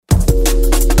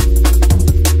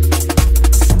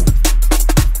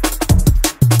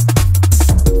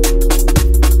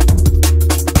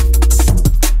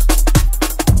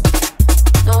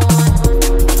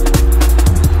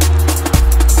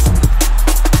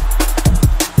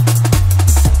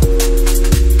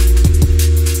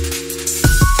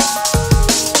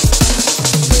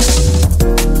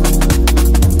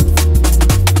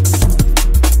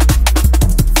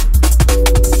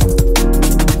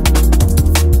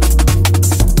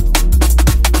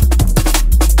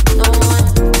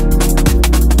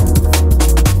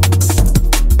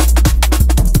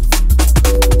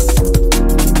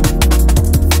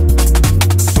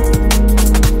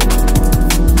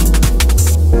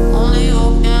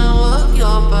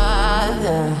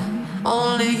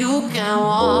only you can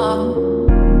walk.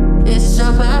 It's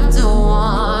your path to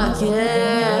walk,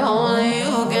 yeah. Only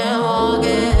you can walk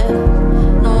it.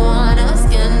 No one else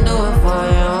can do it for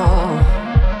you,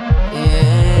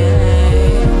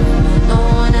 yeah. No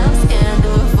one else can do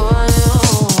it for you.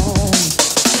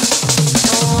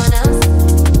 No one else.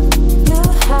 You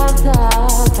have the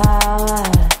power.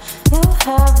 You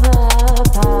have the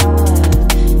power.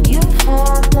 You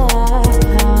have the power.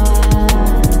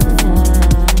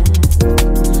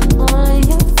 Only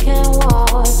you can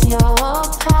walk your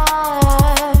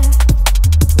path.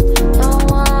 No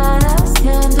one else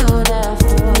can do that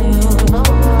for you. No.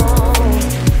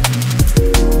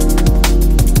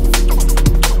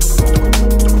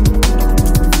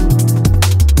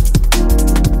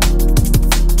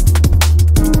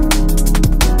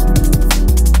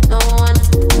 No one.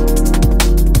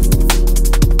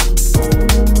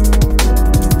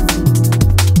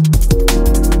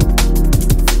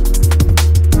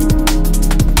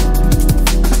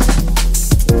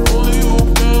 Only you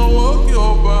can walk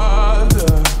your body.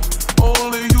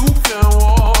 Only you can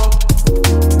walk.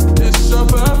 It's your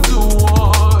path to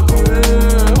walk,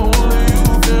 yeah. Only you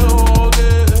can walk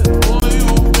it. Only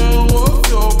you can walk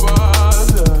your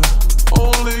body.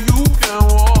 Only you can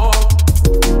walk.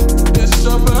 It's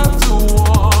your path to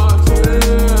walk,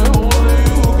 yeah. Only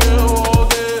you can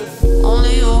walk it.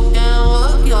 Only you can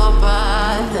walk your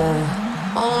body.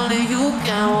 Only you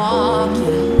can walk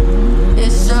it.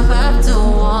 It's your path to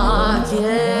walk,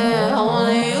 yeah.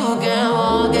 Only you can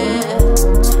walk it.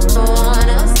 No one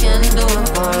else can do it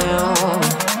for you,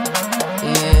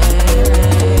 yeah.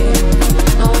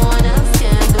 No one else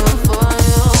can do it for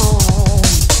you.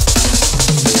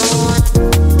 No one. No one.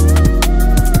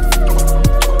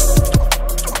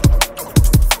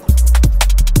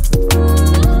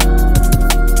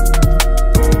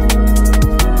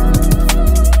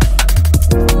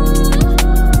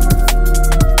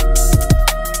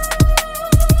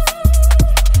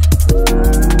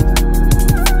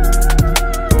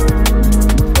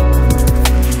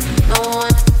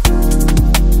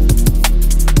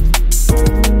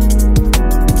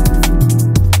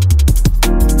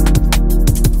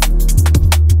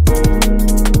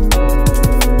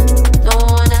 No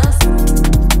one else.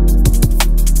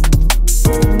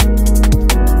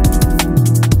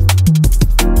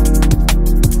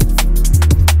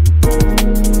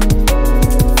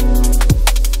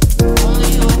 Only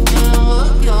you can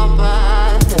walk your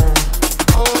body.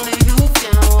 Only you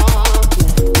can walk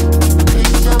it.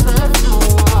 It's your path to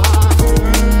walk,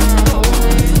 yeah.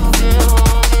 Only you can walk it.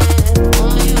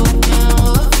 Only you can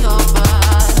walk your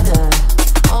body.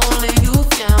 Only you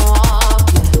can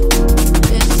walk it.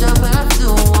 It's your path to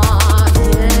walk,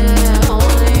 yeah.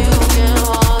 Only you can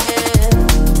walk it. Only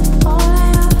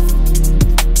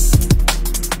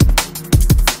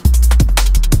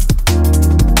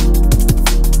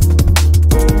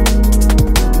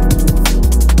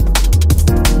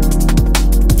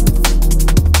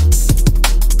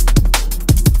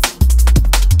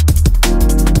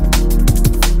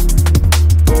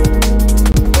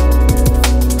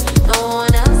No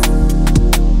one else.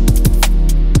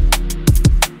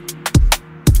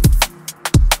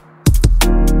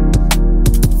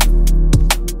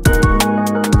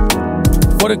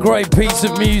 What a great piece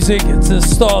of music to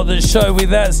start the show with.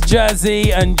 That's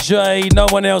Jazzy and Jay, No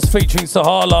One Else featuring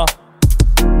Sahala.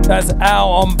 That's out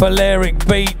on Balearic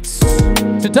Beats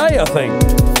today, I think.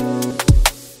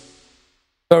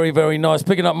 Very, very nice.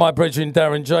 Picking up my brethren,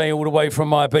 Darren J, all the way from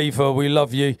Ibiza. We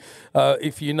love you.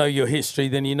 If you know your history,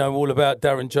 then you know all about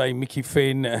Darren J, Mickey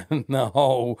Finn, and the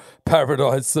whole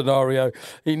Paradise scenario.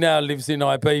 He now lives in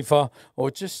Ibiza,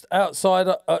 or just outside.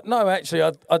 No, actually,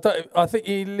 I don't. I think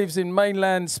he lives in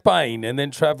mainland Spain and then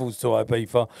travels to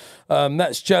Ibiza.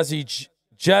 That's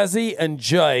Jazzy and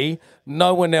Jay,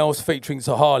 No One Else featuring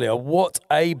Sahalia. What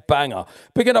a banger.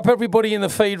 Picking up everybody in the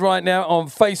feed right now on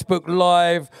Facebook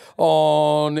Live,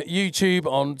 on YouTube,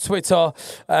 on Twitter.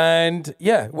 And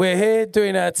yeah, we're here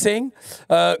doing our thing.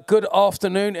 Good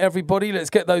afternoon, everybody.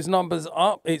 Let's get those numbers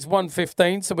up. It's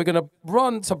 1:15, so we're going to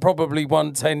run to probably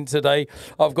 1:10 today.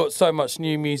 I've got so much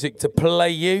new music to play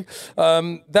you.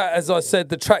 That, as I said,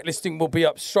 the track listing will be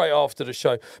up straight after the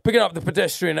show. Picking up the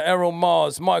Pedestrian, Errol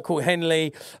Mars, Michael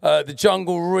Henley, the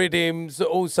Jungle Rhythms,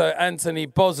 also Anthony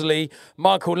Bosley,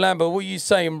 Michael Lambert. What are you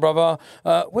saying, brother?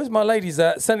 Where's my ladies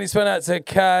at? Send this one out to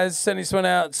Kaz. Send this one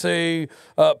out to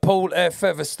Paul F.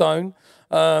 Featherstone.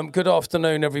 Good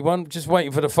afternoon, everyone. Just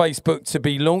waiting for the Facebook to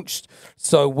be launched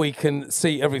so we can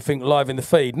see everything live in the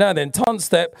feed. Now then,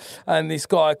 Tunstep and this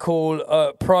guy called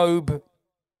Probe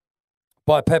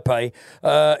by Pepe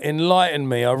enlightened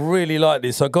me. I really like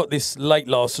this. I got this late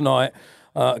last night.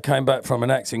 Came back from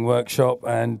an acting workshop,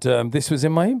 and this was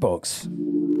in my inbox.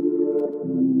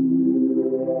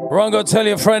 Right, got to tell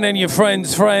your friend and your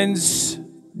friends' friends.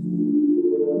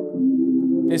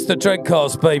 It's the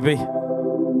Dreadcast, baby.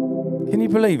 Can you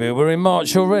believe it? We're in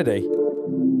March already.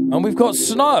 And we've got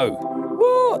snow.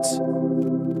 What?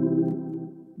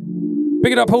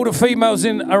 Picking up all the females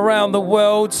in around the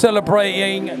world,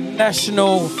 celebrating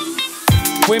National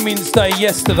Women's Day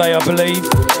yesterday, I believe.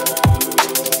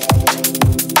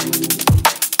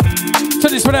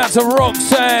 Send this one out to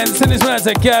Roxanne, send this one out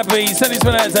to Gabby, send this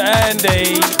one out to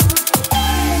Andy.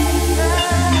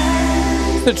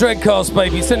 It's the Dreadcast,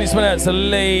 baby. Send this one out to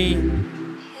Lee. Send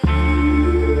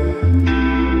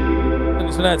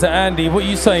this one out to Andy. What are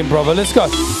you saying, brother? Let's go.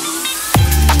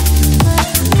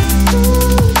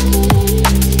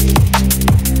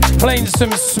 Playing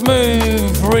some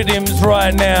smooth rhythms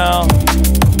right now.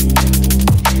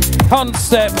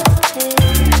 Concept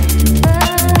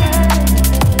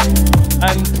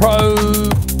and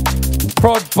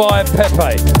prod by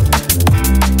Pepe.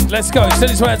 Let's go. Send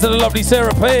this one out to the lovely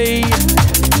Sarah P.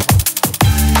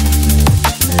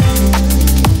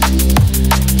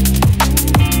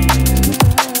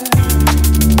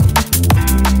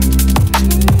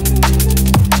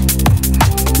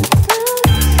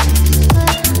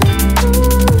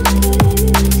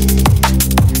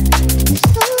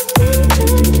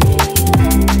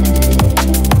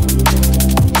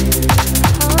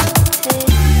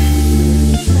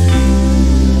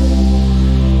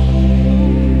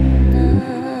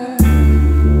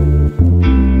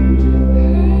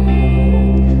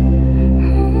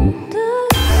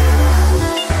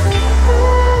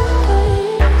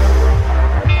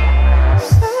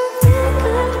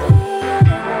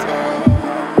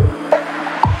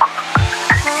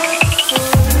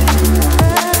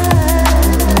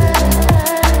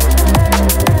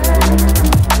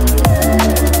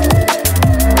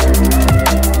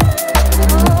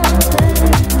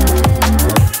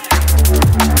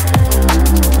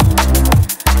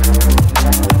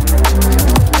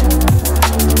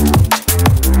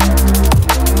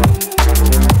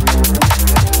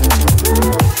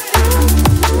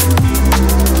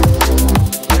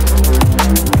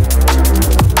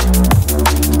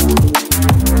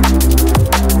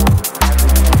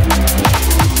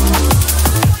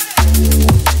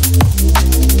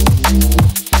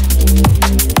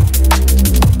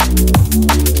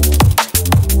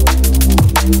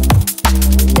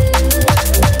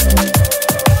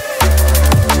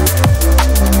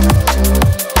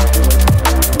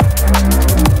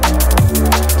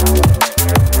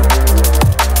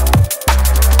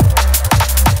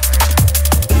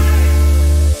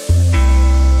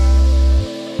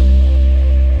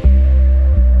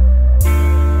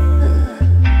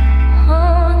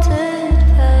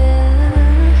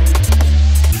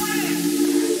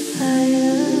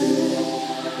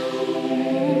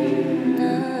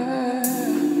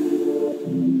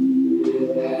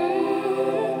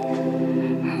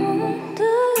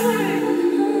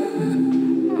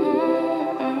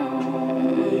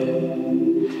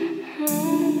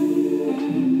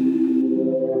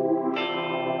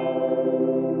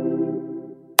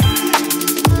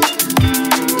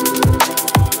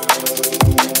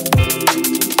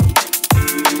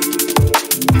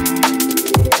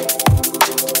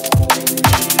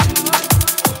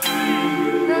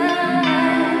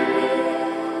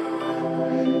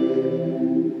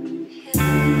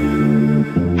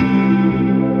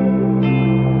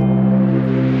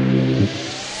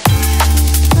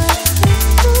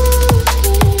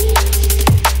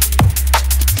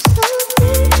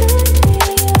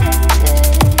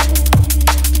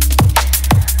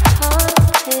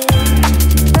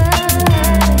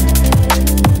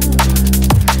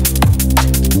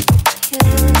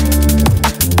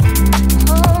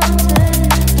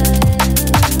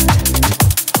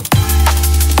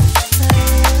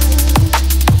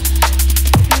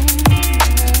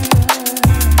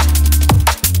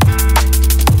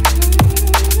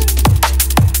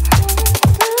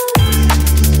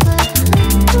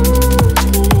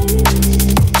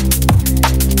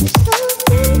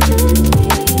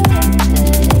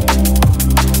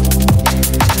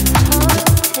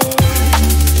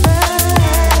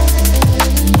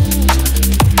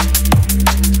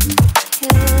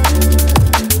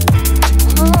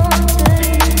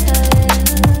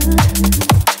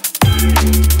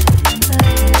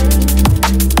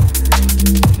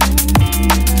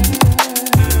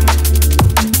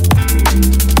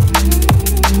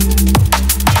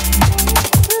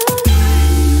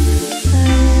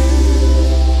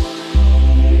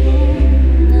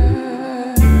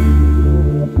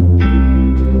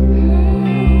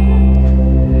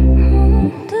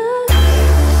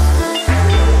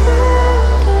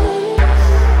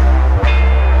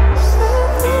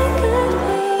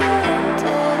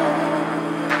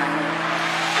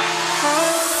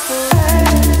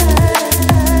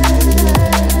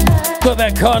 Got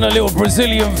that kind of little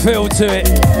Brazilian feel to it.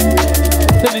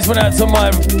 Send this one out to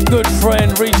my good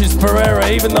friend Regis Pereira,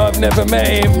 even though I've never met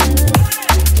him.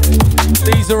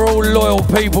 These are all loyal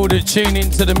people that tune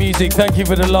into the music. Thank you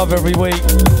for the love every week.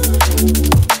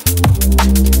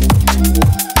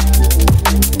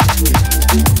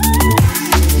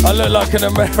 I look like an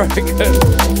American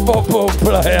football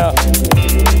player.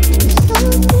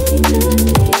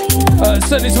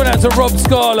 Send this one out to Rob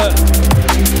Scarlett.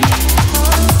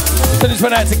 Send this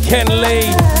one out to Ken Lee.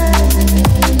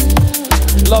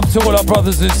 Love to all our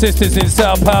brothers and sisters in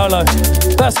Sao Paulo.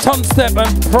 That's Tom Step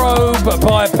and Probe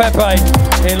by Pepe.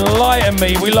 Enlighten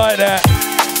me, we like that.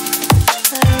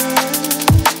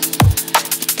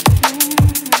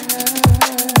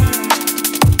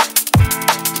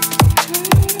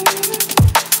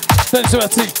 Thanks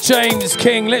to James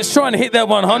King. Let's try and hit that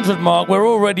 100 mark. We're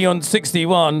already on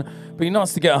 61. Be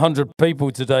nice to get 100 people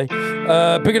today.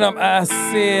 Picking up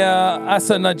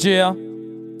Asa Najir.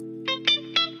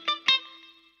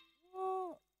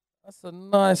 That's a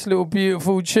nice little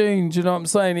beautiful tune. Do you know what I'm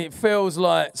saying? It feels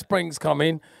like spring's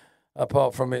coming,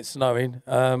 apart from it snowing.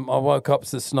 I woke up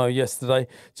to the snow yesterday.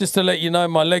 Just to let you know,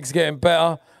 my leg's getting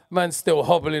better. Man's still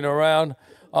hobbling around.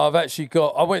 I went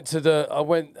to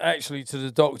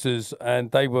the doctors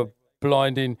and they were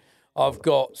blinding. I've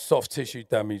got soft tissue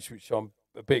damage, which I'm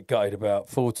a bit gutted about.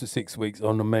 4 to 6 weeks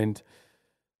on the mend.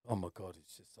 Oh my God,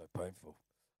 it's just so painful.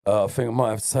 I think I might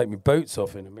have to take my boots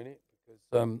off in a minute because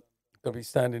I'm going to be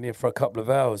standing here for a couple of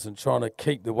hours and trying to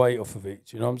keep the weight off of it.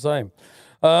 Do you know what I'm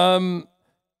saying?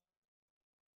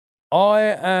 I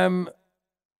am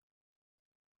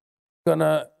going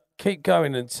to keep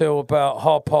going until about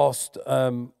half past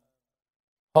 1.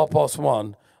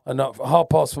 And at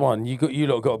 1:30, you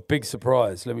lot got a big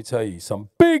surprise. Let me tell you, some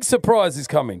big surprises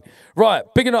coming. Right,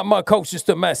 bigging up my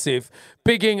Colchester Massive,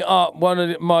 bigging up one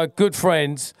of my good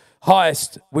friends,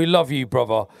 Heist. We love you,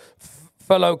 brother.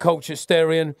 Fellow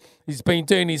Colchesterian. He's been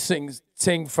doing his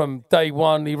thing from day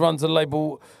one. He runs a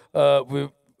label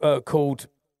called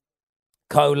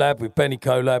Collab with Benny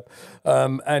Collab,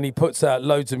 and he puts out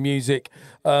loads of music.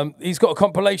 He's got a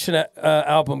compilation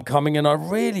album coming, and I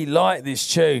really like this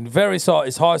tune. Various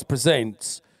artists, Heist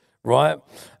presents, right?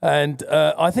 And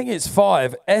I think it's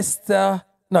 5.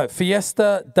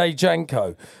 Fiesta de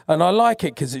Janko, and I like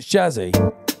it because it's jazzy.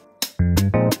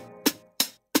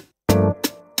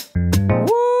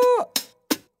 What?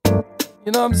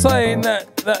 You know what I'm saying?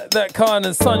 That kind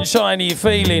of sunshiny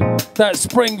feeling, that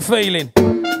spring feeling.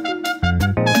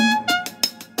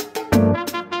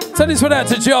 Send this one out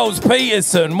to Giles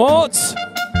Peterson. What?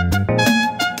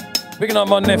 Picking up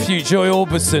my nephew, Joy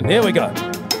Orbison. Here we go.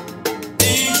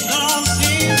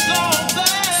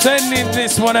 Sending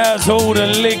this one out to all the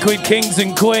liquid kings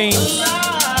and queens.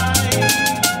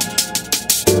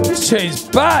 This tune's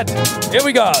bad. Here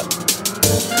we go.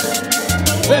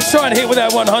 Let's try and hit with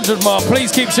that 100 mark.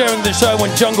 Please keep sharing the show on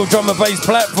Jungle Drum and Bass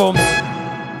platforms.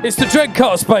 It's the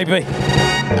Dreadcast, baby.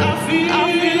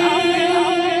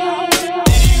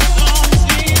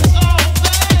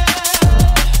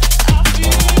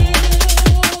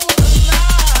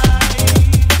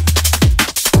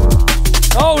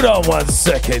 Hold on 1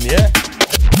 second, yeah?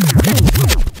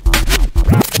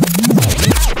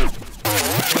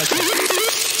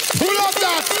 Pull up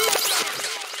that!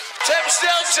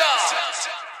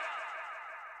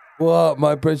 What,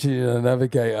 my Bridget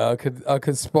navigator? I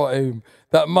could spot him.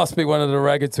 That must be one of the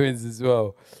Ragga twins as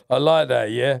well. I like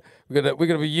that, yeah? We're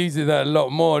gonna be using that a lot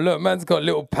more. Look, man's got a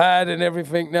little pad and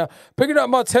everything now. Picking up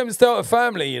my Thames Delta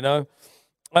family, you know.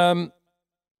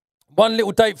 One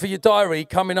little date for your diary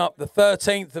coming up the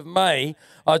 13th of May.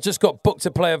 I just got booked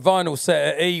to play a vinyl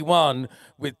set at E1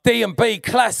 with D&B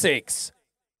Classics.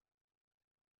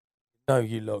 No,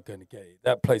 you lot going to get it.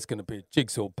 That place going to be a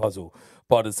jigsaw puzzle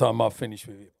by the time I finish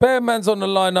with it. Bearman's on the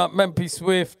lineup, Mempy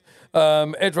Swift,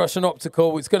 Ed Rush and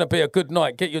Optical. It's going to be a good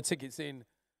night. Get your tickets in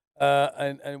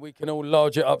and we can all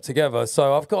large it up together.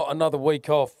 So I've got another week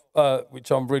off, which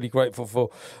I'm really grateful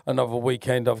for. Another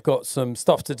weekend. I've got some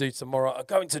stuff to do tomorrow. I'm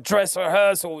going to dress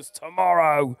rehearsals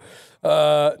tomorrow.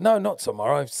 No, not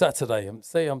tomorrow. Saturday.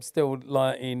 See, I'm still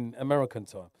like in American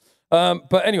time.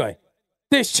 But anyway,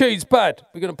 this tune's bad.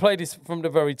 We're going to play this from the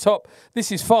very top.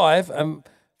 This is 5 and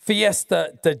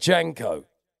Fiesta de Janko.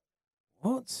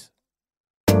 What?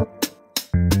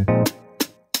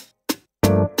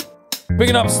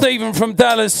 Picking up Stephen from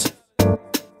Dallas.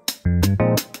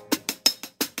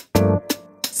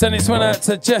 Send this one out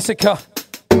to Jessica.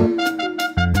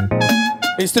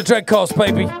 It's the Dreadcast,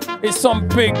 baby. It's some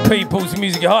big people's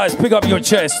music. Highest, pick up your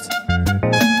chest.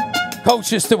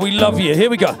 Colchester, we love you. Here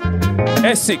we go.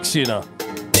 Essex, you know.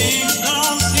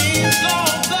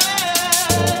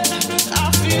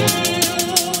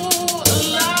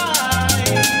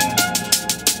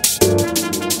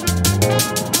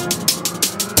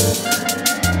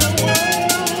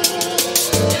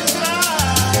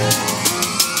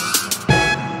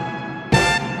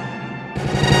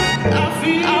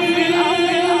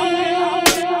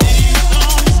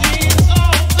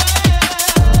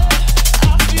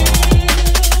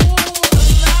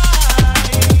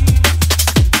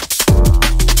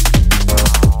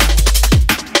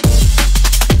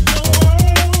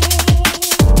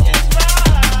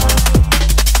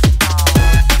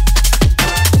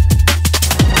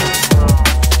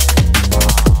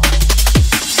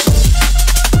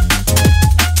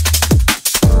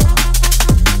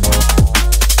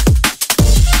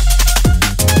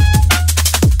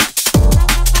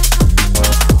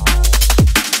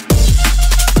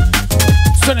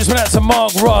 Send this one out to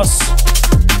Mark Ross.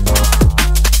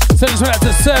 Send this one out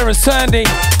to Sarah Sandy.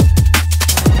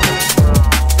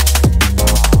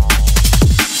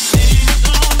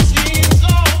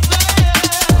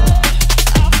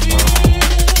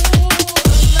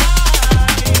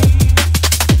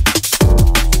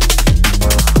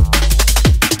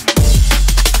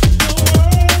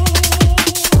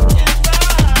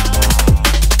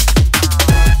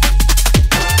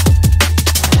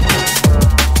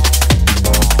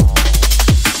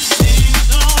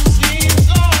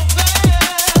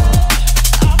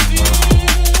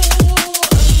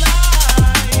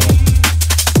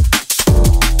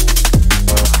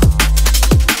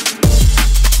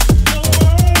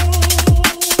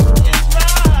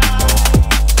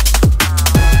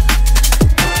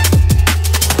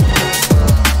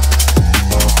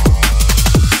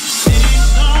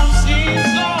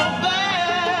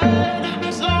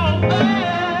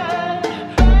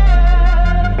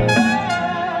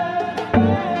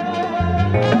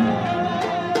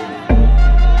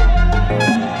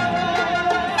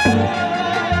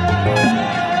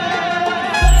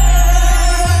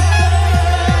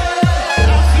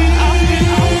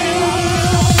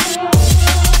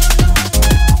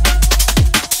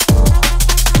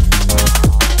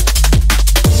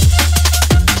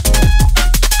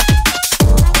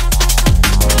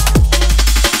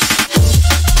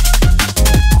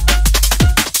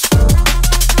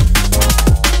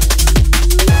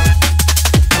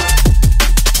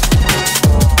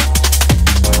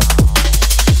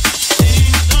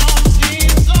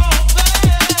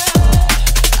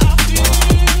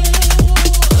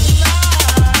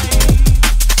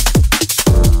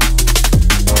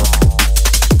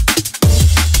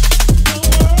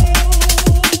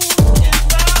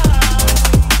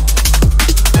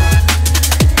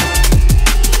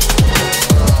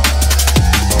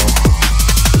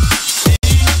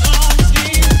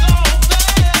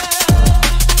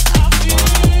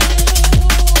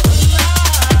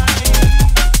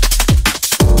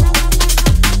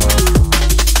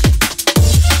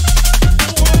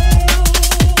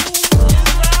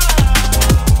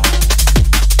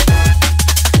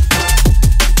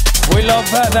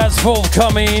 That's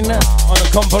forthcoming on a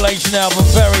compilation album.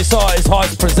 Various artists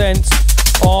Heist presents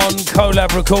on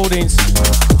Collab Recordings.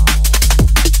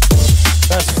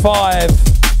 That's 5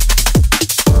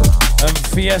 and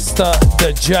Fiesta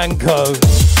de Janko.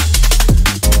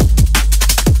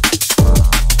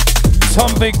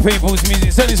 Some big people's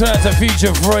music. Send this one out to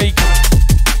Future Freak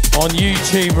on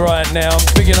YouTube right now. I'm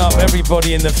picking up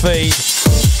everybody in the feed.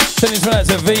 Send this one out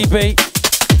to VB.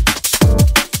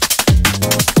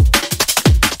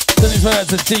 Send this one out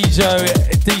to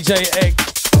DJ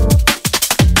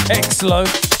Xlo.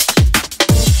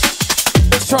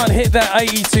 Let's try and hit that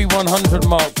 82-100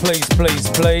 mark, please, please,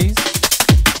 please.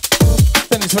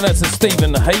 Send this one out to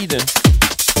Stephen Hayden.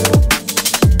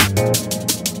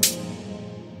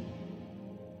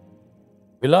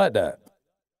 We like that.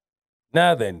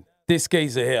 Now then, this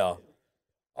geezer here.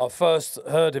 I first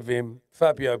heard of him,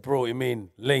 Fabio brought him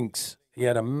in, Links. He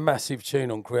had a massive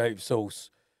tune on Creative Source.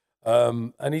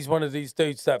 And he's one of these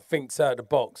dudes that thinks out of the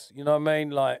box. You know what I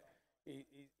mean? Like, he's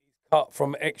cut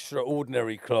from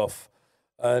extraordinary cloth.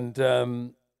 And,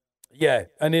 yeah,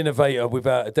 an innovator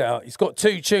without a doubt. He's got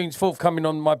 2 tunes forthcoming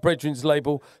on my brethren's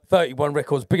label, 31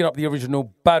 Records, picking up the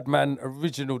original Badman,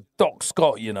 original Doc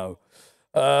Scott, you know.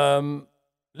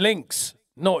 Links,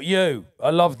 Not You.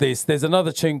 I love this. There's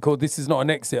another tune called This Is Not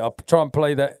an Exit. I'll try and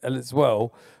play that as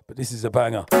well, but this is a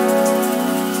banger.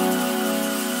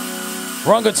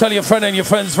 Run, go tell your friend and your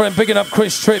friend's friend. Picking up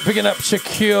Chris Tripp, picking up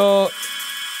Shakir,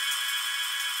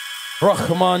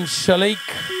 Rahman Shalik.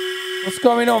 What's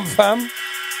going on, fam?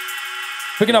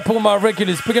 Picking up all my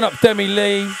regulars, picking up Demi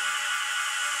Lee.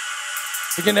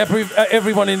 Picking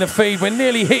everyone in the feed. We're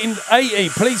nearly hitting 80.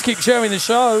 Please keep sharing the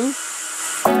show.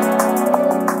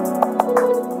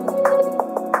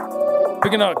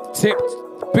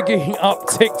 Picking up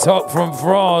TikTok from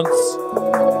France.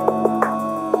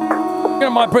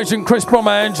 My Bridget Chris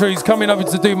Brommer Andrews coming over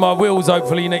to do my wheels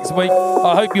hopefully next week.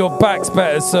 I hope your back's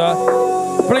better, sir.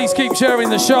 Please keep sharing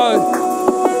the show.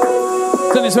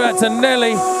 Send this one out to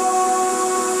Nelly.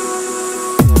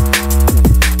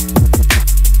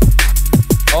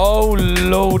 Oh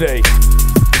lordy.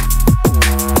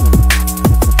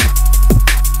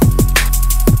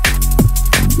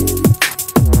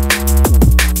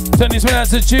 Send this one out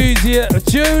to Julia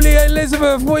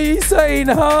Elizabeth. What are you saying,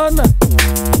 hon?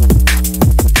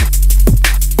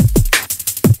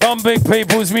 On Big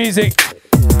People's music.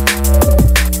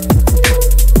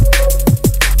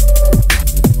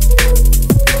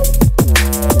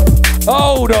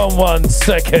 Hold on 1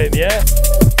 second, yeah?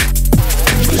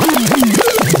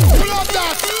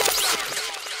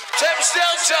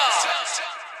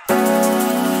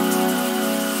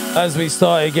 As we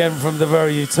start again from the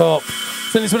very top.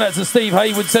 Send this one out to Steve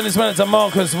Haywood. Send this one out to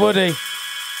Marcus Woody.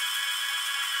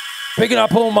 Picking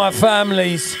up all my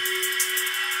families.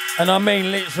 And I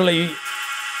mean literally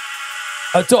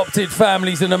adopted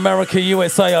families in America,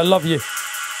 USA. I love you.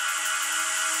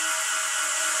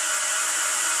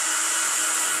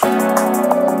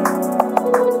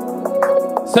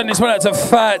 Send this one out to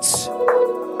Fats.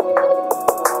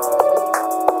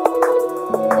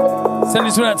 Send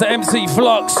this one out to MC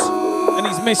Flux and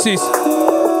his missus.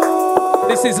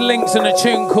 This is Links and a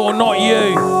tune called Not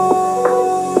You.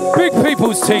 Big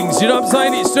people's things, you know what I'm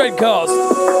saying? It's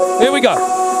Dreadcast. Here we go.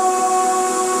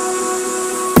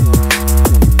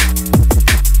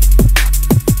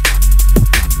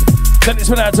 Send this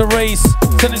one out to Reese.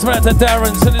 Send this one out to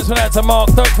Darren. Send this one out to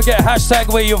Mark. Don't forget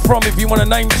hashtag where you're from if you want a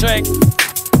name check.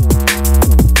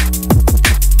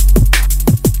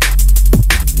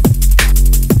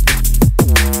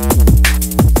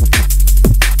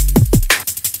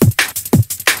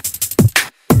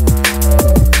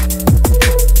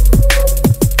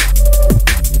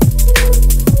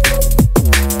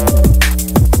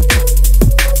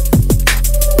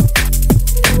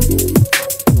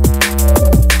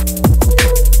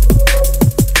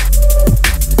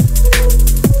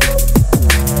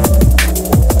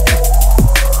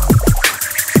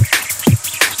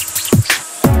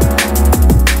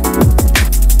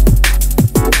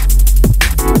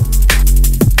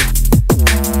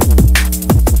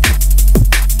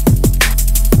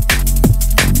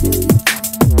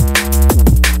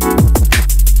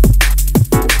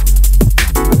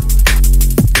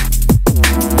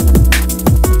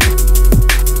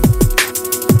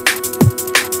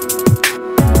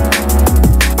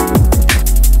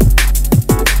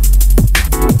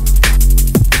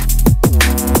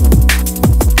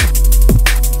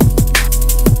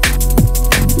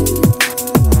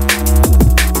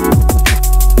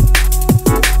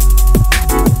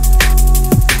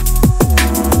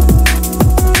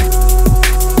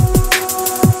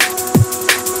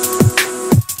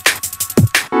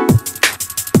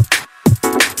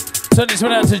 Send this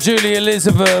one out to Julie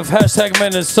Elizabeth, hashtag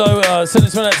Minnesota. Send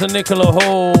this one out to Nicola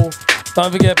Hall.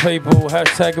 Don't forget, people,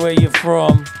 hashtag where you're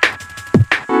from.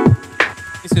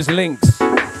 This is Links.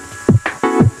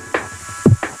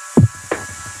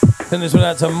 Send this one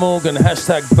out to Morgan,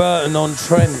 hashtag Burton on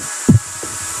Trent.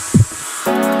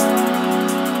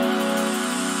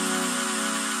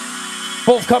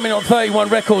 Forthcoming on 31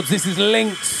 Records, this is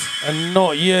Links and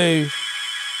Not You.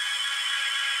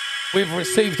 We've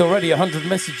received already 100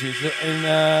 messages in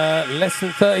less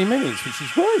than 30 minutes, which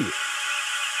is great.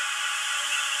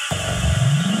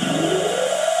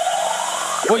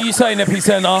 What are you saying,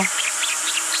 Epicenter?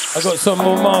 I got some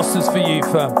more masters for you,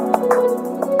 fam.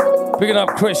 Picking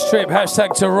up Chris Tripp,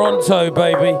 hashtag Toronto,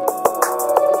 baby.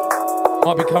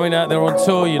 Might be coming out there on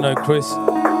tour, you know, Chris. Keep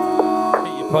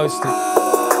you posted.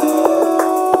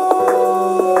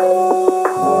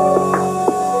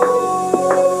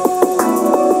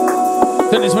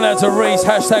 Send this one out to Reese,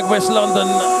 hashtag West London.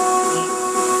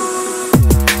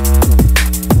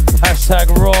 Hashtag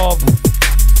Rob.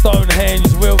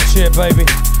 Stonehenge, Wiltshire, baby.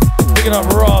 Picking up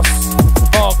Ross,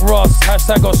 Mark Ross,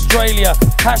 hashtag Australia.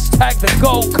 Hashtag the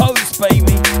Gold Coast,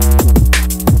 baby.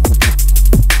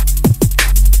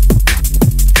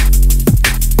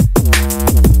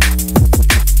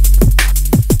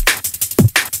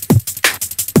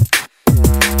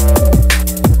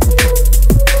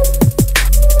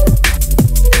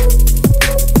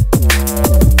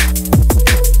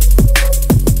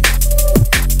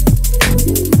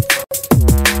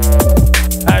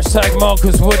 Hashtag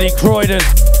Marcus Woody, Croydon.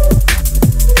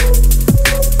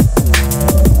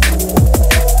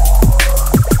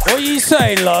 What are you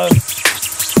saying, love?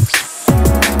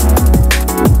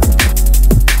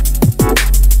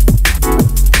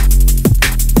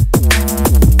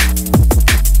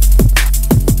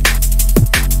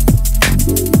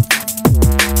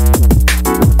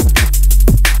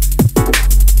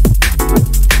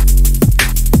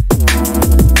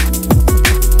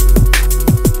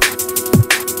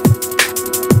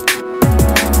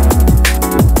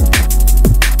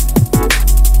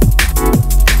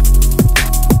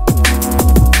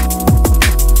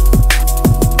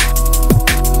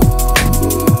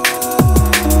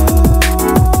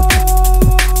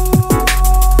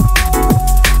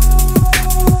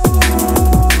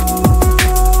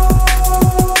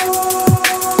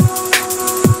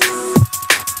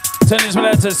 Send this one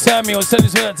out to Samuel. Send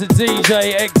this one out to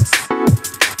DJ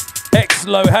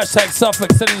Xlo. Hashtag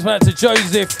Suffolk. Send this one out to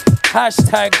Joseph.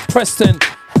 Hashtag Preston.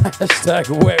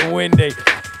 Hashtag Wet and Windy.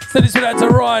 Send this one out to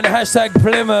Ryan. Hashtag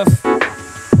Plymouth.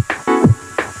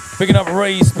 Picking up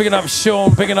Reese. Picking up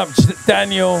Sean. Picking up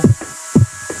Daniel.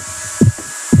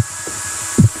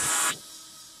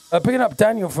 Picking up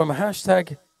Daniel from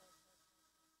hashtag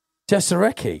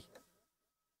Jesserecki.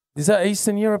 Is that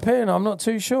Eastern European? I'm not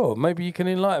too sure. Maybe you can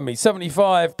enlighten me.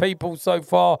 75 people so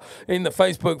far in the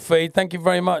Facebook feed. Thank you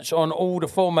very much on all the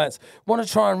formats. Want to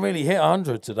try and really hit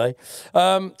 100 today.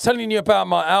 Telling you about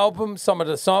my album. Some of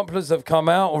the samplers have come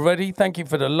out already. Thank you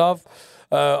for the love.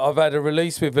 I've had a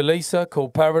release with Elisa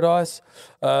called Paradise.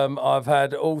 I've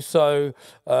had also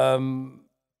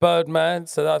Birdman.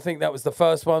 So I think that was the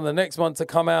first one. The next one to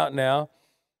come out now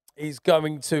is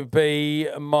going to be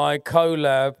my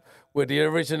collab with the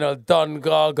original Dun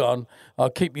Gargon. I'll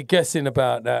keep you guessing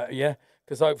about that, yeah?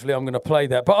 Because hopefully I'm going to play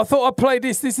that. But I thought I'd play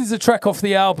this. This is a track off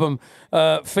the album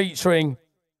featuring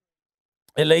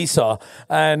Elisa.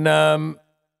 And,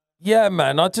 yeah,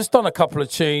 man, I've just done a couple of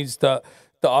tunes that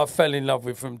I fell in love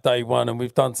with from day one, and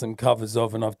we've done some covers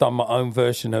of, and I've done my own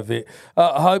version of it.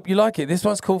 I hope you like it. This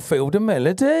one's called Feel the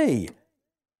Melody.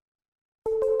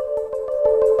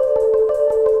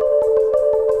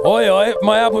 Oi, oi,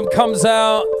 my album comes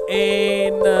out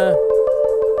in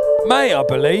May, I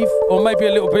believe, or maybe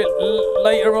a little bit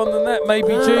later on than that, maybe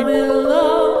June. I'm in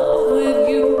love with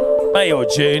you. May or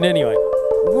June, anyway.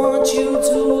 Want you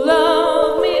to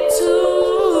love me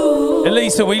too.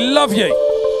 Elisa, we love you.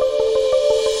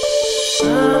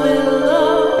 I'm in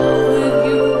love with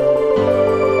you.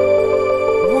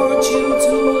 Want you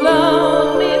to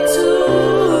love me too.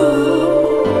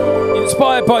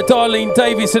 Inspired by Darlene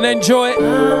Davis, and enjoy it.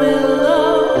 I'm in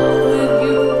love with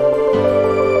you.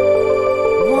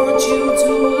 Want you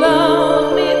to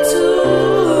love me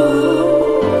too.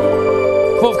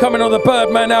 Forthcoming on the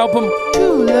Birdman album.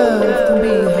 True love can be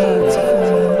hard to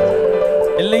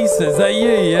find. Elisa, is that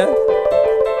you, yeah?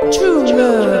 True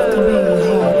love can be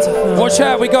hard to find. Watch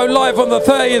out, we go live on the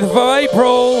 30th of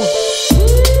April.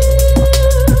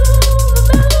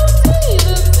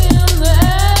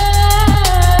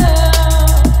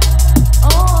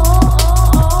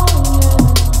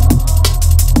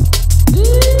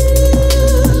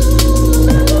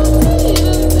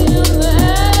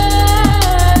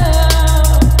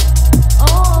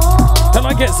 Can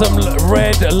I get some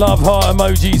red love heart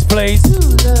emojis, please?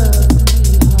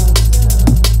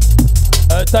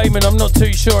 Damon, I'm not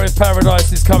too sure if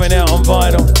Paradise is coming out on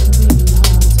vinyl.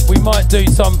 We might do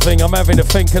something. I'm having a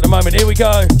think at the moment. Here we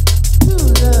go.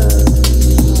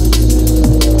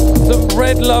 Some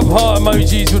red love heart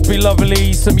emojis would be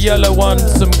lovely. Some yellow ones,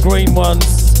 some green ones,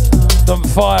 some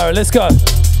fire. Let's go.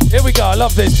 Here we go. I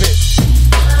love this bit.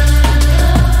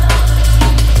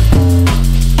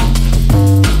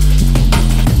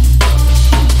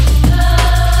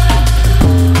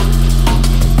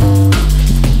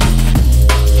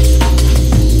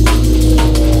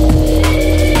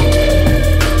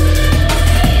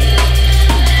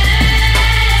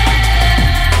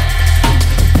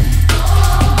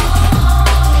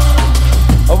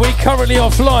 Currently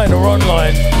offline or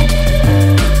online?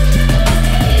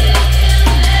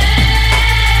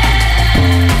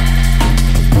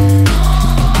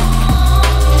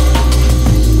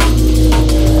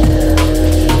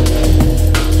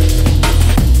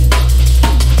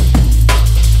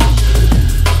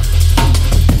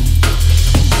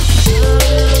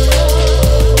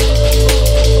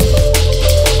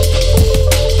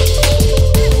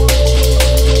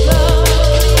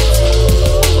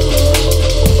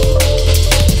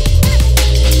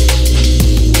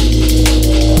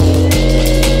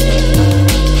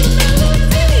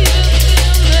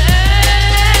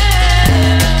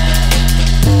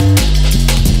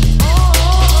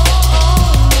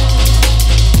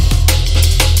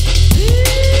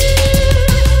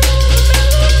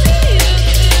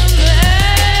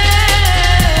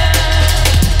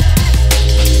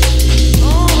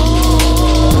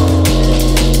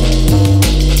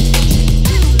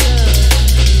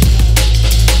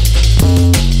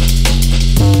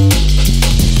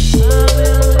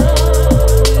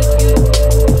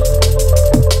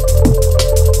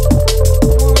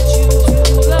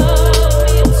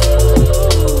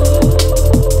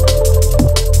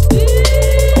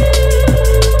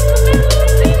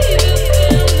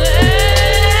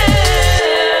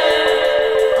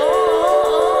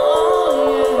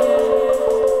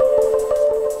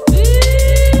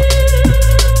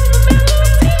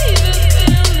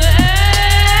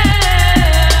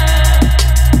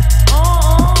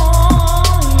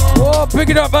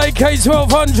 it up,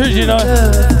 AK1200, you know.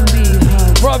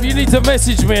 Bruv, you need to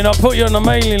message me and I'll put you on the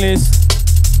mailing list.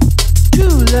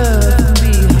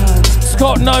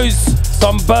 Scott knows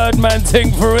some Birdman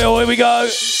thing for real. Here we go.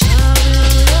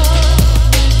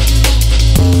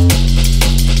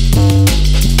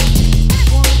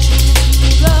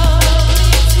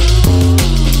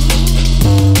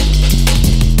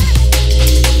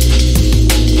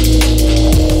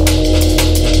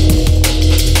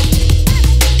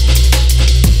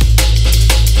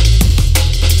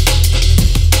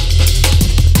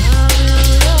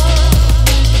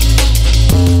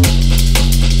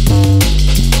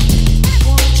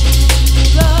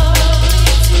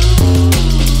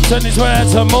 Send this one out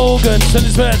to Morgan, send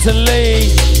this one out to Lee.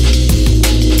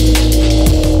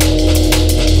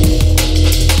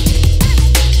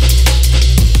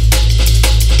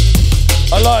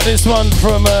 I like this one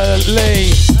from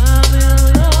Lee.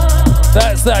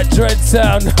 That's that dread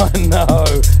sound I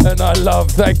know and I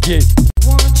love, thank you.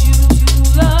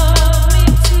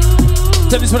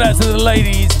 Send this one out to the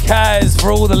ladies, Kaz,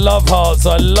 for all the love hearts,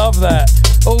 I love that.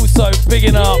 Also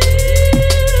bigging up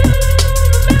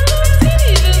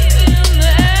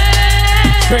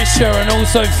Trisha and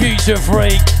also Future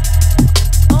Freak.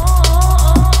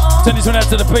 Send this one out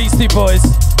to the Beastie Boys.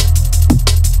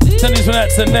 Send this one out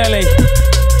to Nelly.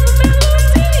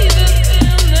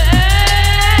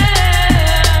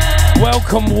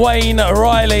 Welcome Wayne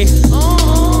Riley.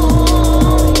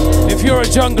 If you're a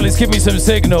junglist, give me some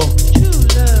signal.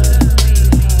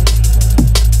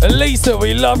 Elisa,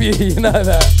 we love you, you know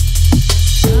that.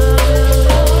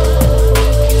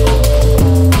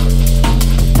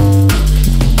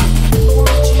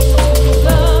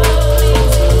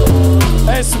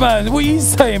 Man, what are you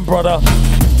saying, brother?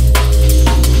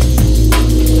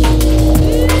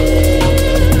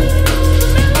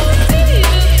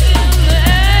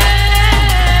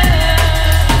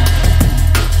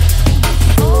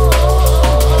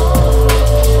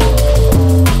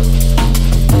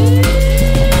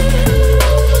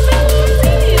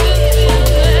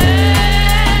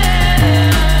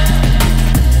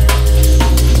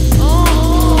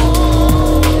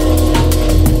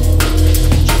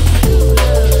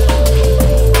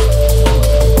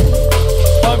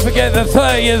 The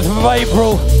 30th of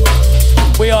April,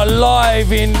 we are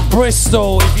live in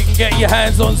Bristol. If you can get your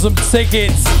hands on some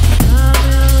tickets.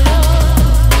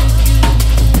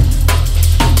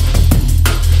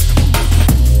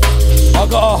 I've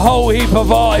got a whole heap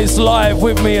of artists live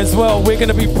with me as well. We're going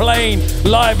to be playing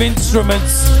live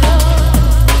instruments.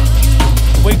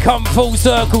 We come full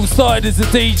circle, started as a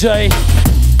DJ,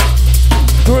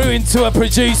 grew into a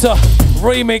producer,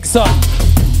 remixer.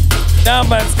 Now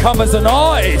man's come as an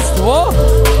artist, what?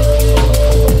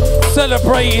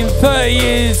 Celebrating 30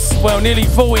 years, well nearly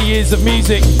 40 years of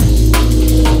music.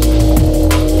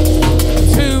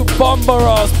 Two bomber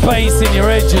ass bass in your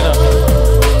head, you know.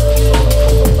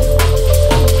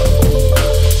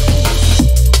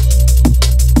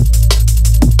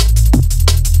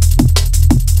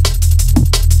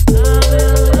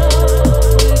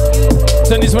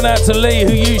 Send this one out to Lee,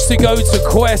 who used to go to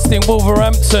Quest in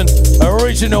Wolverhampton.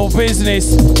 Original business.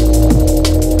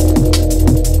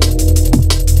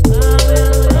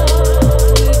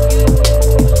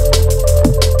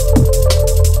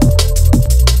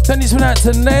 Send this one out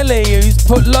to Nelly, who's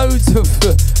put loads of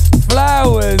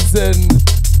flowers and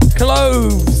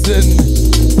cloves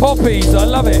and poppies. I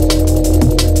love it.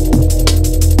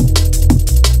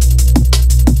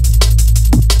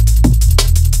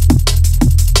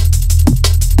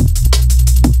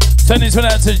 Send this one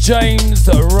out to James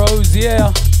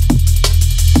Rosier.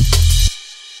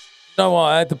 You know what,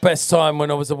 I had the best time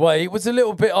when I was away. It was a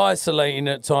little bit isolating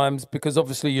at times because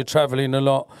obviously you're travelling a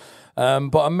lot.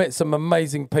 But I met some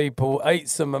amazing people, ate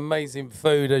some amazing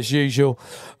food as usual.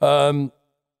 And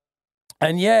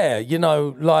yeah, you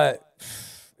know, like,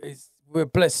 we're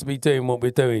blessed to be doing what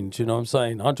we're doing. Do you know what I'm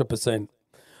saying? 100%.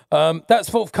 That's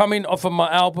forthcoming off of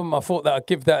my album. I thought that I'd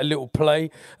give that a little play.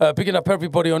 Picking up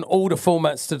everybody on all the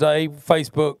formats today.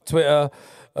 Facebook, Twitter,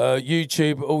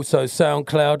 YouTube, also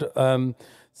SoundCloud.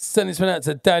 Send this one out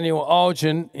to Daniel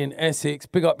Argent in Essex.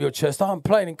 Big up your chest. I'm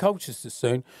playing in Colchester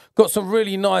soon. Got some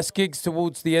really nice gigs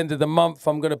towards the end of the month.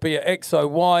 I'm going to be at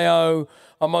XOYO.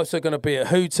 I'm also going to be at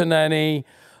Hootenanny.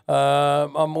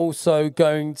 I'm also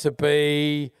going to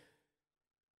be...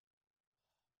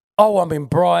 Oh, I'm in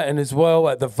Brighton as well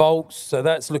at the Vaults, so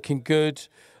that's looking good.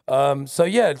 So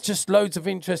yeah, just loads of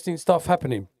interesting stuff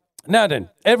happening. Now then,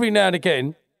 every now and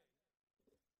again,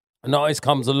 an artist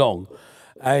comes along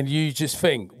and you just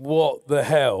think, what the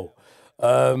hell?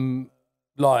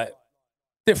 Like,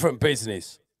 different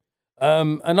business.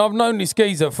 And I've known this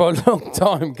geezer for a long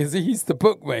time because he used to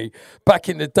book me back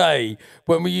in the day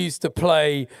when we used to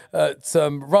play at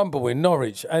Rumble in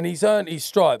Norwich. And he's earned his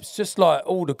stripes just like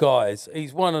all the guys.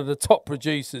 He's one of the top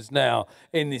producers now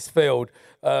in this field.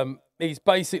 He's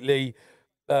basically...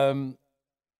 oh,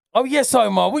 yes,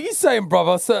 Omar. What are you saying,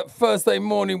 brother? Thursday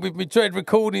morning with my Dread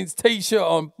Recordings T-shirt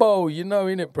on. Bo, you know,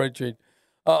 innit, brethren?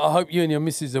 I hope you and your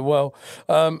missus are well.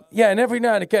 Yeah, and every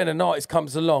now and again an artist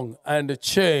comes along and a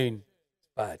tune...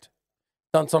 bad.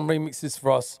 Done some remixes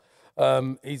for us.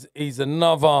 He's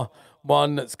another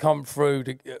one that's come through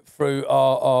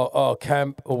our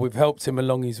camp, or we've helped him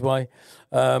along his way.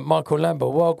 Michael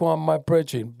Lambert, well go on, my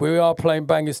brethren. We are playing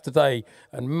bangers today,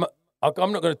 and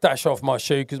I'm not going to dash off my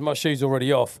shoe because my shoe's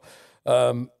already off.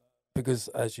 Because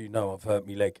as you know, I've hurt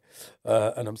my leg,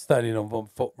 and I'm standing on one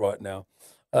foot right now.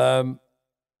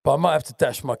 But I might have to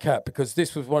dash my cap because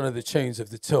this was one of the tunes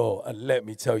of the tour, and let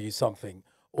me tell you something.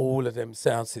 All of them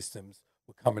sound systems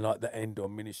were coming like the end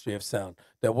on Ministry of Sound.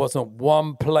 There wasn't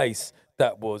one place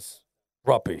that was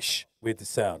rubbish with the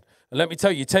sound. And let me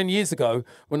tell you, 10 years ago,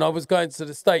 when I was going to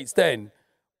the States then,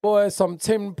 boy, some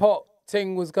tin pot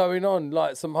thing was going on,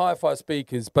 like some hi-fi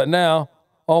speakers. But now,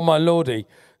 oh my lordy,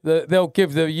 they'll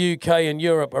give the UK and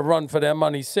Europe a run for their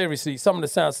money. Seriously, some of the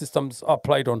sound systems I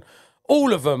played on,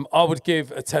 all of them I would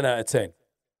give a 10 out of 10.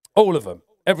 All of them,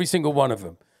 every single one of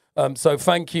them. So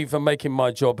thank you for making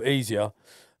my job easier.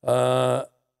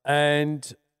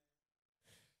 And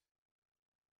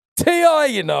T.I.,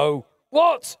 you know,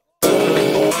 what?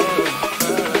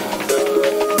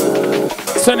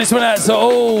 Send this one out to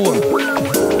all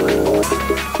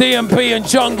DMP and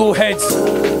jungle heads.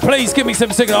 Please give me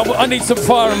some signal. I need some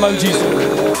fire emojis.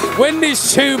 When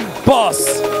this tune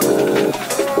busts,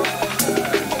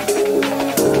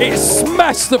 it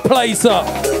smashed the place up.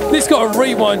 This got a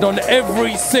rewind on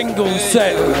every single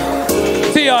set.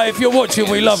 T.I., if you're watching,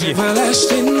 we love you.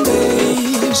 Everlasting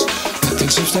days, nothing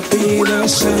seems to be the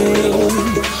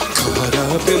same. Caught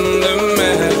up in the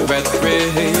mad rat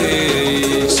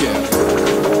race, yeah.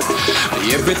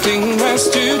 Everything has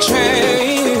to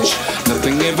change.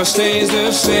 Nothing ever stays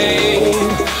the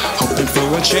same. Hoping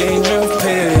for a change of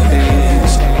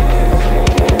pace.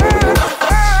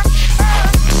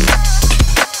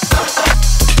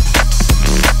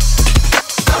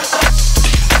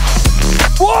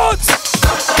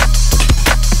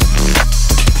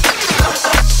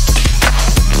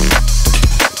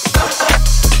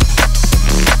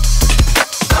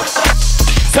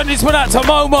 Send this one out to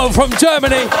Momo from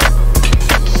Germany.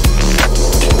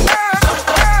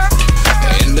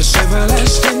 In the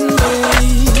everlasting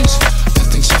days,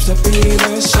 nothing seems to be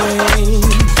the same.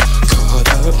 Caught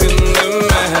up in the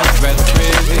mad rat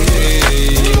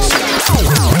race.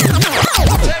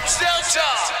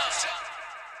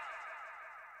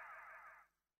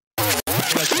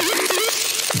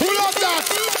 Pull up that.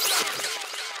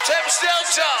 Thames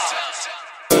Delta.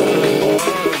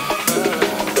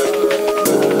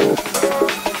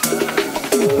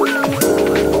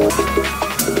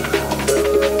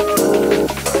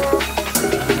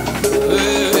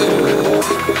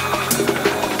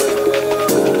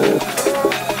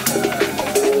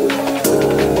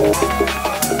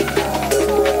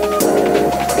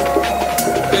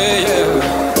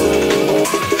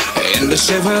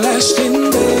 Everlasting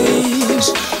days,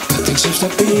 nothing seems to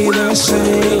be the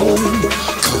same.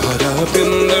 Caught up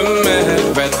in the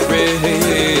mad rat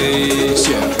race,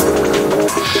 yeah.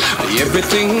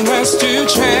 Everything has to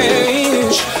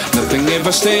change. Nothing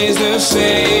ever stays the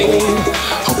same.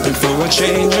 Hoping for a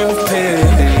change of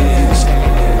pace.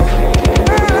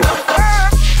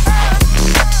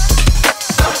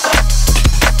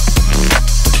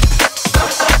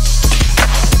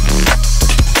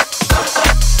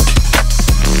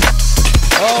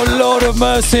 Lord of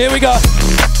mercy, here we go.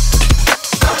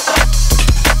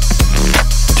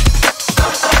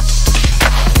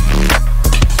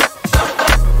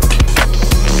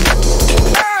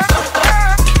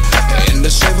 In the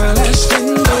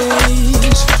everlasting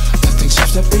days, nothing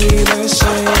seems to be the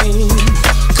same.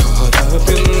 Caught up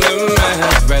in the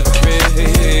mad rat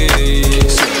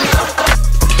race.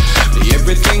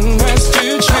 Everything has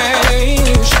to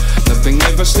change. Nothing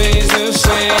ever stays the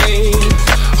same.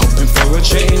 Hoping for a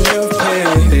change of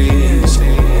pace.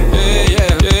 Yeah,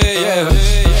 yeah, yeah, yeah.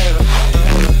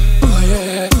 Oh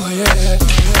yeah, oh yeah.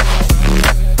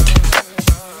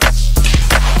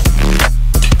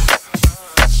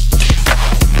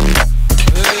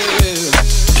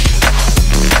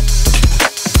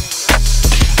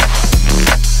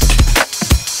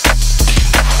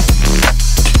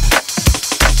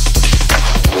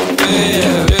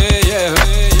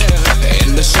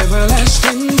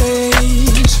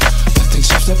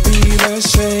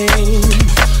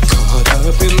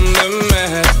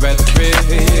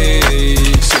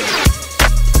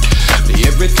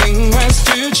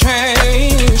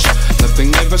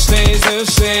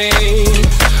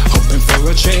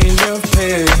 a change of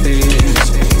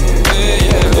pace. Yeah,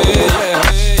 yeah,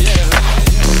 yeah, yeah.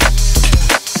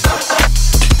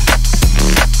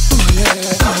 Oh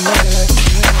yeah, oh yeah.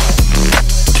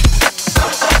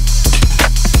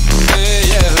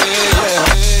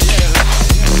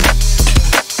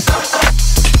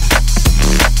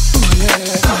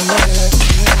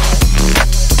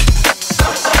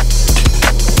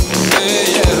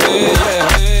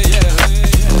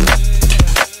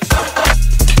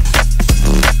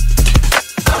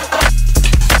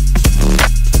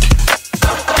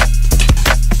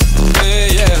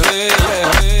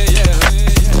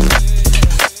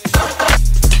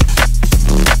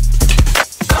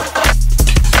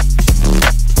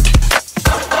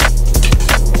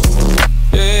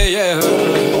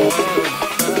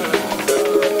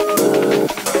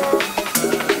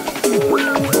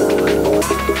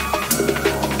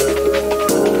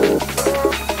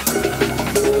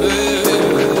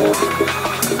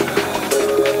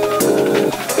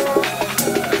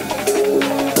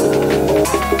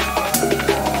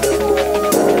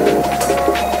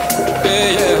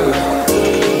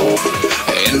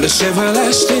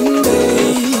 Everlasting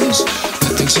days,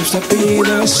 nothing seems to be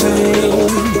the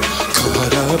same.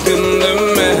 Caught up in the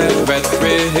mad rat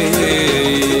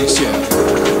race, yeah.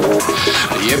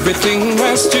 Everything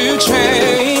has to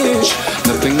change,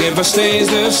 nothing ever stays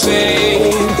the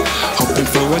same. Hoping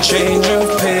for a change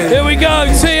of pace. Here we go,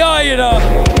 T.I., you know.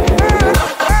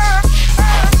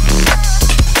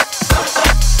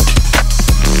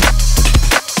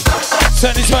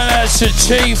 Send this one out to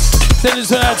Chief, send this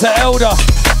one out to Elder.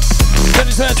 Send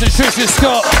this out to Trisha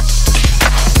Scott.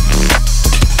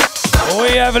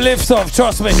 We have a lift off,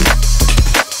 trust me.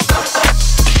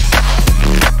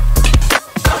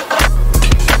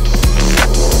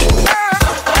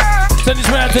 Send this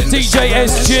one out to DJ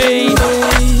SG.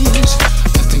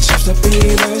 Nothing seems to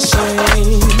be the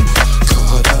same.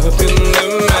 Caught up in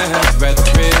the mad rat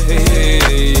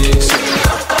race.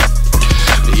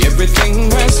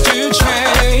 Everything has to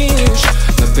change.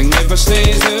 Nothing ever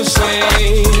stays the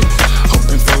same.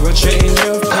 Hoping for a change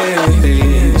of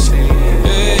pace.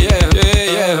 Yeah, yeah,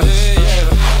 yeah, yeah.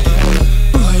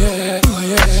 Oh yeah, oh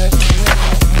yeah.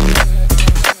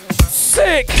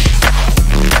 Sick.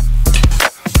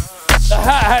 The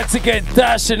hat had to get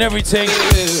dashed and everything.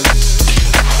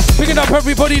 Picking up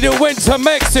everybody that went to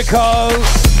Mexico.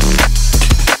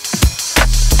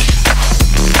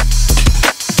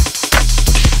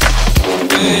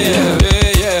 Yeah,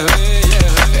 yeah,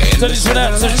 yeah. So this one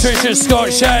out to Trisha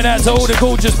Scott, shouting out to all the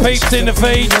gorgeous peeps in the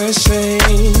feed. Caught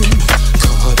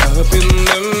up in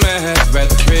the mad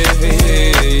rat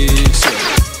race.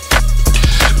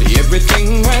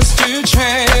 Everything has to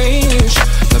change.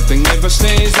 Nothing ever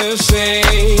stays the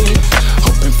same.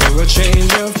 Hoping for a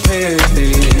change of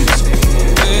pace.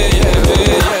 Yeah, yeah,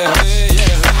 yeah,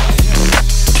 yeah.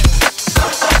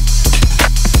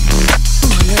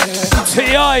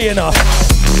 T.I., you know.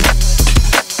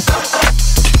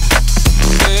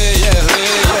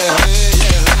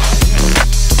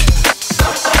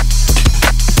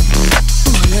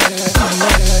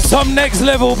 Some next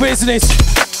level business.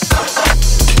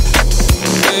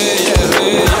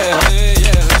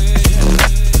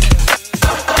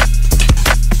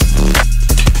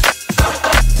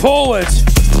 Forward.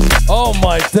 Oh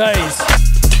my days.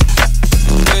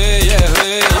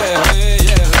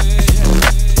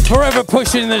 Forever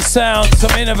pushing the sound,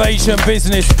 some innovation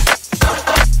business.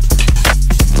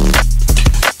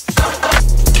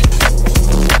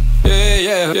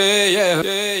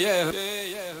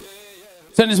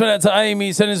 Send this one out to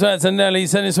Amy, send this one out to Nelly,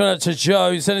 send this one out to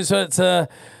Joe, send this one out to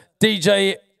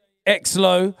DJ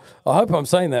Exlo. I hope I'm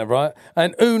saying that right.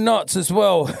 And Ooh Nuts as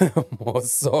well. More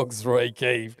socks, Ray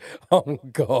Keith. Oh,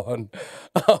 God.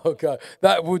 Oh, God.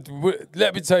 That would,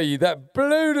 let me tell you, that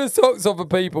blew the socks off of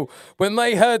people when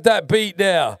they heard that beat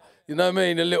there. You know what I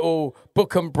mean? A little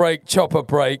book and break, chopper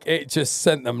break. It just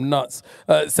sent them nuts.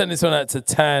 Send this one out to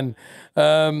Tan.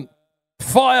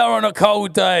 Fire on a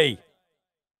cold day.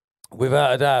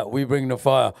 Without a doubt, we bring the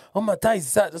fire. Oh, my days,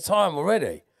 is that the time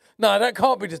already? No, that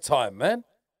can't be the time, man.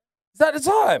 Is that the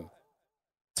time?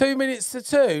 2 minutes to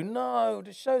 2? No,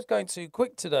 the show's going too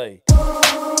quick today.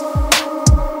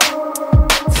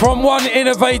 From one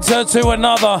innovator to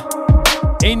another,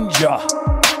 Inja,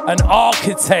 an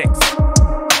architect.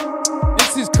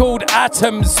 This is called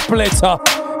Atom Splitter.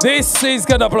 This is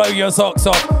going to blow your socks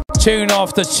off. Tune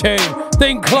after tune.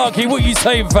 Dean Clarkey, what you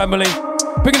saying, family?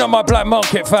 Picking up my black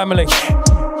market family.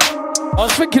 I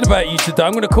was thinking about you today.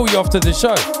 I'm going to call you after the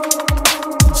show.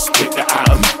 Split the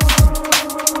atom.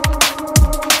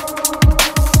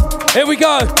 Here we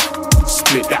go.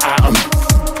 Split the atom.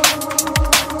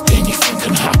 Then you think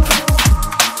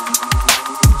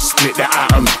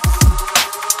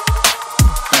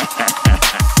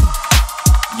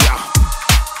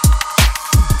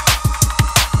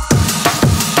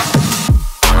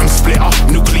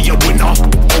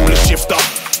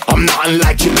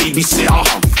babysitter.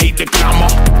 Hate the glamour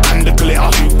and the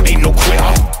glitter. Ain't no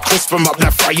quitter. Crisp 'em up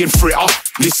like frying fritter.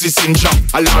 This is injure.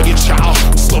 Allow your chatter.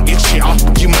 Stop your chitter.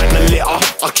 You man the litter.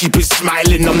 I keep it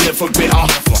smiling. I'm never bitter.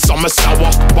 Some are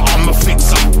sour, but I'm a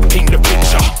fixer. Paint the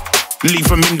picture. Leave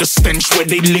them in the stench where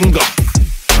they linger.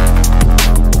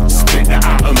 Split the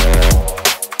atom.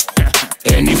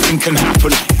 Anything can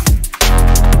happen.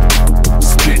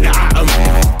 Split the atom.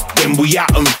 Then we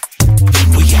at 'em.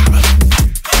 Then we at 'em.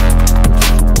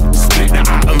 Split the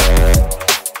atom.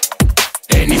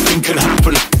 Anything can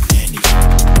happen.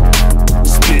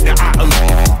 Split the atom.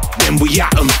 Then we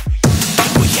at 'em.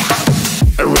 Then we at 'em.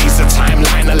 Erase the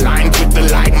timeline aligned with the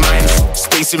like minds.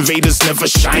 Space invaders never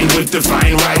shine with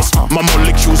divine rights. My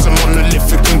molecules are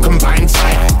monolithic and combined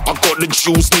tight. I got the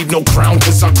jewels, need no crown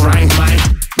cause I grind mine.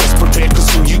 Best prepared cause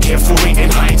who you care for it in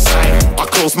hindsight. I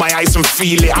close my eyes and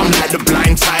feel it, I'm like the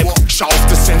blind type. Shut off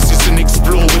the senses and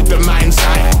explore with the mind's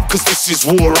eye. Cause this is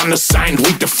war unassigned,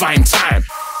 we define time.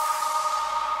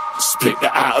 Split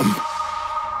the atom.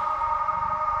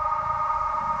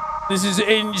 This is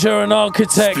Inja and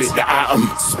Architect. Split the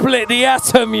atom. Split the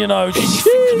atom, you know.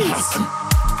 Jeez.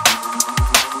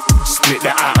 Split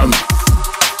the atom.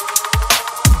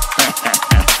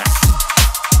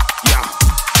 Yeah.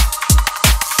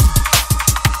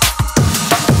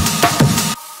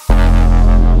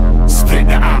 Split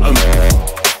the atom.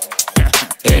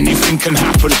 Anything can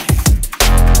happen.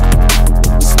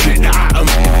 Split the atom.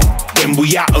 Then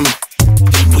we at 'em.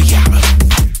 Then we at 'em.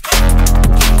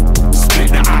 Split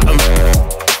the atom.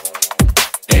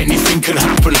 Anything can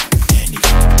happen.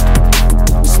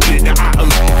 Split the atom.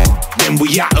 Then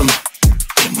we at 'em.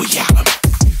 Then we at 'em.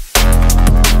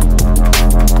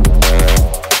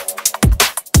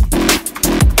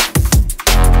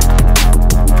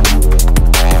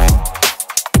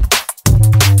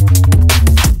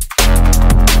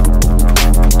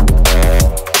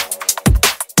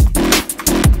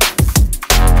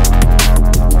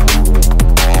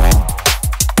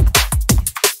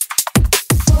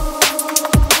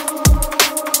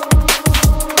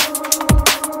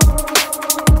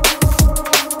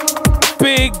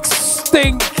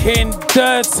 Stinking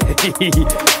dirty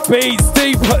beats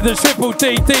deep, the triple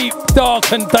D, deep,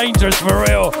 dark and dangerous for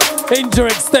real. Inja,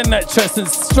 extend that chest and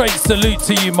straight salute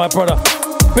to you, my brother.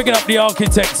 Picking up the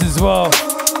Architects as well.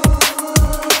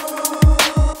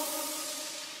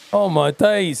 Oh my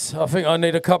days, I think I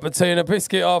need a cup of tea and a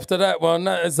biscuit after that one.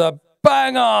 That is a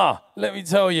banger, let me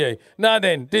tell you. Now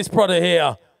then, this brother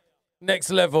here, next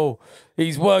level.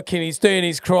 He's working, he's doing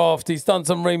his craft, he's done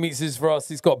some remixes for us,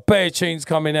 he's got bare tunes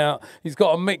coming out, he's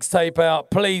got a mixtape out.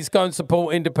 Please go and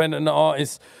support independent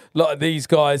artists like these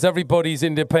guys. Everybody's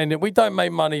independent. We don't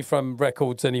make money from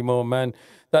records anymore, man.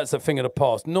 That's a thing of the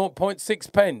past.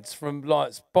 0.6 pence from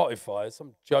like Spotify. It's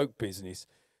some joke business.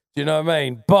 Do you know what I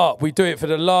mean? But we do it for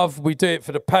the love, we do it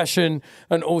for the passion,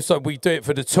 and also we do it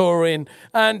for the touring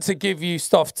and to give you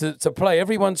stuff to play.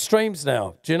 Everyone streams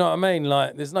now. Do you know what I mean?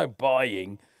 Like, there's no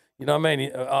buying. You know what I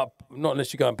mean? Not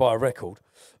unless you go and buy a record.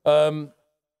 And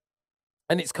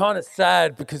it's kind of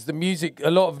sad because the music, a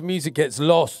lot of music gets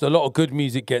lost. A lot of good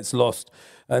music gets lost.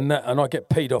 And I get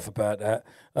peed off about that.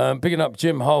 Picking up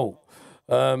Jim Holt.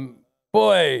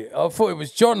 Boy, I thought it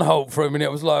was John Holt for a minute. I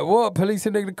was like, what? Police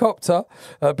in the helicopter?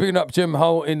 Picking up Jim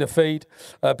Holt in the feed.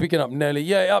 Picking up Nelly.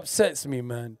 Yeah, it upsets me,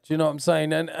 man. Do you know what I'm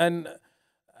saying? And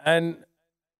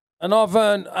I've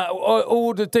earned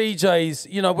all the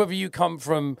DJs, you know, whether you come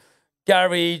from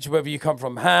garage, whether you come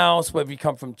from house, whether you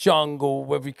come from jungle,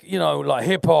 whether you know, like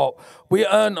hip hop, we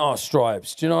earned our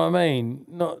stripes. Do you know what I mean?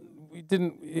 We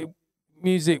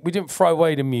didn't throw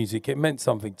away the music. It meant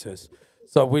something to us.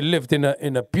 So we lived in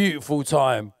a beautiful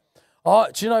time.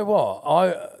 Do you know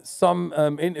what? Some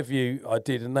interview I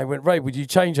did, and they went, "Ray, would you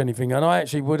change anything?" And I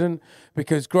actually wouldn't,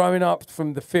 because growing up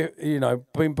from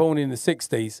being born in the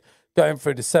 60s, going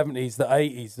through the 70s, the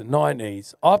 80s, the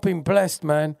 90s, I've been blessed,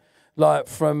 man. Like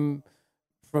from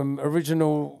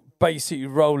original basic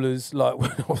rollers, like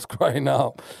when I was growing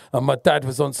up, and my dad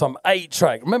was on some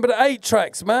 8-track. Remember the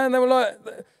 8-tracks, man? They were like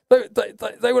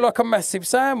they were like a massive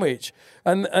sandwich,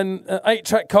 and an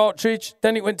 8-track cartridge.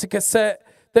 Then it went to cassette.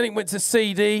 Then it went to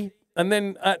CD, and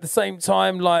then at the same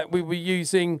time, like we were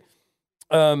using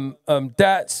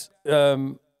DATs,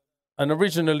 and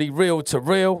originally reel to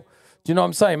reel. Do you know what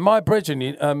I'm saying? My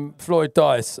brethren, Floyd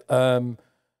Dice.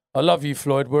 I love you,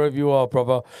 Floyd, wherever you are,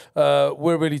 brother.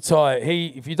 We're really tight.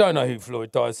 If you don't know who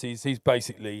Floyd Dice is, he's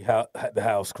basically the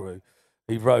house crew.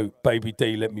 He wrote Baby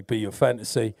D, Let Me Be Your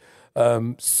Fantasy.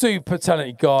 super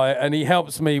talented guy, and he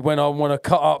helps me when I want to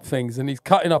cut up things, and he's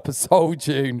cutting up a soul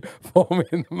tune for me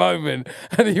in the moment,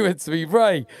 and he went to me,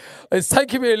 Ray, it's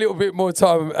taking me a little bit more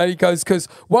time, and he goes, because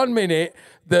 1 minute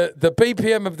the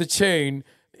BPM of the tune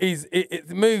is it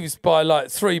moves by like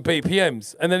 3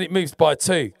 BPMs, and then it moves by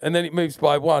 2, and then it moves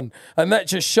by 1, and that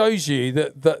just shows you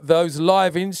that those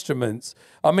live instruments,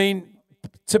 I mean,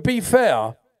 to be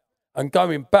fair, and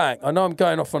going back, I know I'm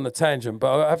going off on a tangent,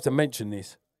 but I have to mention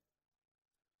this.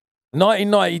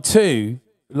 1992,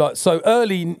 like, so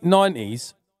early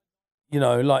 90s, you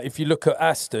know, like if you look at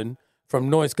Aston from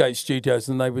Noisegate Studios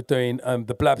and they were doing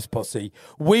the Blabs Posse,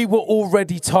 we were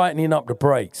already tightening up the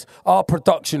brakes. Our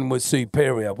production was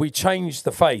superior. We changed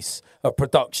the face of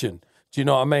production. Do you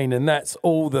know what I mean? And that's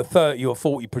all the 30 or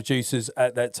 40 producers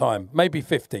at that time, maybe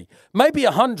 50, maybe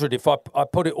 100 if I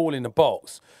put it all in a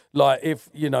box. Like if,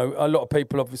 you know, a lot of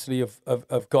people obviously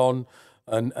have gone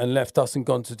and left us and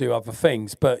gone to do other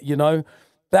things. But, you know,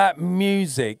 that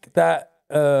music, that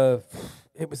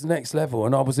it was next level.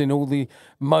 And I was in all the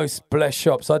most blessed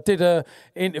shops. I did a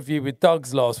interview with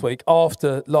Doug's last week.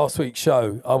 After last week's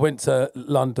show, I went to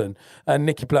London and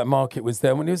Nicky Black Market was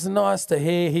there. And it was nice to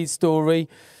hear his story.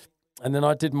 And then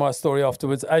I did my story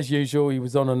afterwards. As usual, he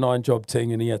was on a 9-job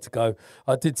thing and he had to go.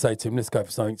 I did say to him, let's go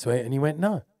for something to eat. And he went,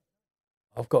 no,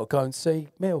 I've got to go and see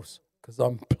Mills because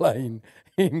I'm playing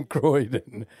in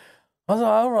Croydon. I was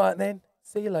like, all right then.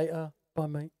 See you later. Bye,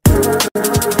 mate.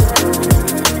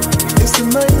 It's the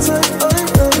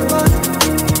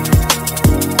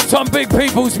nighttime, Some big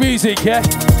people's music, yeah?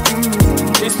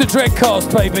 It's the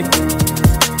Dreadcast, baby.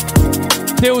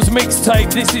 Dill's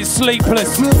mixtape. This is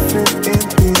Sleepless.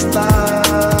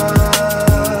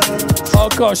 Oh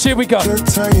gosh, here we go. To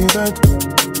tell you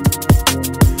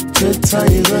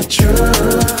the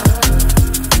truth,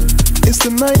 it's the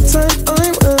nighttime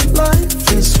I'm alive.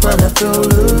 It's when I feel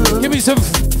loose. Give me some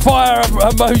fire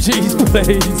emojis,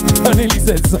 please. I nearly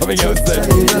said something else there.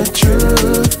 Tell you the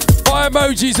truth, Fire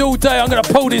emojis all day. I'm going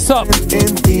to pull this up.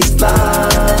 in these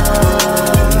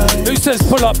lives. Who says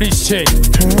pull up this shit?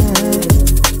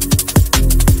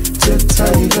 To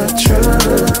tell you the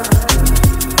truth,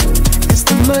 it's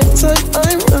the nighttime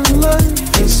I'm alive.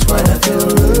 It's when I feel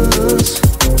loose.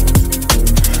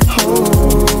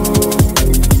 Oh,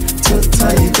 to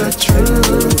tell you the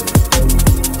truth,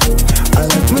 I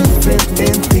like moving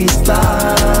in these lives.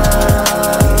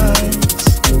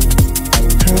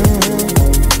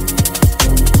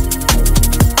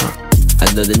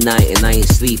 Another night and I ain't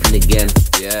sleeping again.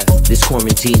 Yeah. This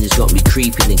quarantine has got me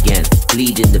creeping again.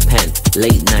 Bleeding the pen,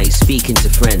 late night speaking to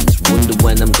friends. Wonder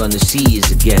when I'm gonna see yous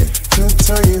again. To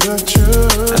tell you the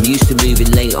truth, I'm used to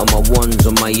moving late on my ones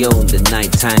on my own. The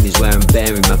night time is where I'm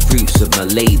bearing my fruits of my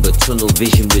labour. Tunnel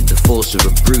vision with the force of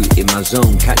a brute in my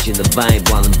zone. Catching the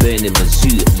vibe while I'm burning my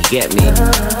suit. You get me?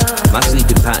 My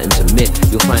sleeping pattern's a myth.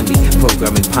 You'll find me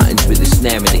programming patterns with a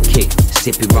snare and a kick.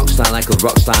 Sipping rockstar like a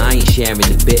rockstar, I ain't sharing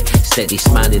a bit. Steady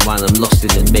smiling while I'm lost in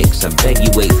the mix. I beg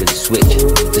you wait for the switch.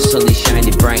 The sun is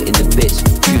shining bright in the bits.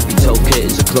 Truth be told,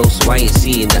 curtains are closed, so I ain't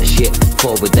seeing that shit.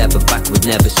 Forward ever, backward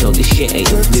never, so this shit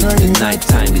ain't a fluke. The night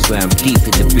time is where I'm deep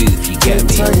in the booth, you get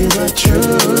me? tell you the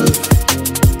truth.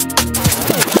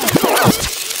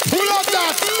 Pull up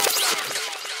that.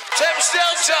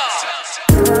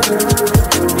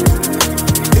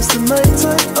 It's the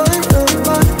nighttime I'm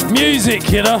alive.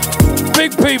 Music, you know?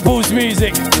 Big people's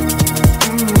music.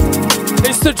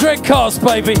 It's the Dreadcast,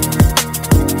 baby.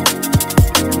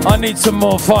 I need some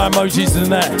more fire emojis than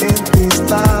that. In these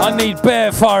lives, I need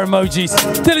bare fire emojis.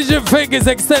 Diligent fingers,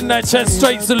 extend that chest.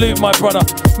 Straight salute, my brother.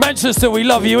 Manchester, we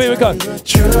love you. Here we go. the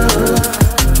truth,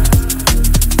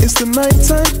 it's the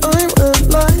nighttime I'm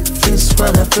alive. It's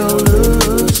when I feel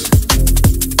loose.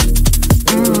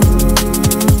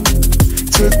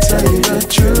 To tell you the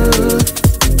truth,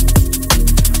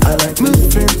 I like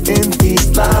moving in these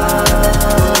lives.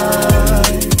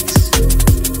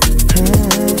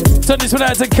 Send this one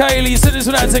out to Kaylee. Send this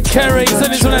one out to Kerry.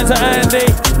 Send this one out to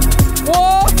Andy.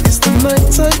 What? It's the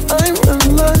nighttime I'm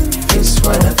alive. It's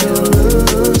when I feel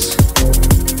loose.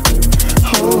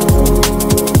 Oh,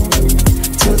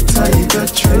 to tell you the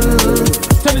truth,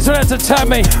 Send this one out to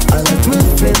Tammy. I like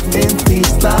moving in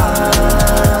these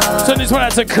lives. Send this one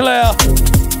out to Claire.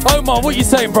 Omar, what you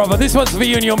saying, brother? This one's for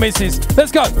you and your missus.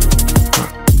 Let's go.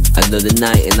 Another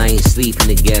night and I ain't sleeping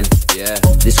again. Yeah.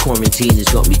 This quarantine has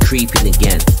got me creeping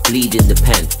again, bleeding the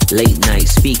pen, late night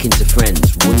speaking to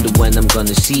friends, wonder when I'm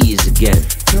gonna see yous again.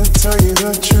 To tell you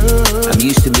the truth, I'm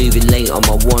used to moving late on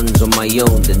my ones on my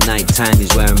own. The night time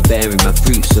is where I'm bearing my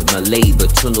fruits of my labour.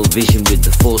 Tunnel vision with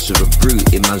the force of a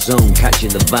brute in my zone, catching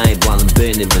the vibe while I'm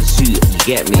burning my suit. You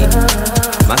get me?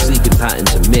 My sleeping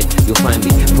patterns are myth. You'll find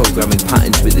me programming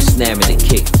patterns with a snare and a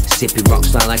kick. Sipping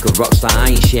rockstar like a rockstar,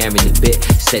 I ain't sharing a bit.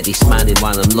 Steady smiling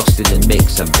while I'm lost in the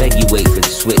mix. I beg you wait for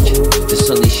the switch. The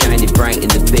sun is shining bright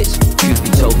in the bits. Truth be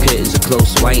told, curtains are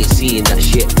closed, so I ain't seeing that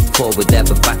shit. Forward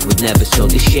ever, backward never, so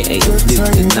this shit ain't a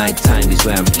fluke. The night time is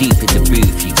where I'm deep in the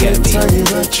booth, you get to me? tell you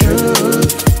the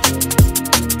truth.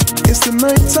 It's the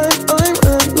night time I'm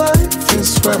alive,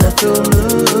 it's when I feel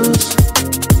loose.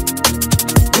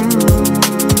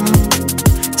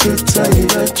 To tell you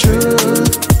the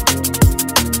truth,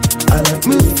 I like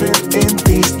moving in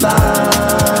these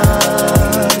lights.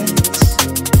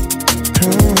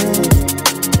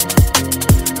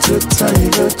 To tell you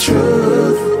the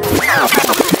truth.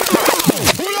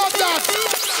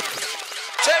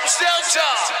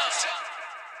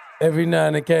 Every now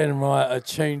and again, right, a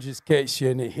tune just gets you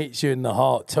and it hits you in the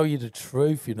heart. Tell you the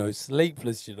truth, you know,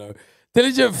 sleepless, you know.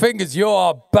 Diligent Fingers,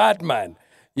 you're a bad man,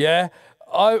 yeah?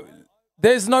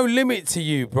 There's no limit to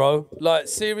you, bro. Like,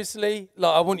 seriously,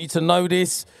 like, I want you to know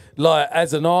this. Like,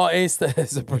 as an artist,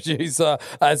 as a producer,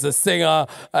 as a singer,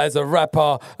 as a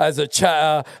rapper, as a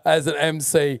chatter, as an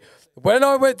MC. When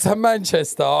I went to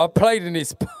Manchester, I played in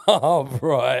this pub,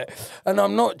 right? And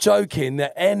I'm not joking,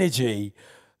 the energy,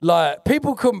 like,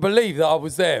 people couldn't believe that I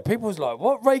was there. People was like,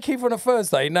 what, Ray Keith on a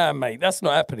Thursday? Nah, mate, that's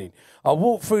not happening. I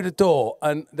walked through the door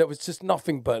and there was just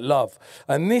nothing but love.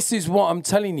 And this is what I'm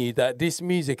telling you, that this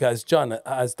music has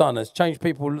changed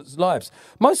people's lives.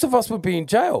 Most of us would be in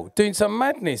jail doing some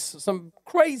madness, some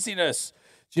craziness.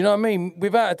 Do you know what I mean?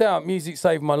 Without a doubt, music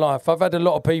saved my life. I've had a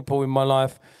lot of people in my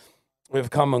life who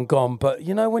have come and gone. But,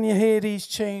 you know, when you hear these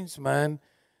tunes, man,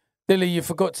 Dilly, you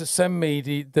forgot to send me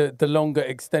the longer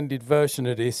extended version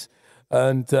of this.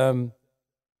 And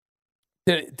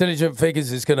Diligent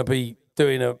Figures is going to be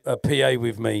doing a PA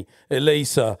with me.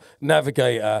 Elisa,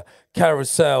 Navigator,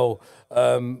 Carousel,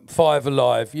 Five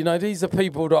Alive. You know, these are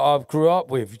people that I've grew up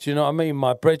with. Do you know what I mean?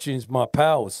 My brethrens, my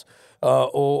pals,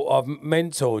 or I've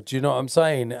mentored. Do you know what I'm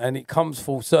saying? And it comes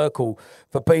full circle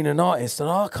for being an artist. And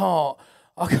I can't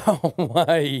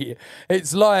wait.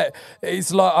 It's like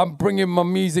I'm bringing my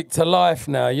music to life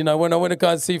now. You know, when I went to go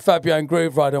and see Fabio and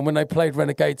Groove Rider, and when they played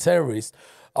Renegade Terrorist,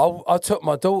 I took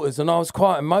my daughters and I was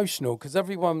quite emotional because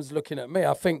everyone was looking at me.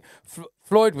 I think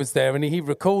Floyd was there and he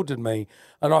recorded me,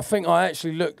 and I think I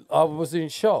was in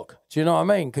shock. Do you know what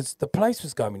I mean? Because the place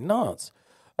was going nuts.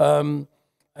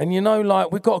 And, you know,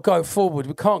 like, we've got to go forward.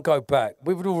 We can't go back.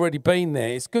 We've already been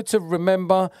there. It's good to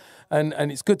remember, and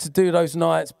it's good to do those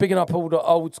nights, bigging up all the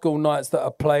old school nights that I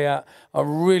play at.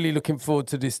 I'm really looking forward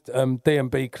to this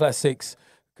D&B Classics,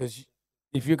 because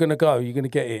if you're going to go, you're going to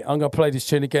get it. I'm going to play this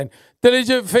tune again.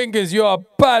 Diligent Fingers, you're a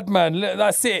bad man.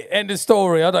 That's it. End of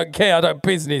story. I don't care. I don't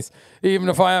business, even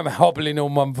if I am hobbling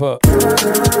on one foot. It's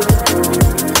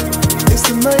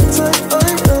the night time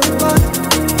I'm alive.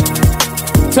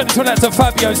 Send this one out to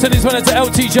Fabio, send this one out to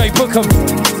LTJ Bookham,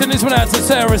 send this one out to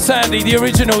Sarah Sandy, the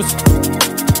originals,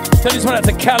 send this one out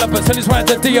to Caliber, send this one out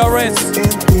to DRS,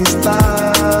 send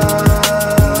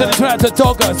this one out to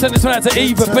Dogger, send this one out to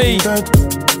Eva B.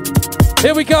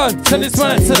 Here we go, send this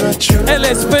one out to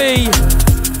LSB.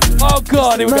 Oh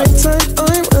God, here we go. Night time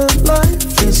I'm alive,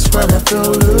 it's when I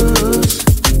feel loose.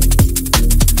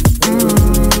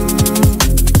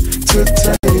 To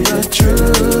tell you the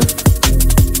truth,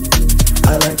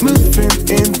 I like moving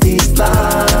in these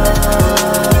lights.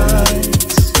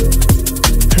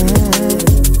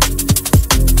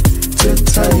 To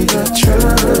tell you the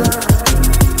truth,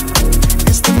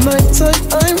 it's the night time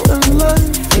I'm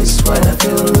alive, it's when I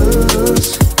feel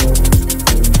loose.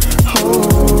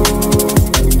 Oh,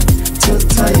 to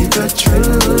tell you the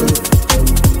truth,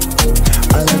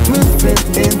 I like moving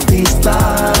in these lights.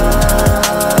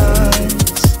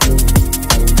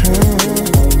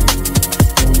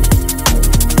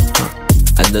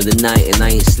 Another night and I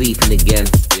ain't sleeping again.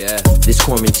 Yeah. This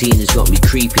quarantine has got me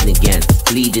creeping again,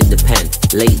 bleeding the pen,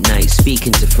 late night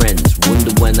speaking to friends,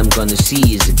 wonder when I'm gonna see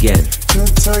yous again. To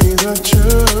tell you the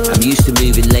truth, I'm used to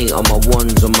moving late on my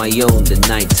ones on my own. The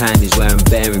night time is where I'm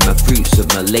bearing my fruits of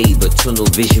my labour.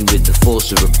 Tunnel vision with the force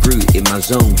of a brute in my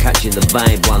zone, catching the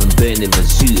vibe while I'm burning my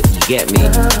suit. You get me?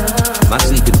 My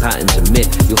sleeping patterns are myth.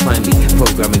 You'll find me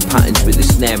programming patterns with a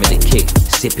snare and a kick.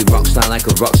 Sipping rockstar like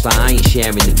a rockstar, I ain't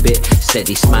sharing a bit.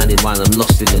 Steady smiling while I'm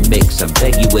lost in the mix. I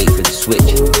beg you wait for the switch.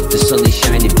 The sun is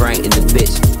shining bright in the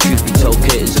bits. Truth be told,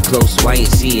 curtains are closed, so I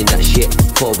ain't seeing that shit.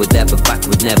 Forward ever,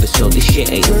 backward never, so this shit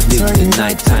ain't a fluke. The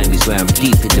night time is where I'm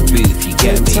deep in the booth, you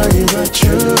get me?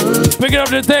 Pick it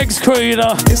up the Dex crew, you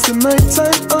know. It's the night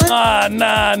time.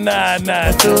 Nah.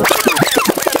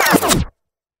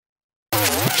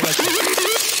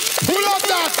 Pull up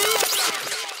that.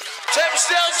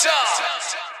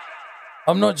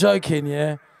 I'm not joking,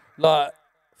 yeah. Like,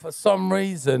 for some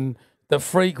reason, the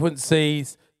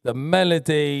frequencies, the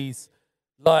melodies,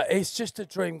 like, it's just a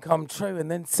dream come true.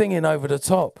 And then singing over the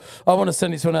top. I want to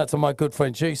send this one out to my good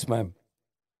friend Juice, man.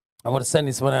 I want to send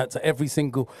this one out to every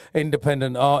single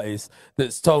independent artist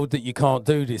that's told that you can't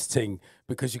do this thing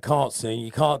because you can't sing, you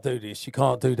can't do this, you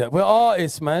can't do that. We're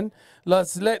artists, man.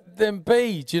 Let's let them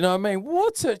be. Do you know what I mean?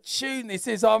 What a tune this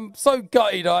is. I'm so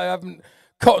gutted I haven't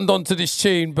cottoned onto this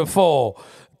tune before.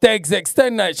 Degs,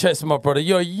 extend that chest, my brother.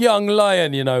 You're a young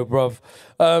lion, you know, bruv.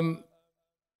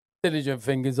 Diligent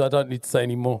fingers, I don't need to say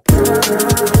any more. It's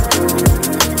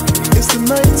the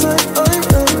night time, I'm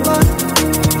alive.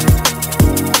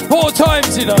 4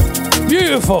 times, you know.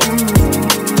 Beautiful.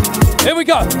 Here we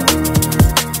go.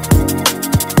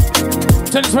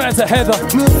 Send this one out to Heather.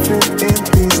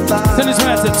 Send this one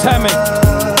out to Tammy.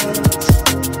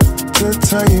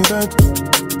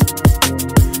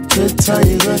 To tell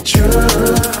you the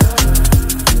truth.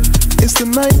 It's the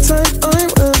night time, I'm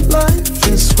alive.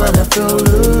 It's when I feel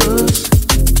loose.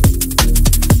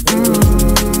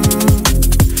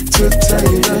 To tell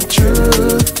you the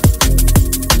truth,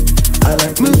 I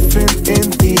like moving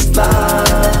in these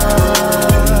lights.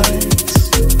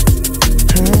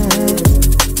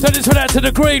 Send this one out to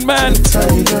the green man. To tell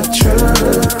you the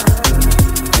truth,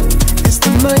 it's the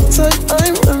night time,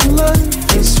 I'm alive.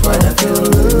 It's when I feel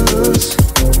loose.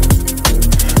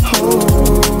 Oh,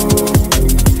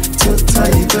 to tell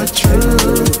you the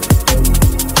truth,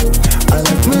 I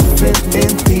like moving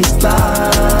in these lights.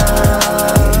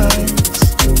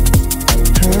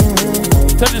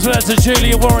 Send this one out to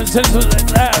Julia Warren. Send this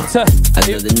one out to...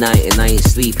 Another night and I ain't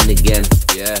sleeping again.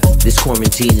 Yeah. This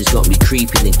quarantine has got me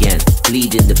creeping again.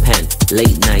 Bleeding the pen,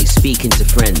 late night speaking to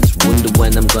friends. Wonder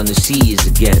when I'm gonna see yous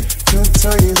again. To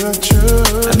tell you the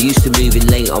truth, I'm used to moving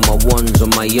late on my ones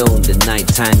on my own. The night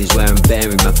time is where I'm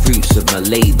bearing my fruits of my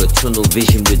labor. Tunnel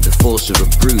vision with the force of a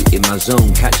brute. In my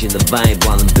zone, catching the vibe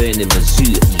while I'm burning my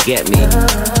suit. You get me?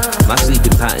 My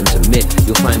sleeping patterns are myth.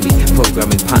 You'll find me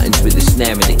programming patterns with a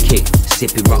snare and a kick.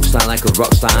 Sipping rockstar like a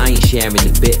rockstar, I ain't sharing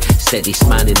a bit. Steady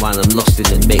smiling while I'm lost in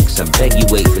the mix. I beg you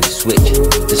wait for the switch.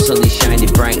 The sun is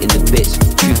shining bright in the bits.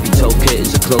 Truth be told,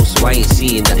 curtains are closed, so I ain't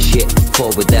seeing that shit.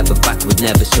 Forward ever, backward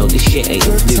never, so this shit ain't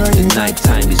a fluke. The night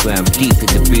time is where I'm deep in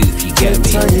the booth, you get to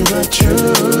me? tell you the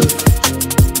truth,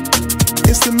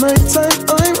 it's the night time,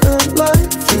 I'm alive.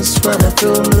 It's when I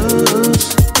feel loose.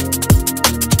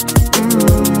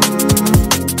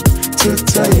 To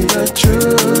tell you the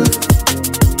truth,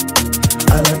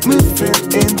 I like moving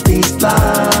in these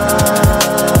lights.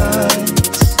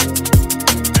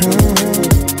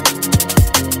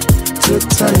 To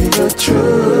tell you the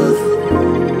truth,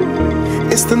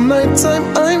 it's the night time,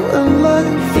 I'm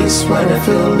alive. It's when I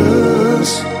feel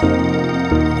loose.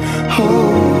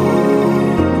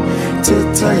 Oh, to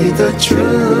tell you the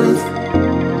truth,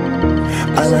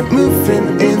 I like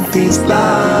moving in these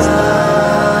lights.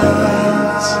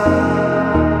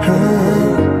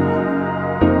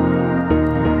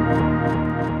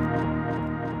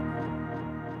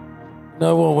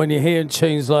 No, well, when you're hearing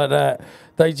tunes like that,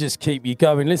 they just keep you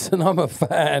going. Listen, I'm a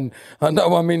fan. I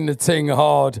know I'm in the thing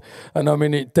hard and I'm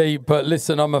in it deep, but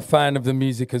listen, I'm a fan of the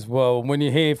music as well. And when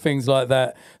you hear things like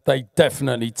that, they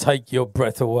definitely take your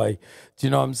breath away. Do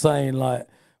you know what I'm saying? Like,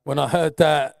 when I heard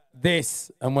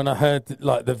this, and when I heard,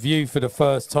 like, The View for the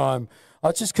first time,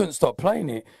 I just couldn't stop playing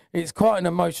it. It's quite an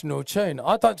emotional tune.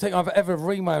 I don't think I've ever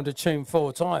rewound a tune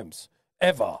 4 times,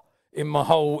 ever. In my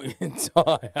whole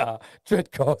entire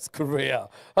Dreadcast career.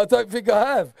 I don't think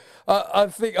I have. I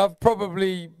think I've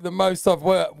probably, the most I've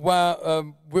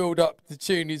wheeled up the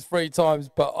tune is 3 times,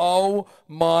 but oh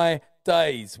my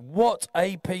days, what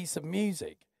a piece of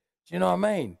music. Do you know what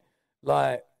I mean?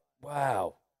 Like,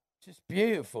 wow, just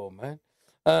beautiful, man.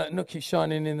 Nookie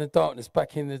Shining in the Darkness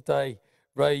back in the day,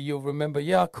 Ray, you'll remember.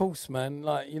 Yeah, of course, man.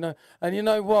 Like, you know, and you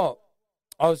know what?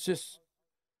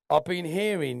 I've been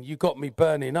hearing You Got Me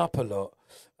Burning Up a lot.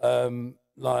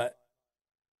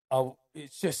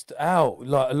 It's just out.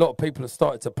 Like, a lot of people have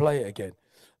started to play it again.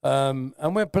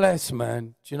 And we're blessed,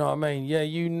 man. Do you know what I mean? Yeah,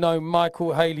 you know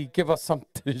Michael Haley, give us some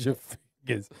diligent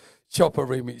fingers. Chopper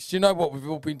remix. Do you know what? We've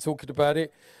all been talking about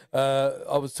it.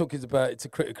 I was talking about it to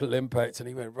Critical Impact, and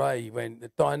he went,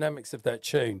 the dynamics of that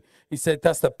tune. He said,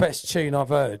 that's the best tune I've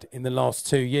heard in the last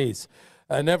 2 years.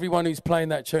 And everyone who's playing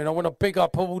that tune, I want to big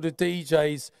up all the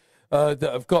DJs that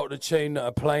have got the tune, that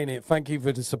are playing it. Thank you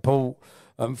for the support,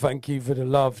 and thank you for the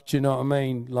love. Do you know what I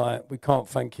mean? Like, we can't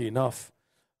thank you enough.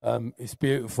 It's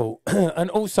beautiful. And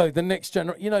also, the next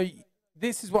generation, you know,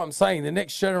 this is what I'm saying. The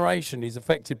next generation is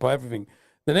affected by everything.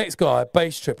 The next guy,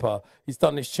 Bass Tripper, he's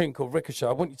done this tune called Ricochet.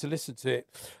 I want you to listen to it.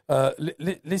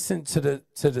 Listen to the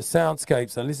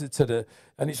soundscapes and listen to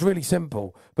and it's really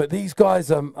simple. But these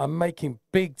guys are making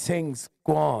big things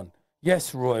go on.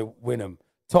 Yes, Roy Winham,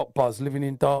 Top Buzz, Living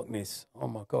in Darkness. Oh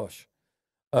my gosh.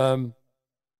 I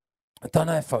don't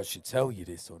know if I should tell you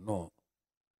this or not.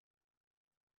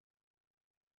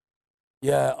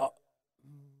 Yeah,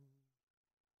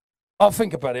 I'll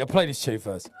think about it. I'll play this tune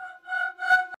first.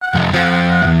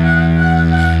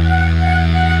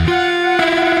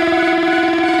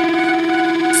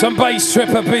 Some Bass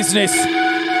Tripper business.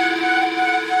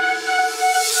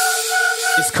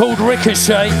 It's called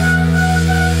Ricochet.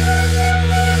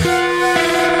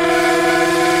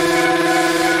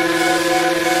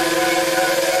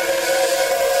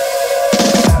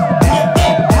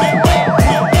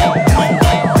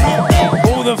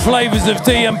 All the flavours of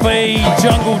D&B,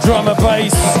 jungle drummer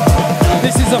bass.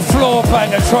 This is a floor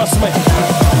banger, trust me.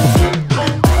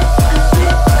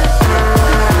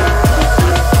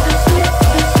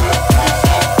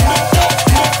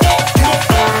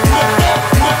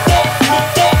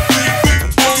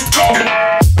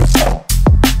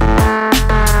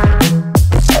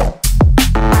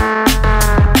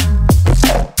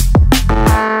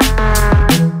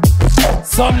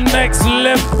 Some next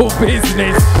level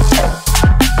business.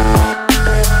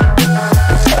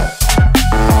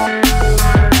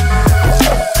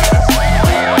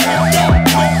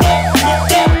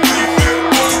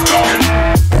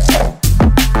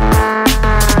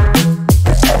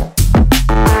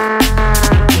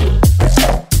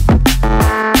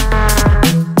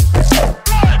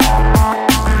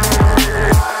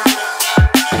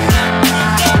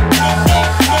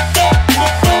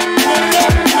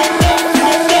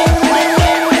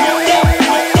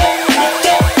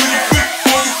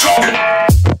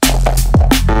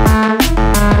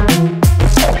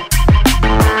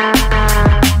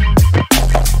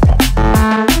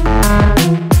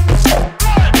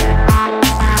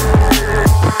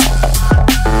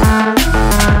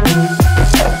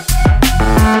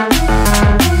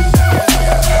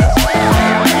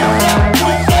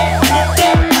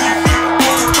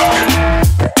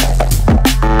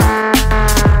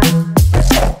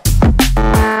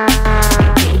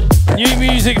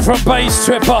 From Bass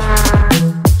Tripper,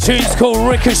 tune's called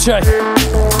Ricochet.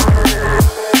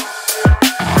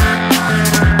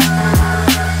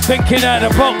 Thinking out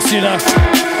of the box, you know.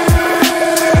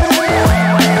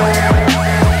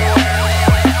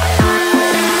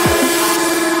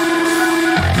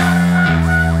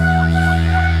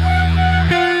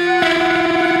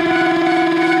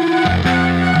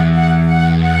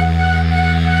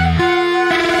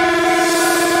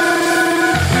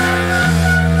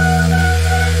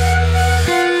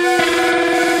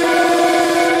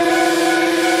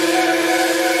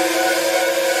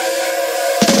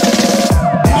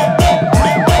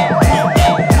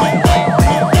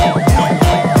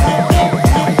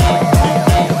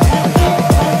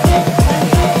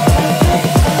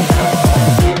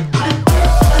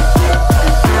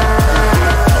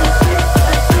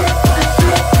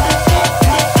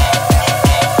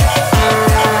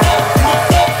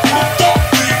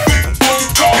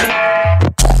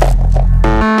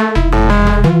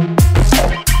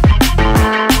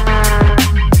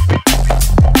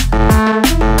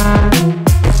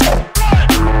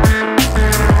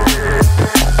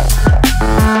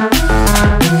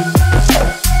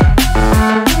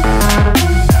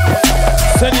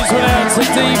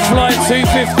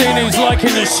 Who's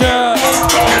liking the shirt?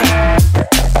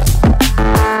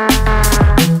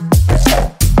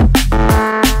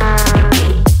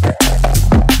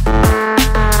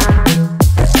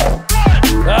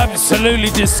 Absolutely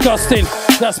disgusting.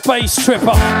 That's Bass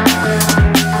Tripper.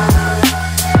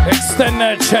 Extend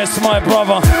that chest, my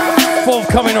brother.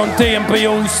 Forthcoming on D&B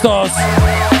All Stars.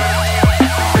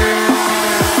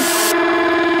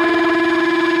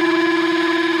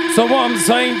 So what I'm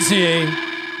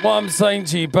saying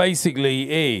to you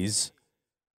basically is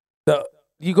that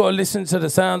you got to listen to the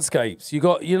soundscapes.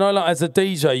 Like as a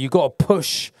DJ, you got to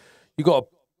push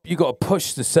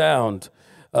the sound.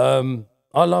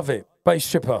 I love it. Bass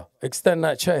Tripper, extend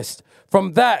that chest.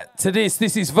 From that to this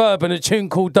is Verb and a tune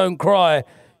called Don't Cry.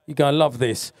 You're going to love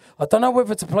this. I don't know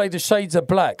whether to play the Shades of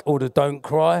Black or the Don't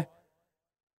Cry.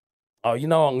 Oh, you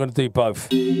know what? I'm going to do both.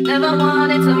 Never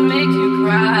wanted to make you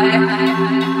cry.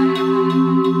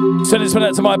 Send this one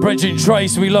out to my brethren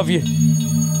Trace. We love you.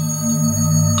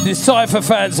 The Cypher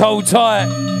fans, hold tight.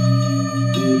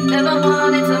 Never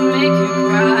wanted to make you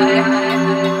cry.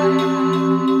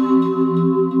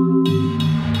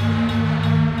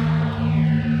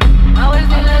 Always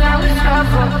knew that I was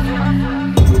trouble.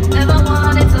 Never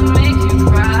wanted to make you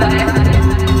cry.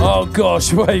 Oh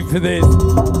gosh, wait for this.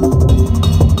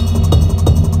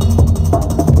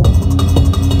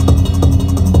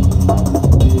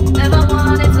 Never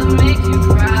wanted to make you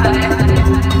cry.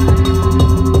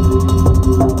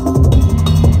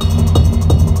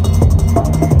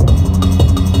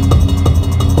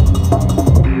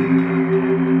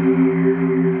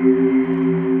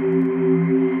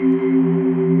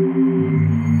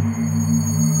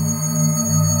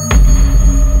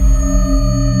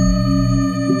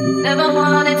 Never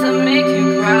wanted to make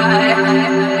you cry.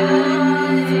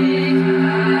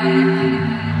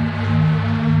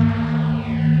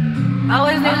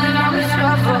 Always knew that I was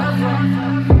trouble.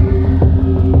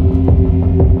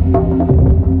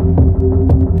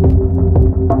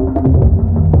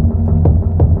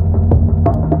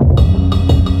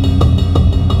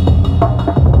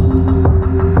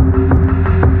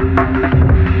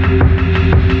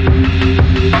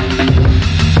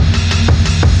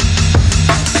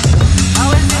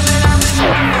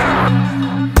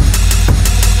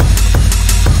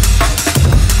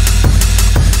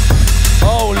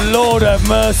 Lord have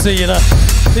mercy, you know.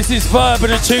 This is Verb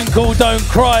and a tune called Don't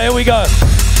Cry. Here we go.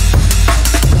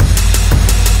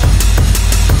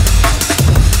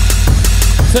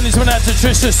 Send this one out to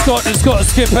Trisha Scott that's got to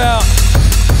skip out.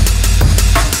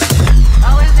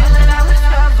 Always knew that I was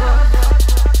trouble.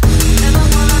 Never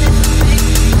wanted to make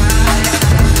you cry.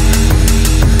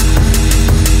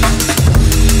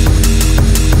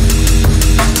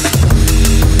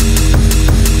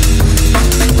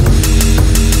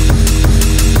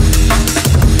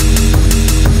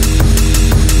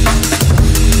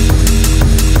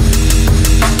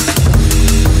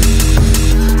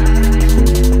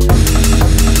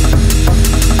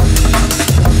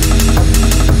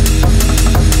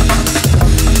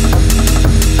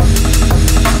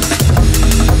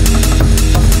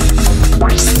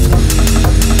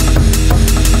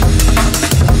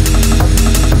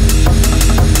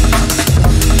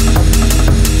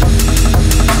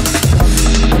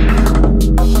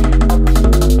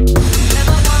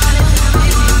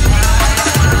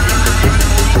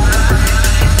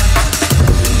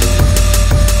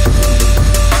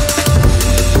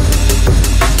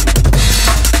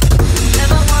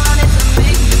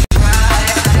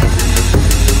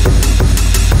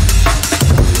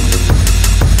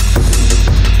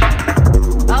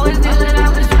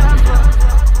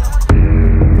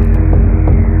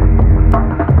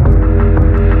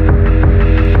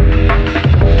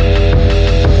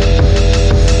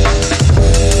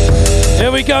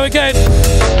 Go again.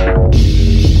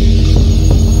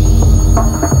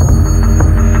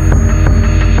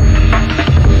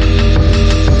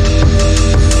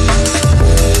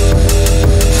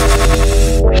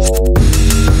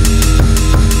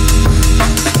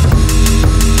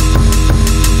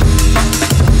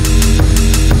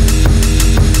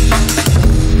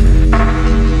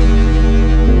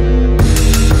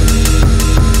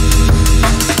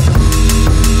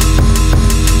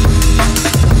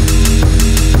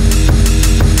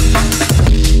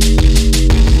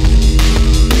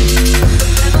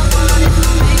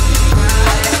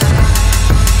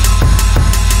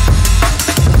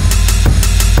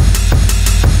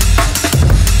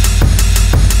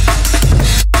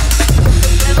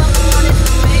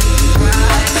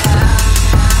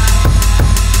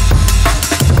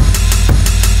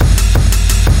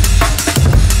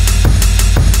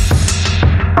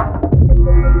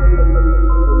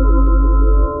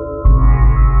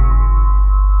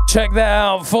 Check that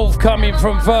out, forthcoming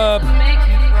from Verb.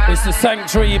 It's the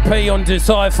Sanctuary EP on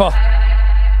Decipher.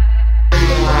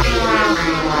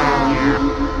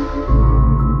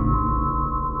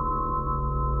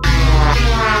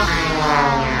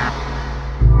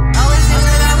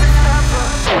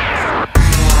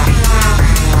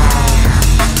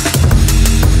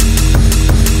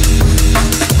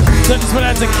 Send this one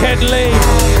out to Ken Lee.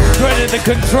 Credit the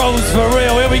controls for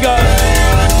real. Here we go.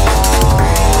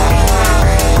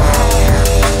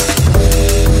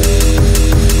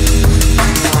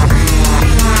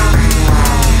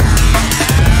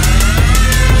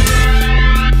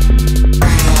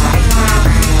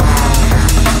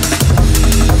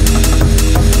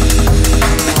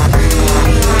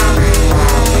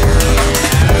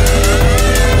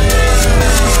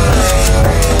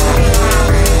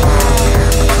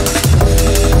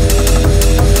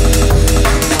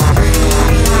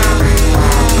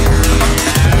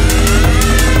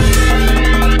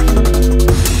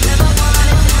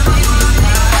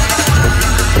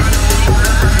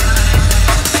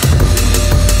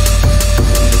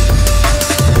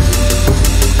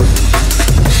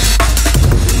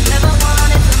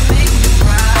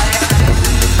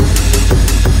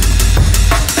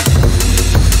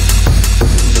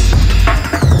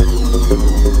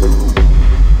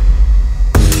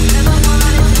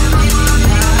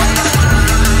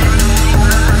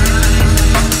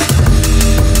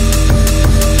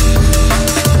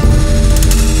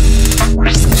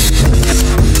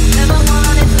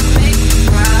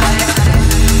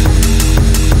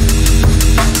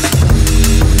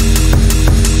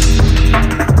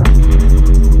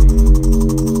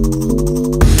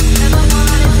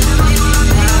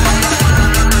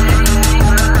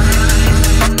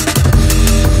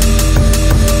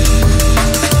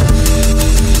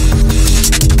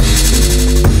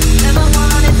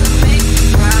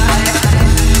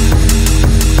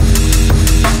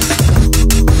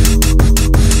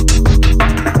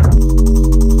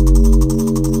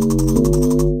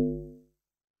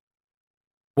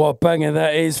 What a banger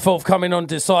that is. Forthcoming on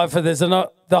Decipher. There's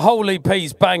the whole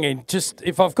EP's banging. Just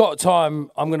if I've got time,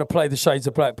 I'm going to play the Shades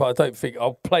of Black, but I don't think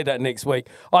I'll play that next week.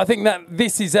 I think that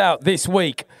this is out this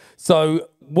week. So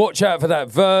watch out for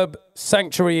that. Verb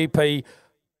Sanctuary EP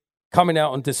coming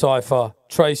out on Decipher.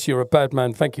 Trace, you're a bad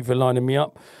man. Thank you for lining me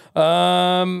up.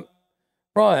 I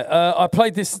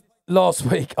played this last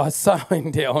week. I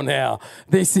signed it on air.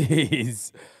 This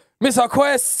is Mr.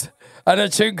 Quest and a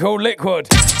tune called Liquid.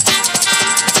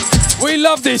 We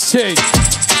love this tune.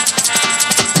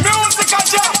 Musical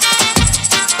jam.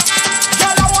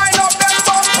 Girl, I wind up them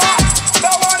bumper. The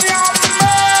one you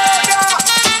murder.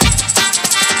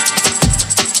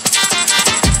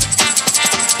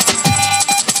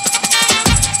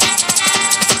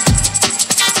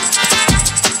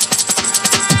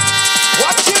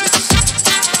 Watch it.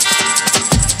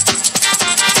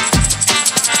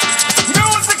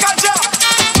 Musical jam.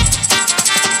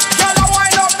 Girl, I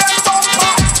wind up them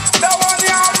bumper. The one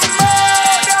you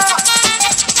murder.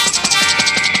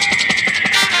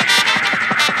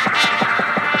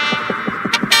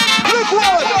 Look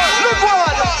what.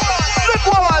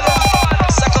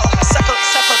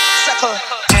 Suckle.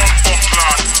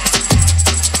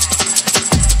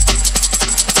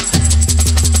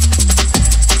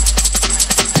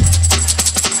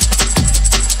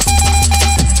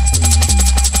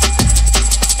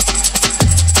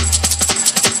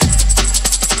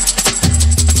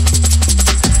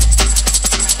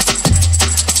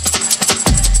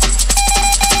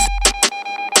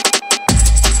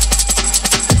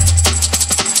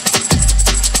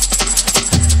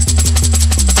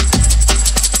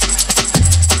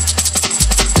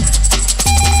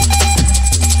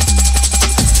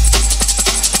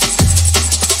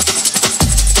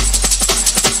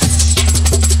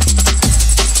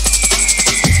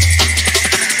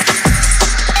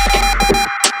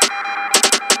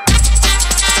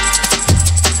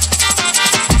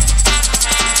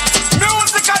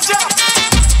 Musical jam.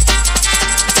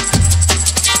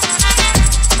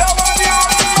 The one you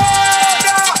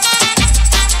murder.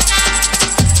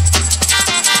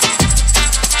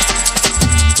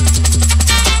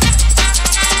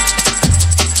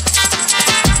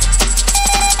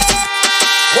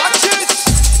 Watch it.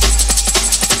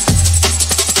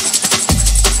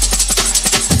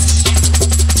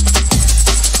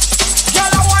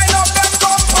 Girl, I wind up them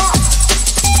bumper.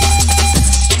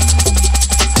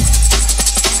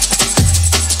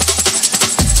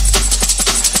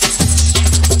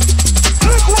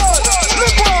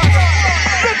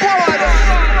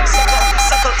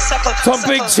 Suckle. Some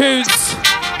big tunes.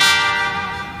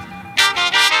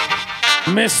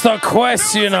 Mr.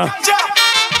 Quest, you know.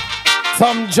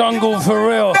 Some jungle for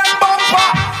real. Them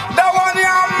bumper. The one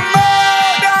you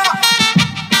murder.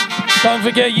 Don't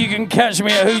forget you can catch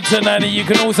me at Hootenanny. You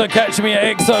can also catch me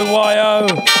at XOYO.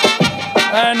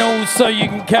 And also you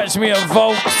can catch me at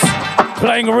Volts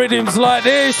playing rhythms like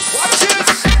this. Watch it.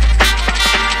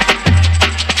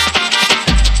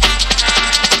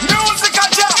 Musical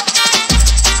jam.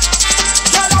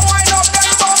 Girl, I wind up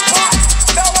them bumper.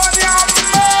 The one you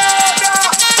murder.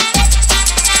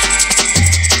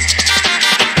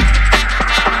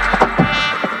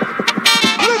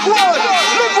 Look what.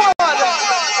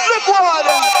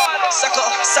 Suckle.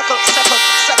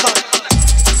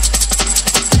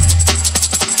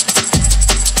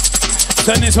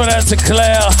 Send this one out to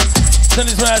Claire. Send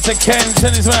this one out to Ken.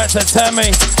 Send this one out to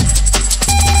Tammy.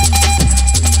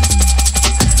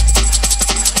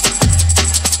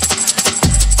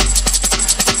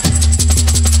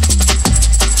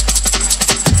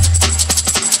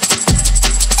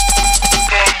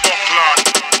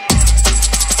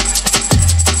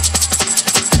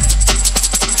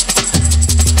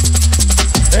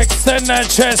 Extend that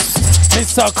chest,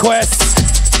 Mr. Quest.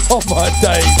 Oh my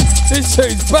days, this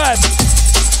tune's bad.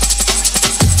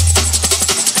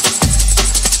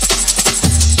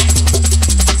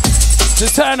 The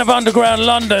town of underground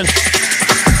London.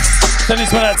 Send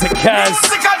this one out to Kaz.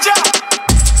 Musical jam.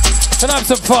 Can I have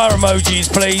some fire emojis,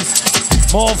 please?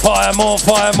 More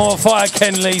fire,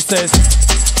 Ken Lee says.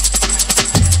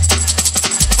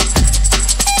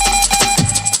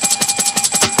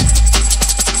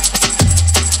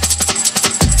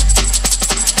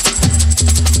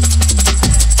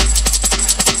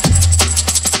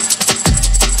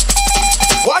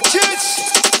 Watch it.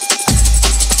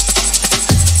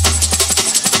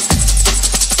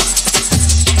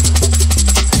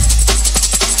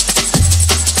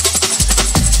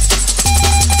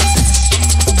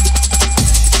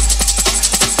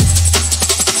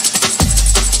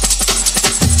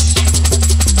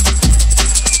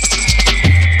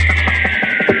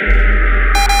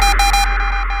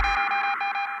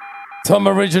 Tom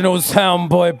Original's Town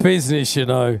Boy Business, you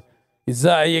know. Is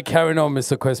that how you're carrying on,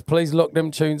 Mr. Quest? Please lock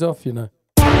them tunes off, you know.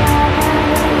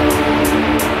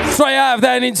 Straight out of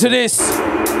that and into this.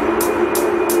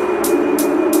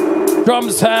 Drum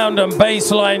sound and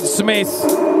bassline Smith.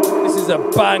 This is a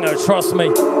banger, trust me.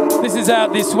 This is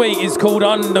out this week. It's called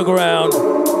Underground.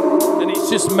 And it's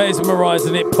just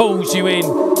mesmerising. It pulls you in.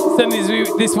 Send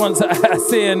this one to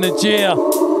Asir and Najir.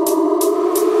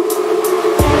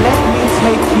 Let me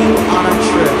take you on a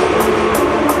trip.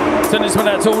 Send this one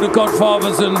out to all the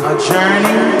godfathers and a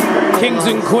journey, kings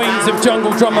and queens of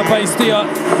jungle drum and bass theatre.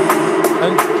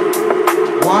 And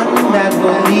one that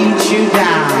will lead you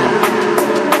down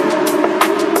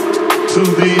to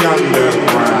the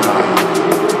underground.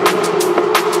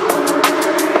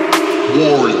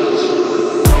 Warriors.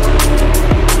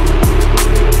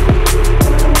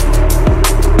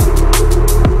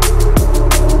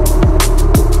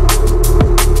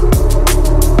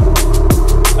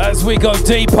 as we go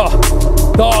deeper,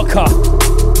 darker.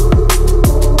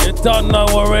 You don't know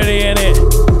already, innit?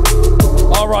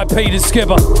 R.I.P. to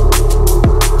Skipper.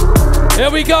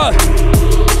 Here we go.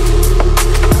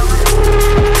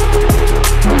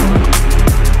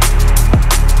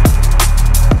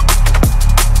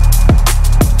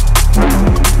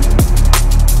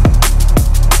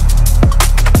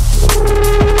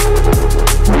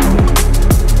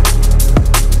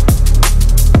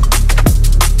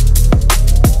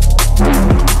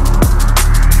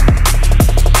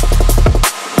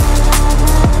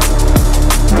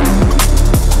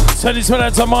 Send this one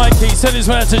out to Mikey, send this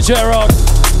one out to Gerard.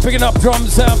 Picking up drum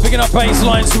sound, picking up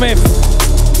bassline Smith.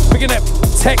 Picking up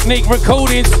Technique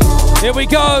recordings. Here we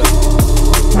go.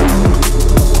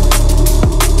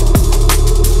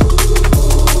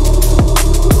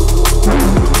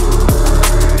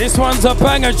 This one's a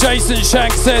banger, Jason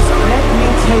Shank says. Let me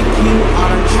take you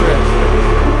on a trip.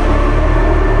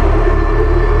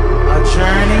 A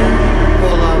journey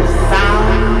full of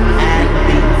sound and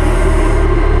beats.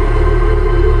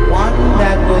 One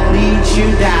that will lead you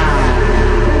down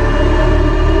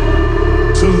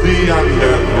to the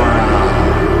underground.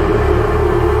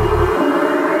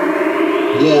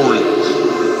 Warriors.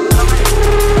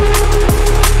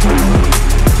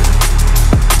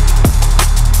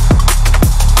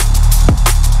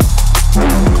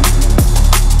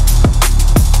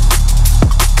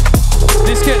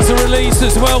 This gets a release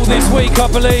as well this week, I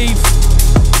believe.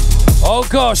 Oh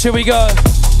gosh, here we go.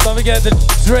 Don't forget the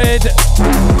Dread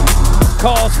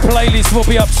Cast playlist will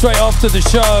be up straight after the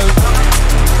show.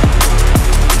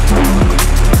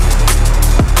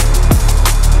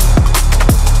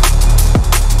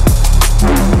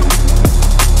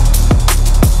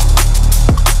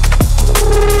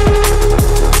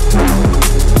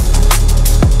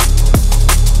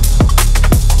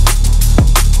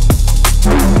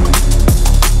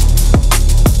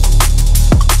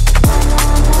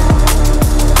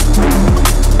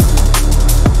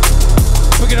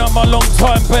 My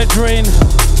long-time bedroom,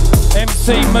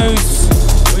 MC Moose.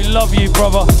 We love you,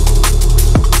 brother.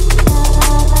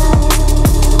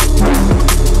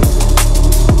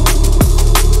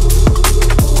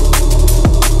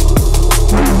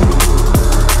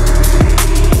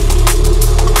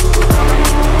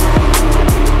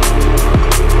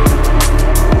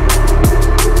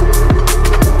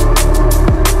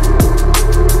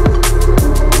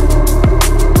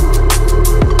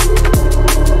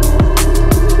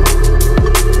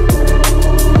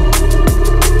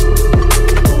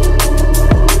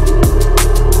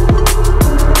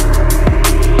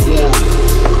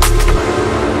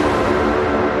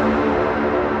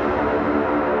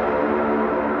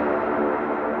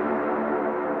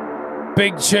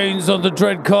 Big tunes on the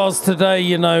Dreadcast today,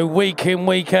 you know, week in,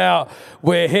 week out.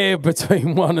 We're here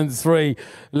between 1 and 3,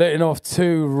 letting off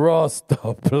 2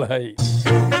 Rasta plays.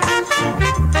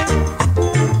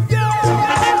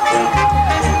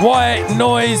 White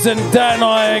Noise and Dan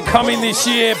I coming this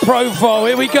year. Profile,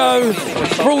 here we go.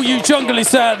 For all you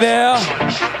junglists out there.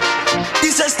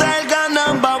 This is style gun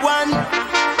 #1.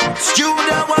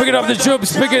 Picking up the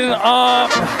Jubs, picking up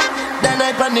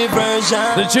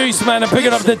the Juice Man and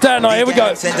picking up the Dan I. Here we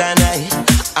go.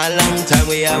 A long time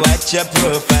we a watch your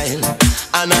profile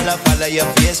and I'll follow your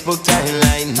Facebook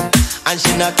timeline. And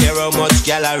she not care how much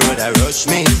gal I rather rush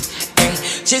me. Hey,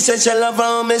 she said she love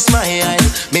how me smile.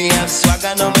 Me have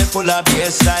swagger now me full of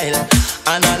hairstyle.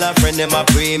 And all her friend them a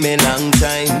pre me long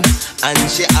time. And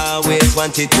she always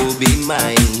wanted to be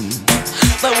mine.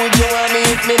 But would you want me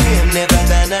if me name never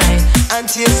deny? And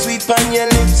taste sweet on your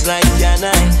lips like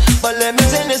canine. But let me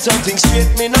tell you something straight,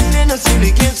 me not play no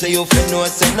silly game, so you feel no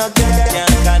say no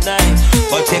can't I.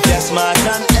 But if you're smart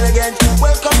and elegant,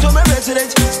 welcome to my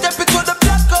residence. Step into the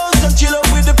black house and chill up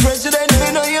with the president.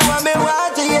 Me know you want me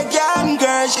water, you can,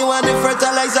 girl. She want the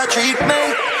fertilizer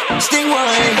treatment. Sting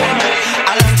wine.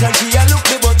 A long time she a look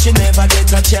me, but she never get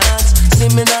a chance.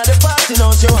 See me now the party, now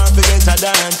she want to get a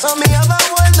dance. So me have a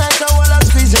one night, I wanna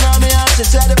squeezing on me heart. She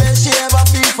said the best she ever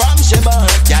feel from she born.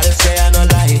 Y'all say I no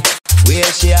lie. Where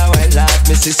she a wild lad,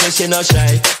 me see say she no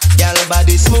shy. Y'all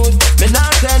body smooth, me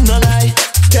not tell no lie.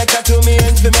 Take her to me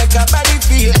and fi make her body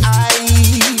feel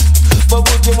high. But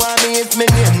would you want me if me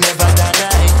name never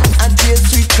deny? And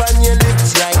taste sweet on your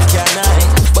lips like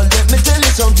canine. But let me tell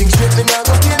you something straight, me not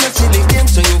go play no silly game,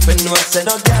 so you fi know say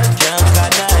no girl can't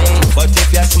canine. But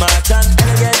if you're smart and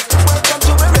elegant, welcome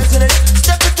to my residence.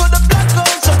 Step into the black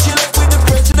house and chill up with the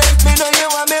president. Me know you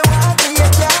want me water, you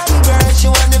can, girl.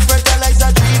 She want the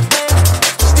fertilizer treatment.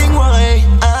 Sting wine,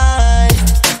 aye.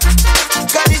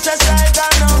 God is a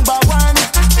style number one.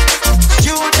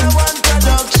 You the one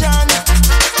production.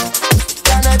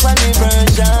 Can I find the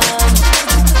version?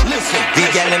 Listen, the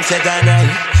girl them said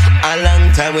a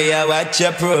long time we a watch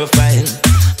your profile,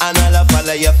 and all I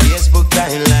follow your Facebook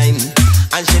timeline.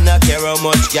 And she not care how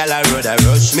much gal I rather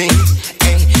rush me.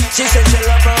 Hey, she said she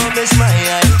love how me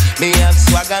smile. Me have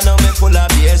swagger now, me full of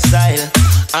hairstyle.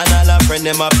 And all her friend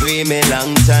them a pray me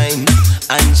long time.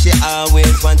 And she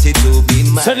always wanted to be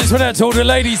mine. Send this one out to all the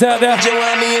ladies out there. You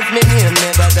want me if me name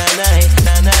never deny.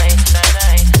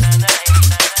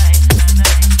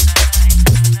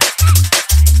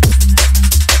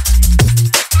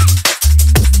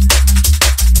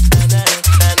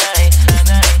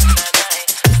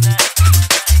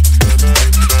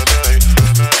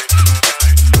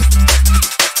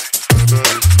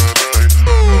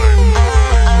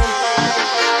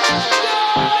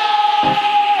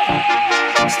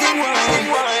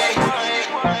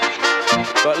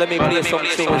 Let me play some.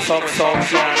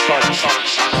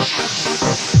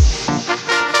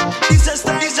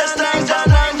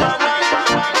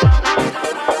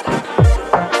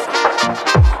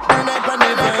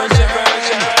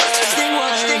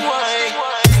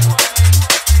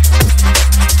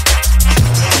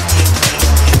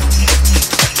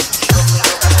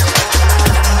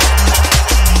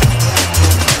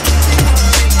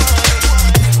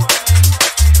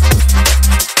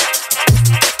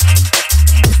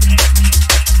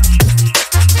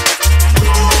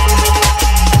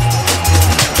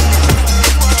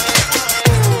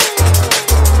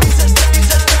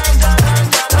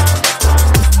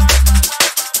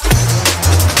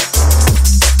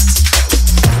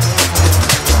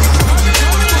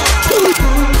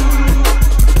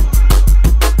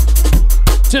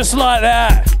 Just like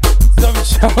that. Some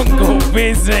jungle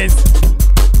business.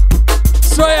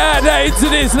 Straight out there into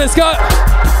this. Let's go.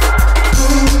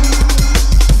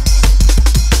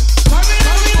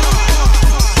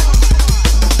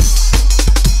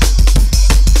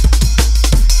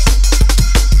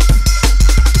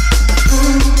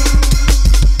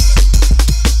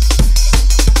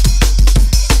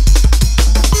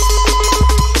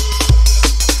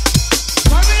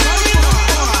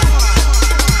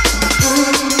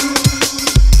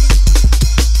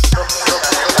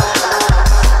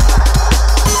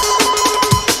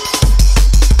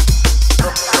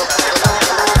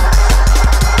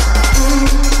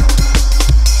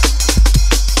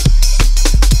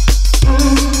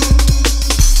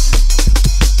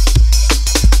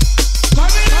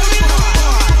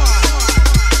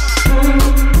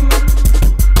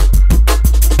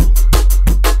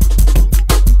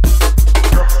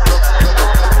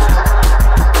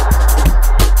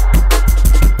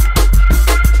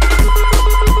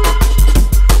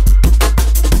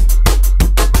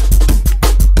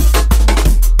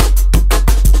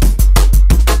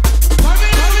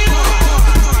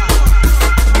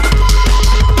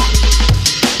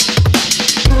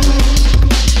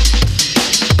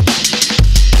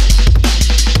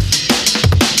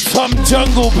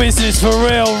 Jungle business for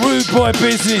real, rude boy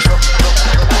business.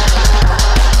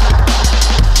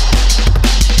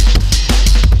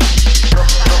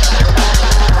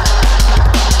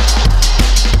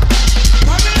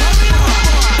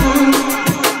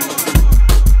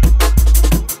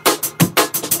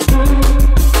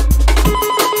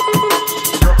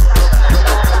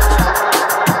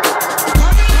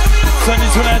 Send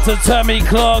this one out to Tammy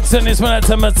Clark, send this one out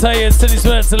to Mateus, send this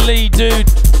one out to Lee Dude.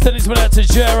 Send this one out to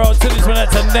Gerald, send this one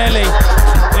out to Nelly.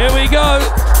 Here we go.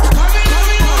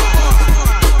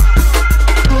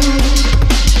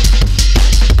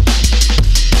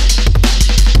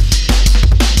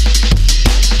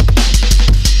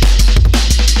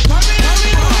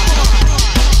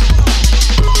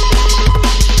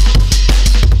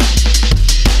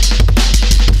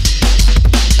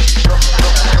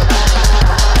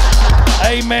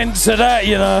 to that,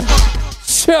 you know.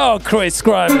 Sure, Chris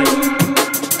Grimley.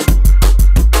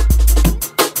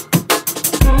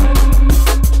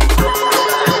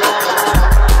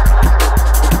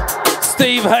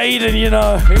 Steve Hayden, you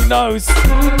know, who knows?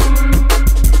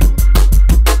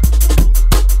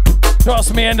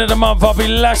 Trust me, end of the month, I'll be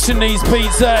lashing these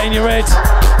beats out in your head.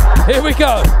 Here we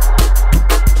go.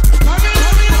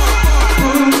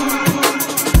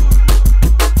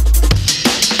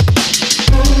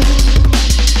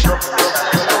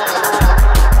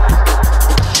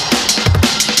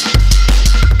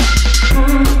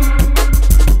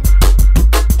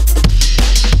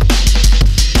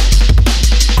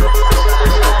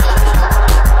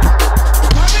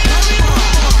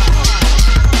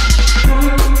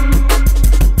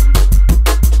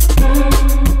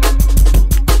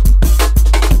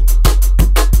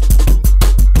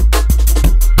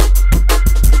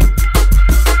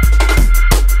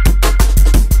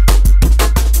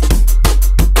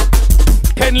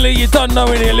 You don't know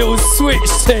any little switch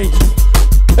team.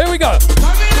 Here we go.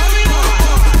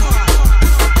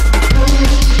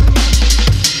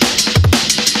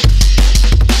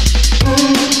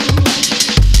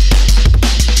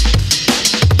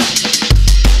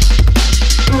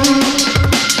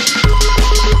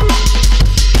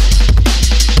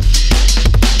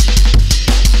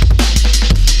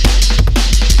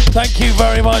 Thank you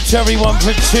very much, everyone,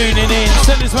 for tuning in.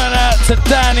 Send this one out to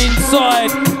Dan Inside.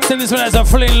 Send this one out to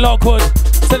Flynn Lockwood.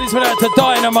 Send this one out to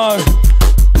Dynamo.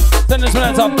 Send this one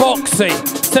out to Boxy.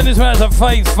 Send this one out to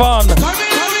Faith Fun.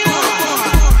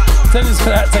 Send this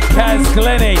one out to Kaz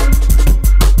Glenny.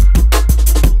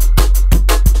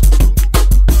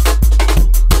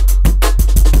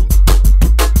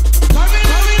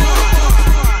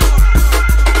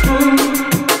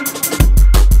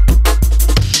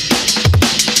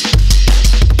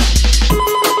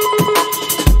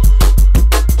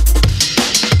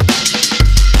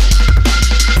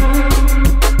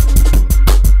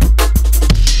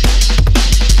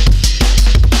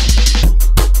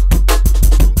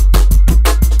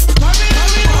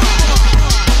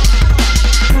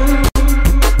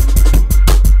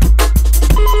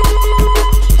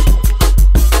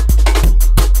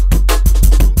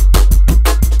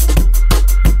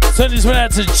 Send this one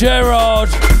out to Gerard.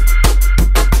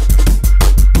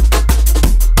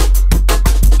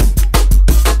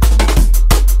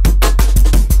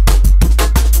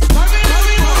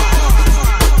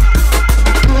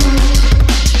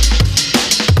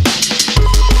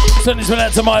 Send this one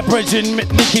out to my bridge in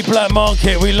Nicky Black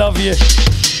Market. We love you.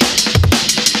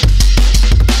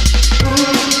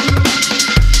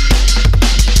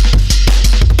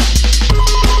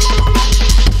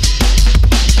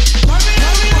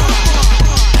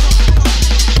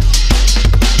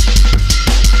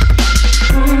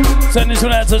 Send this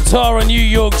one out to Tara, New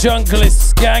York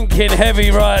Junglist, skanking heavy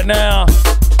right now.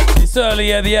 It's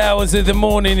early at the hours of the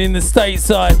morning in the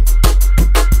stateside.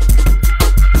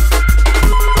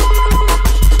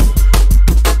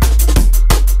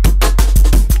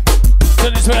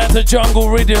 Send this one out to Jungle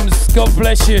Rhythms, God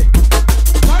bless you.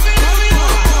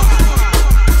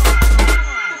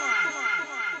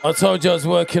 I told you I was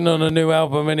working on a new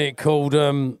album in it called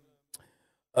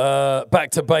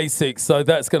Back to Basics, so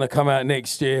that's going to come out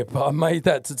next year, but I made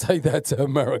that to take that to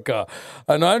America,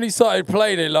 and I only started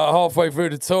playing it like halfway through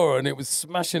the tour, and it was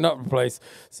smashing up the place.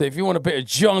 So if you want a bit of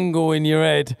jungle in your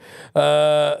head,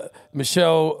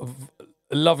 Michelle,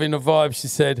 loving the vibe, she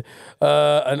said,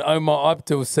 and Omar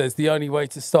Abdul says the only way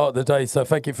to start the day, so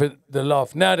thank you for the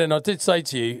laugh. Now then, I did say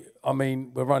to you, I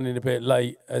mean, we're running a bit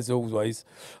late as always.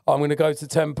 I'm going to go to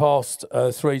 10 past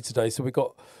 3 today, so we've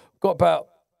got about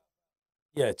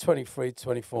 23,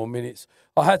 24 minutes.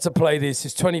 I had to play this.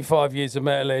 It's 25 years of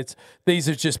Metalheads. These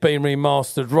have just been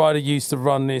remastered. Ryder used to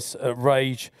run this at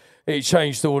Rage. It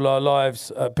changed all our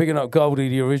lives. Picking up Goldie,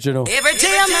 the original. Every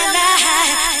day of my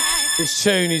life. This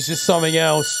tune is just something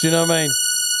else. Do you know what I mean?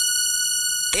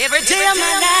 Every day of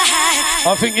my life.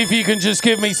 I think if you can just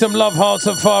give me some love hearts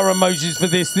and fire emojis for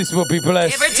this will be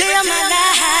blessed. Every day of my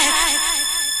life.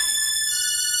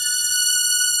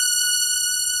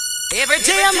 Every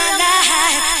day of my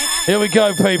life. Here we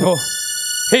go, people.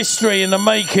 History in the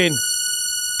making.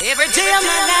 Every day of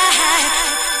my life.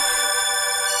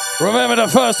 Remember the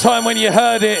first time when you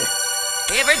heard it?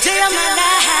 Every day of my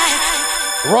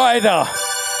life. Ryder,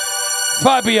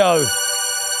 Fabio.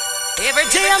 Every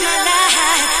day of my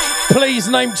life. Please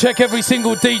name check every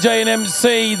single DJ and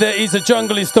MC that is a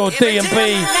junglist or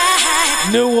D&B.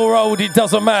 New or old, it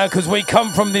doesn't matter because we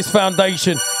come from this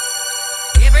foundation.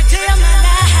 Every day of my life.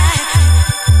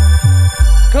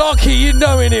 Clarky, you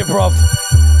know in it, bruv.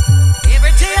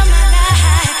 Every day of my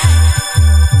life.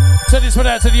 Send this one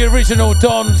out to the original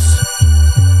Dons.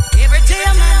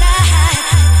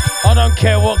 I don't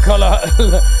care what colour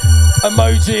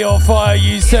emoji or fire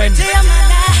you send.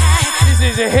 This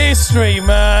is a history,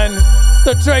 man. It's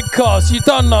the Dreadcast, you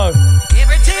don't know.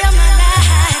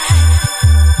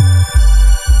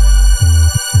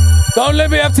 Don't let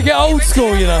me have to get old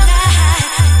school, you know.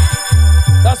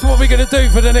 That's what we're going to do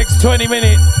for the next 20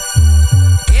 minutes.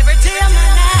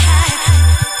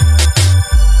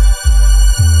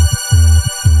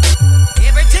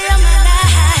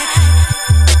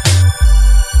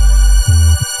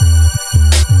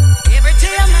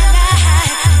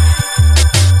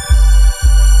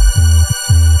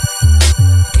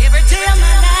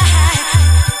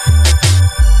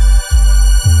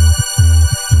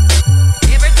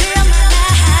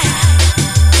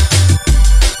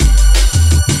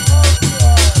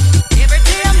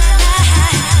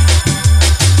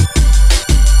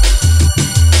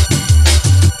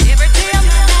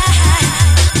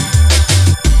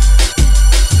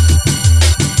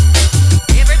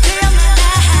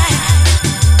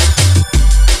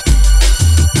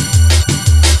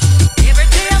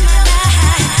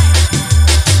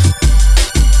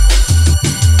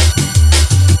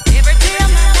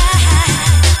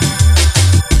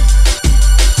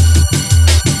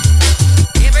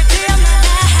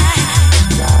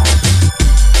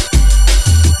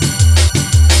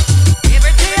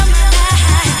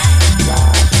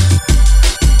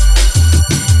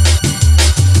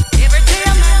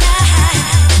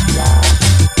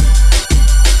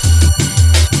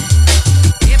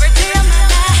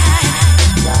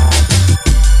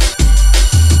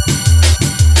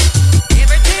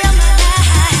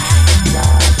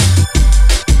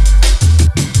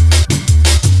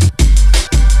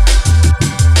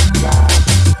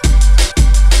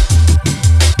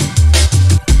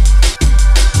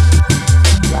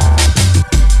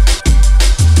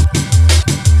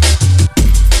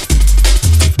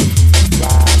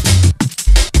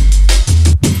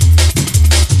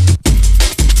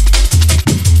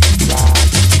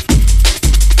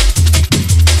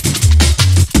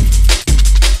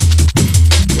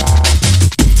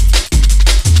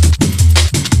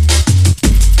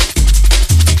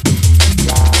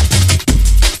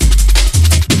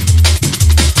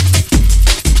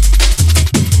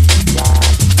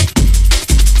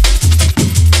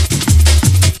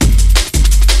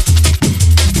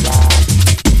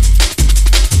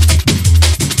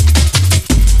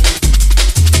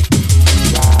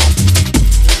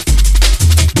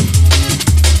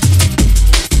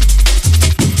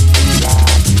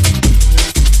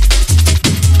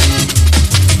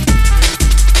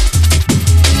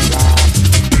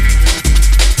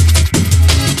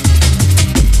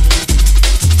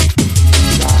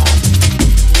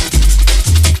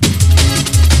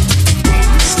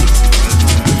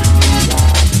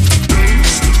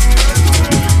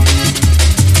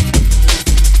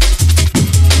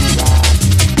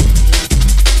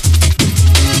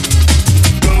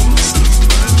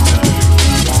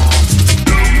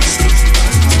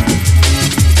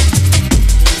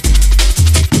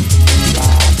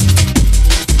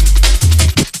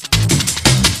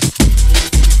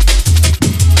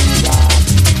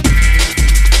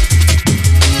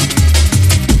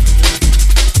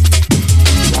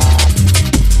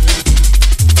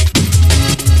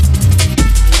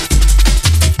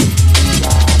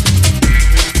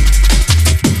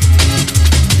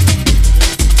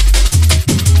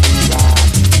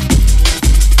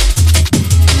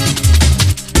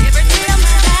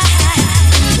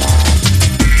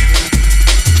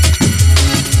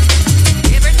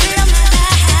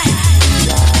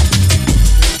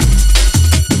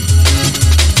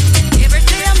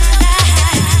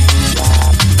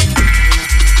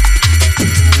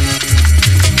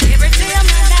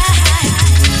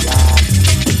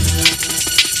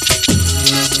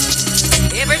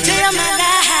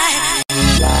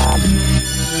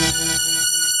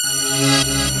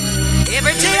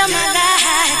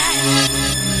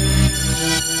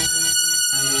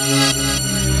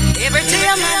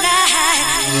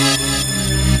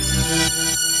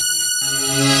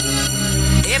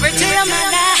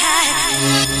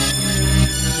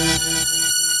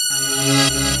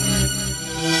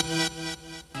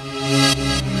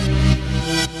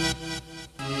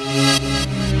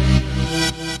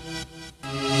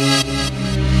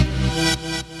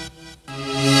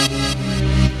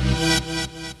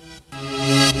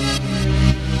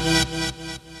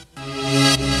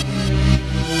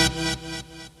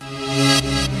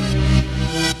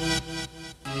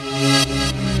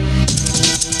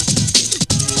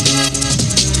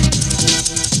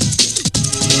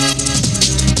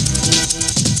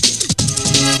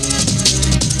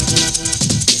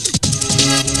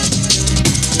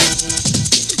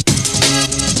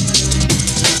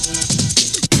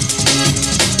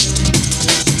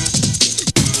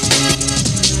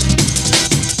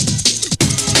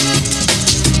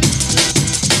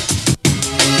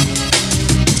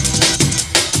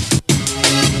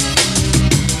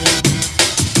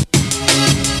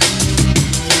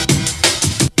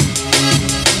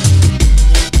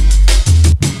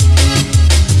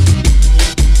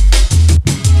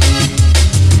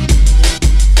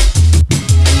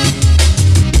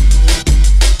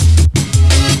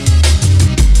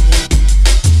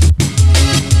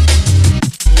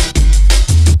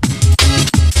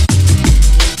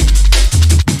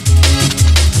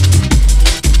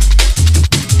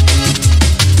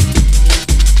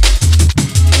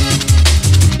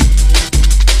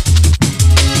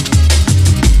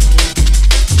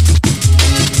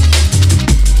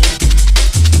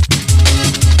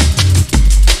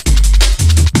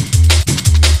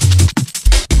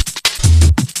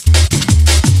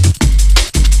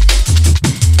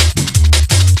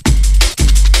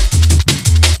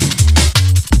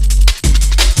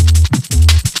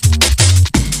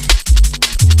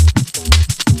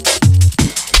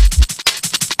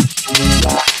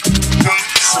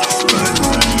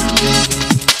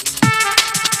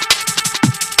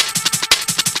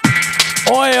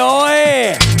 Oi,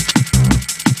 oi!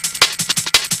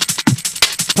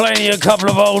 Playing you a couple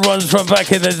of old ones from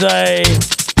back in the day.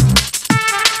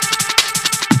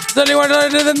 Does anyone know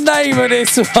the name of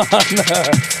this one?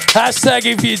 Hashtag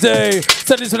if you do.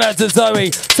 Send this one out to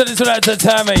Zoe. Send this one out to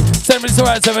Tammy. Send this one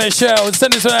out to Michelle.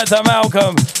 Send this one out to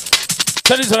Malcolm.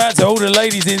 Send this one out to all the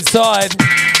ladies inside.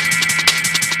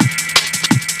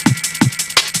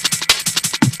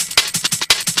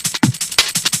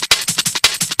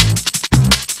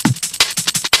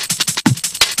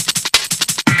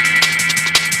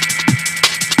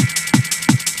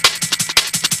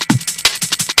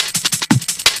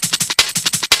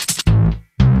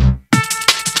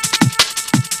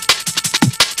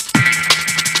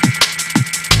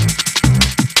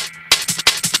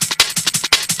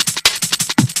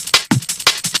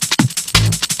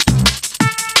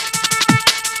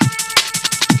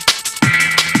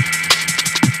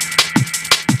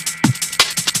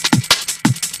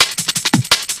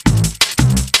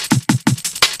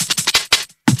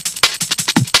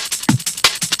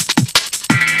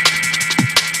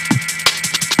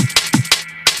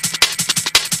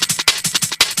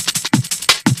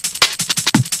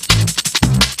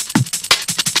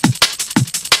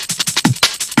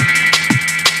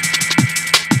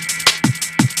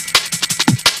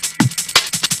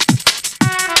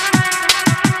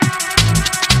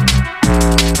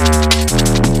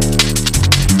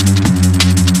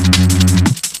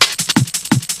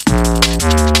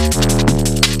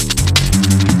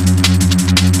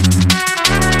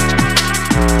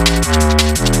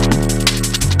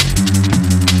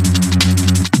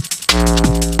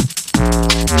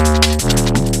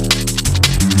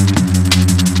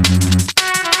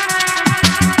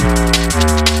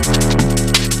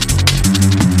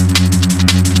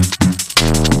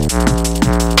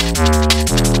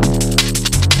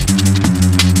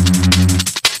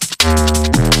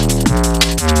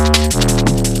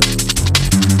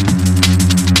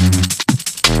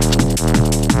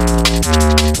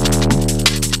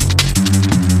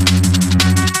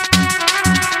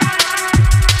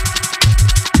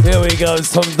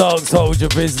 Some dogs hold your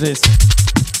business.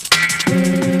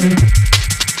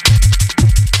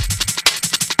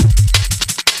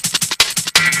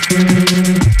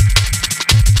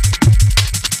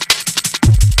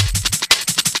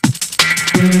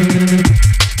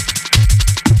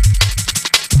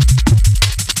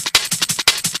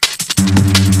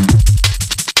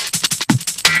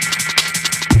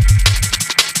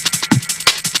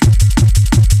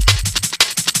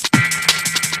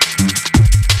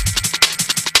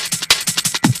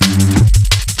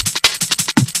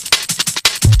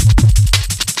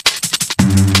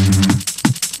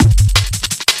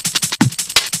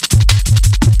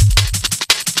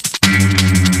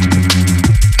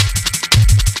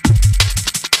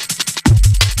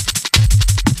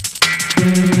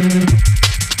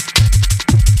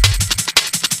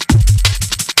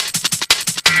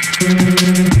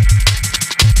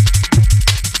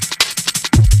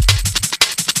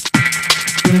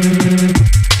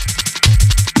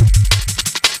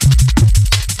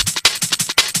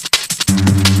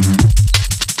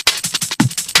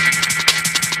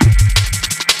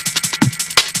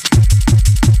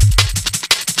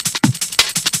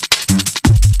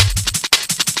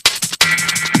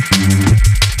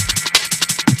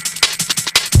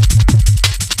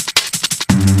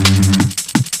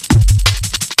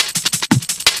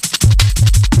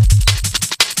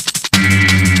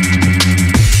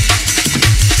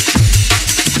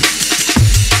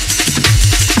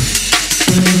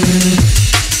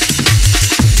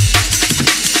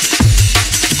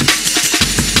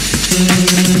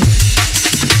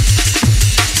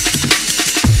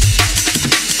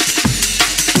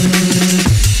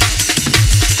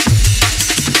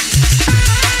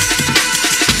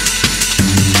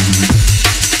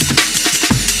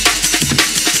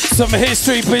 Some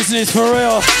history business for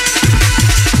real.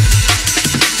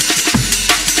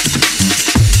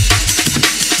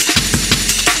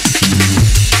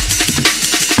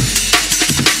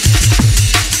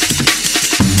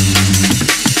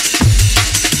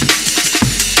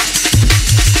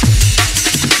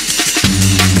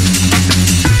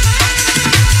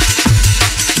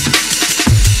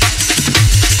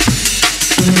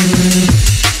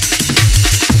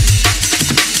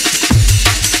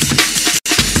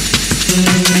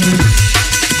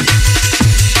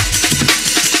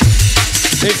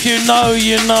 If you know,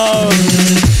 you know.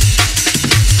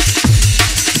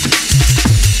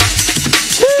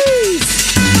 Jeez.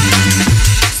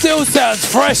 Still sounds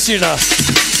fresh, you know.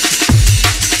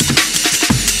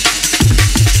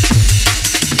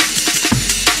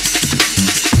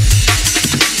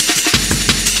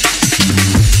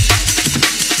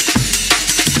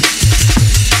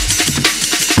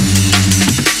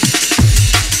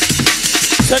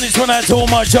 Send this one out to all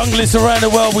my junglers around the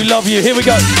world. We love you. Here we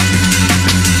go.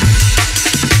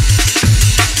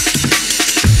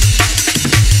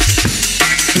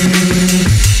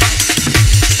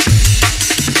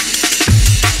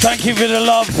 Thank you for the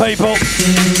love, people.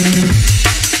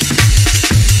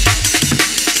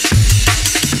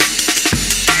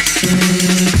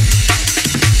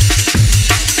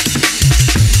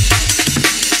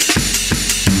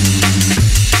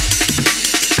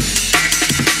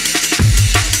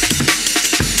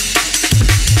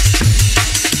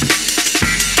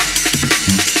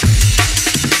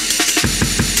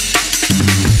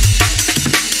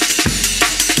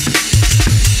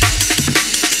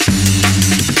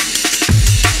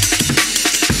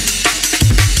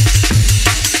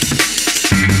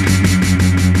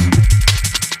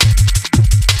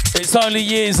 It's only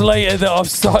years later that I've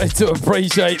started to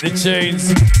appreciate the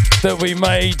tunes that we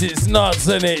made. It's nuts,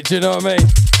 isn't it? Do you know what I mean?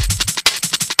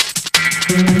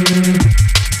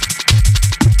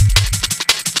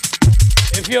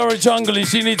 If you're a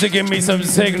junglist, you need to give me some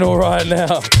signal right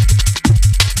now.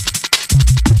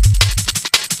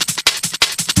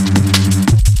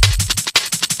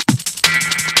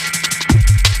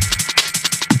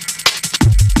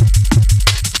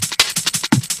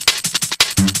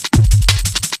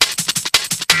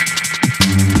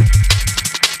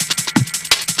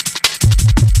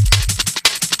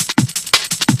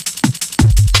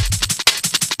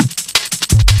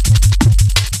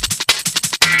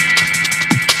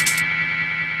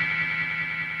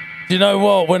 You know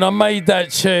what? When I made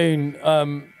that tune,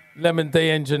 Lemon D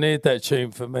engineered that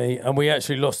tune for me, and we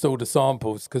actually lost all the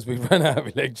samples because we ran out of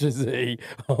electricity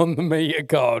on the meter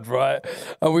card, right?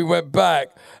 And we went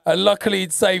back, and luckily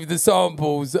he'd saved the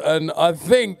samples, and I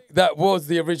think that was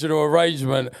the original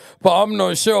arrangement, but I'm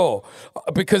not sure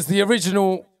because the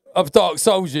original of Dark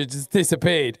Soldier just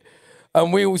disappeared,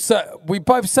 and we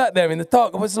both sat there in the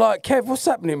dark. I was like, Kev, what's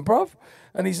happening, bruv?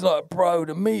 And he's like, bro,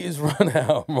 the meter's run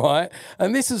out, right?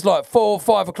 And this is like 4 or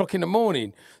 5 o'clock in the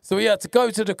morning. So we had to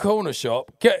go to the corner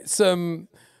shop, get some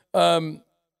get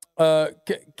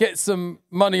some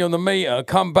money on the meter,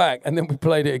 come back, and then we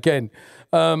played it again.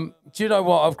 Do you know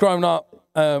what? I've grown up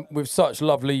with such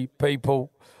lovely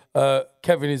people.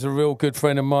 Kevin is a real good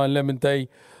friend of mine, Lemon D.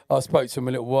 I spoke to him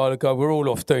a little while ago. We're all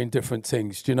off doing different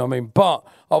things, do you know what I mean? But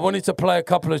I wanted to play a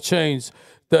couple of tunes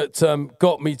that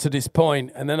got me to this point,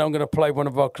 and then I'm going to play one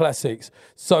of our classics.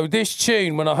 So this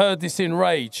tune, when I heard this in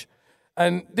Rage,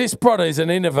 and this brother is an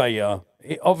innovator.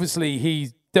 Obviously,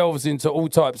 he delves into all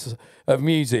types of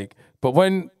music. But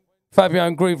when Fabio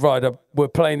and Groove Rider were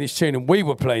playing this tune, and we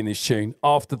were playing this tune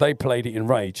after they played it in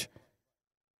Rage,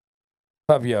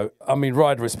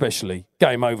 Ryder especially,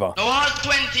 game over. The whole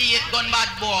 28 gun bad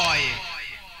boy.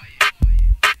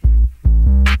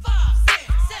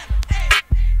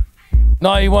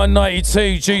 91, 92,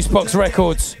 Juicebox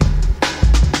Records.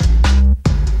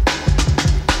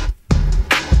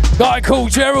 Guy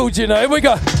called Gerald, you know. Here we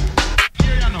go.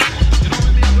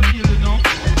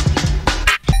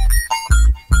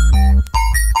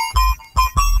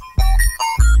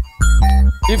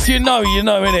 If you know, you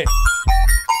know, innit?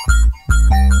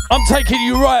 I'm taking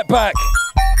you right back.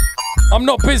 I'm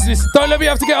not business. Don't let me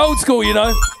have to get old school, you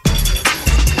know.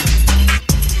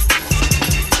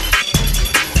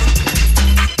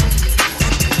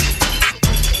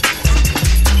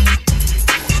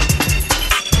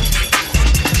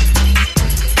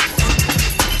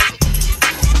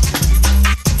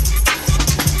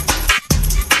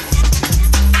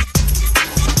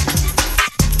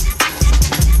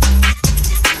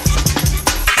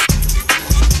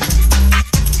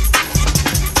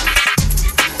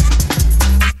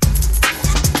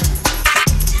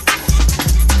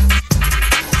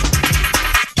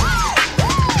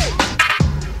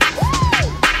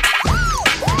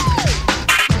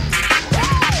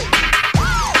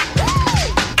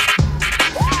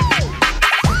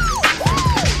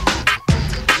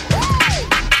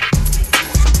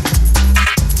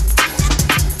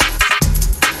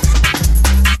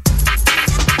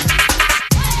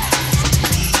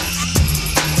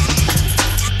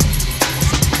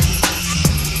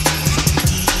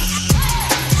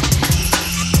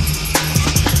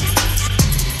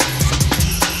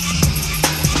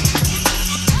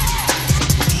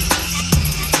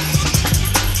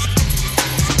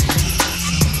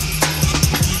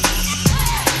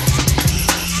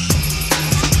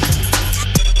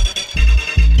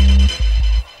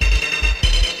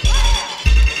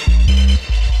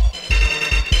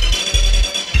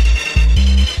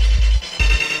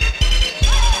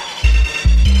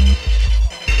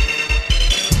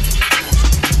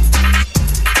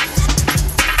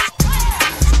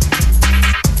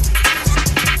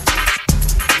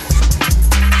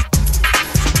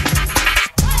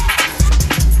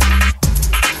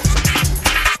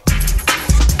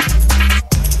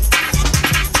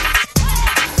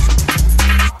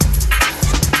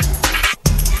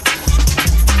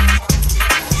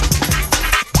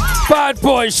 bad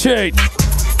boy shit.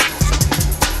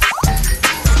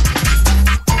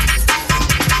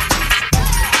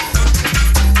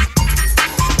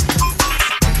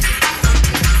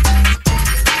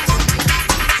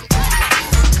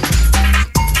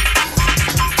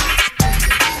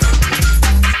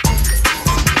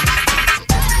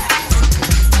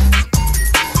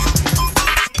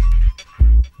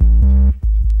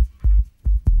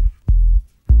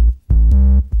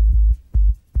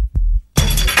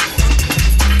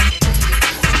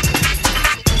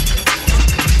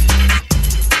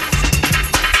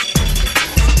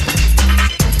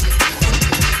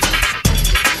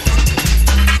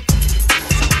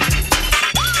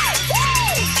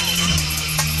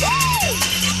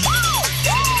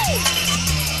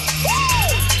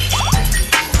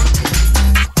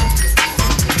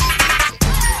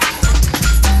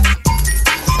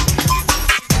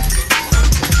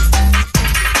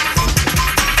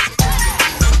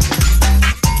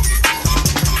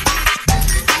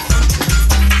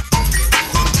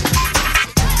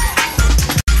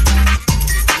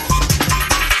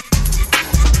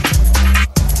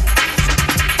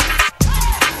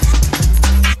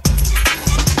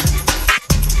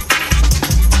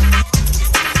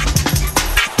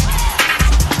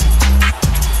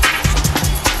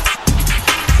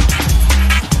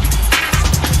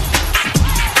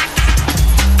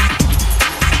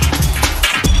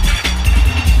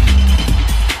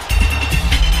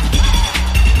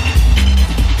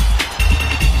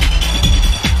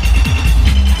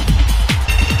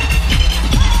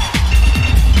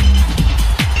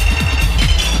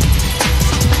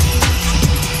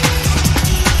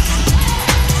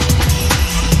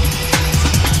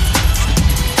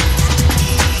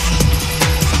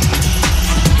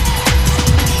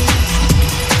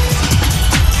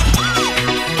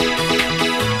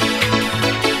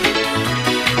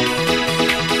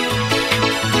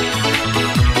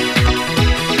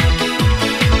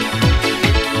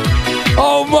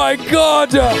 My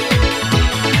God!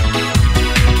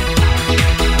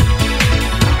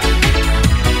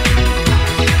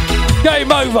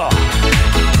 Game over.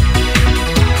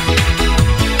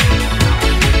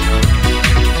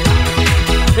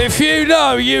 If you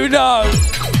know, you know.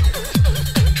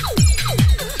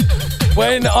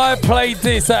 When I played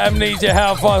this at Amnesia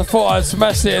House, I thought I'd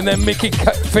smash it, and then Mickey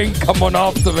Fink come on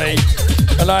after me,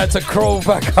 and I had to crawl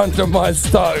back under my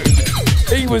stone.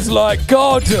 He was like,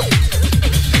 God.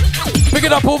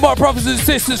 Picking up all my brothers and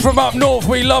sisters from up north,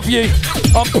 we love you.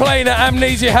 I'm playing at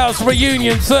Amnesia House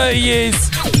reunion, 30 years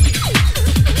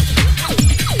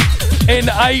in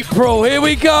April. Here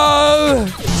we go.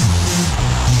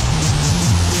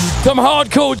 Some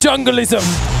hardcore jungleism.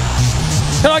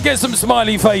 Can I get some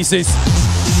smiley faces?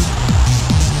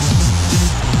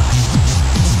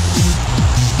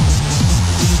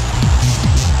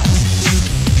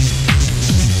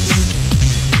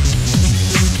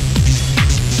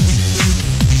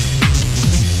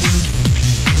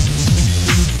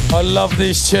 I love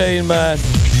this chain, man.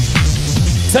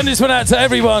 Send this one out to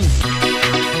everyone.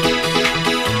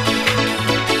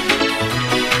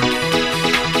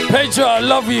 Pedro, I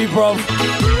love you, bro.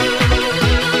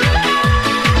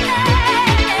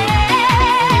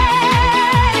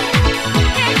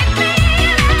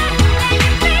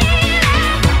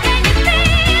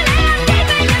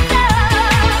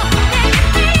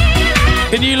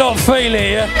 Can you lot feel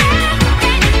it, yeah?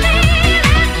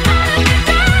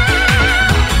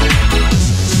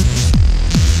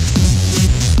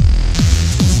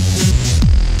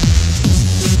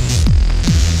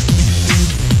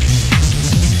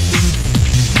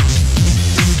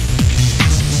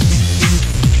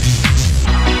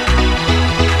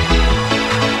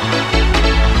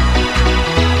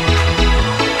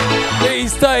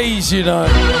 Days, you know.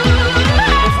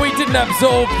 If we didn't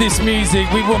absorb this music,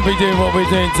 we wouldn't be doing what we're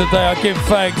doing today. I give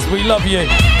thanks. We love you.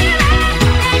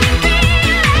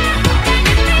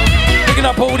 Picking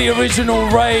up all the original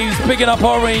raves, picking up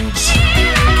Orange.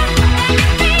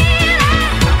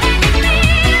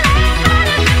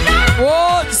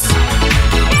 What?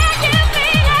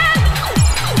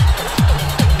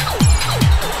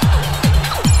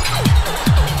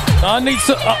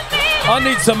 I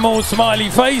need some more smiley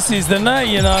faces than that,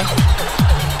 you know.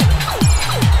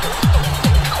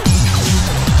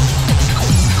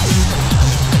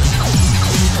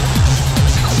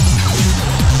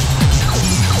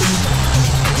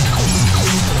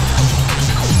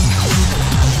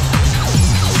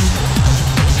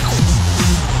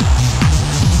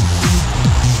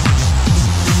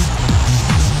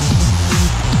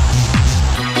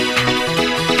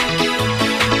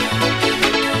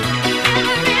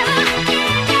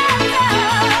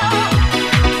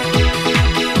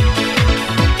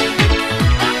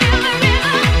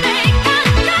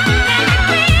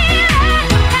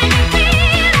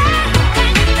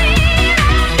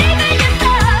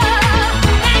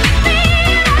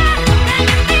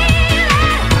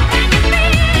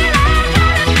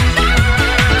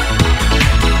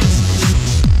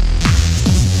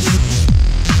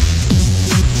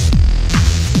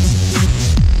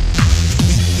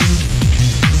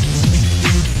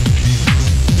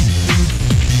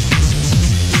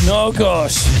 Oh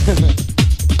gosh.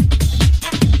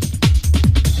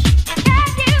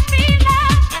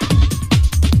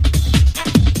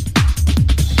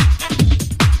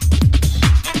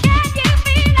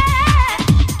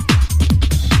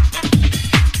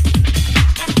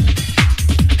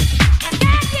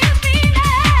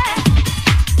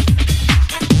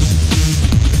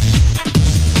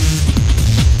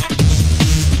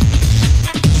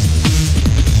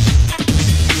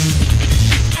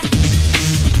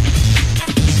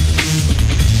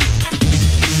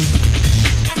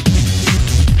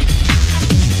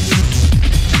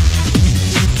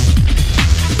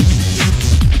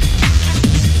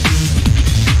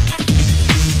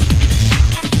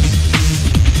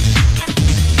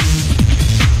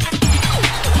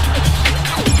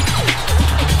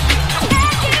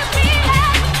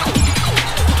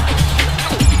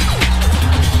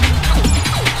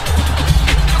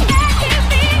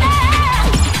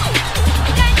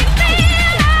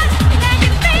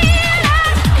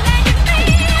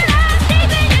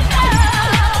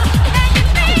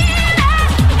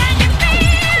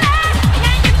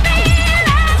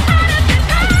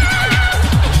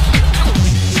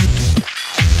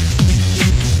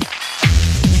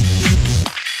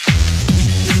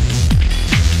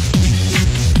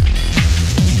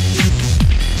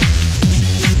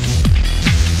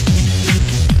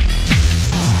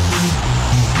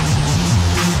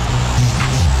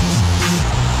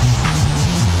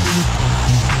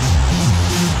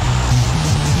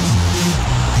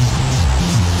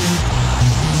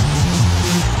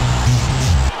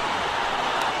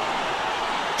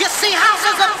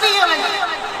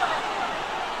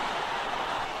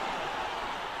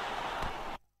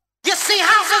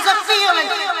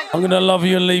 I'm going to love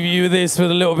you and leave you with this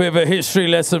with a little bit of a history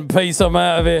lesson. Peace, I'm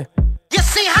out of here. You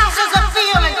see, houses are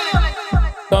feeling.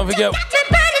 Don't forget,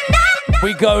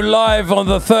 we go live on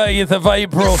the 30th of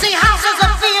April. You see, houses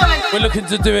are feeling. We're looking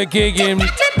to do a gig in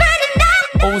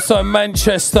also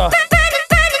Manchester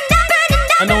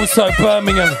and also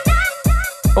Birmingham,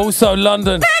 also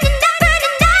London.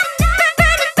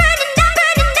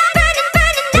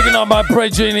 Picking up my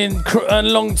brethren and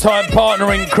long-time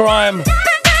partner in crime,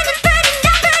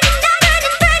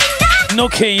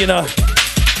 Nookie, you know.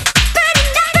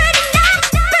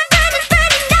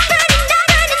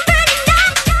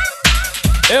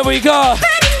 Here we go.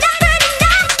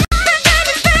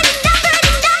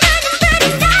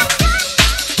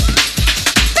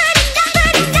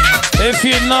 If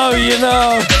you know, you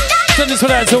know. Send this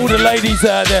one out to all the ladies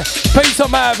out there. Peace,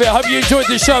 I'm out of it. Hope you enjoyed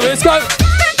the show. Let's go.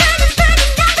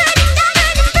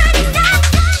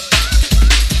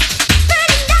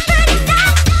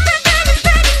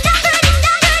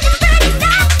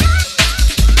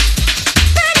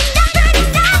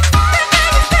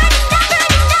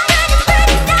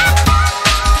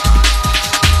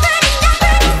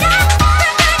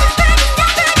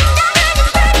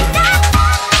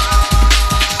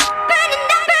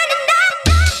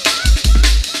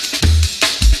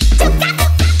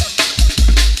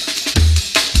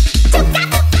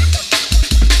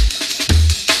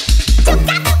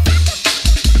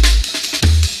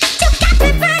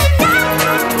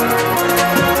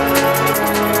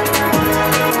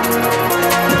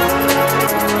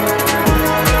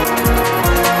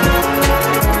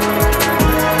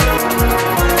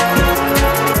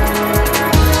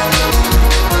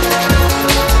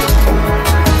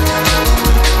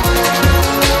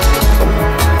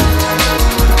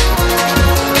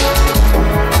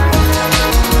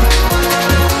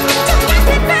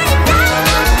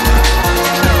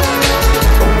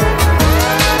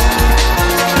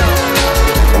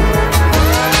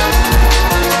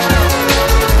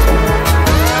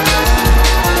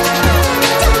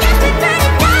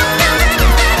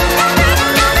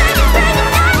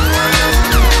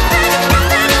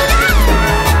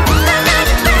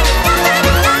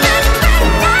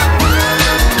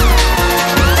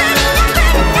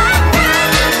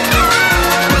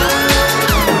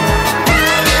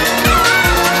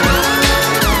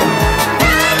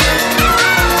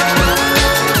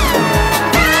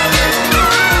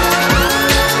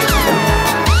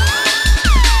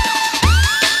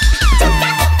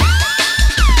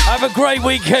 Great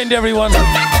weekend, everyone.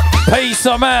 Peace,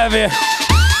 I'm out of here.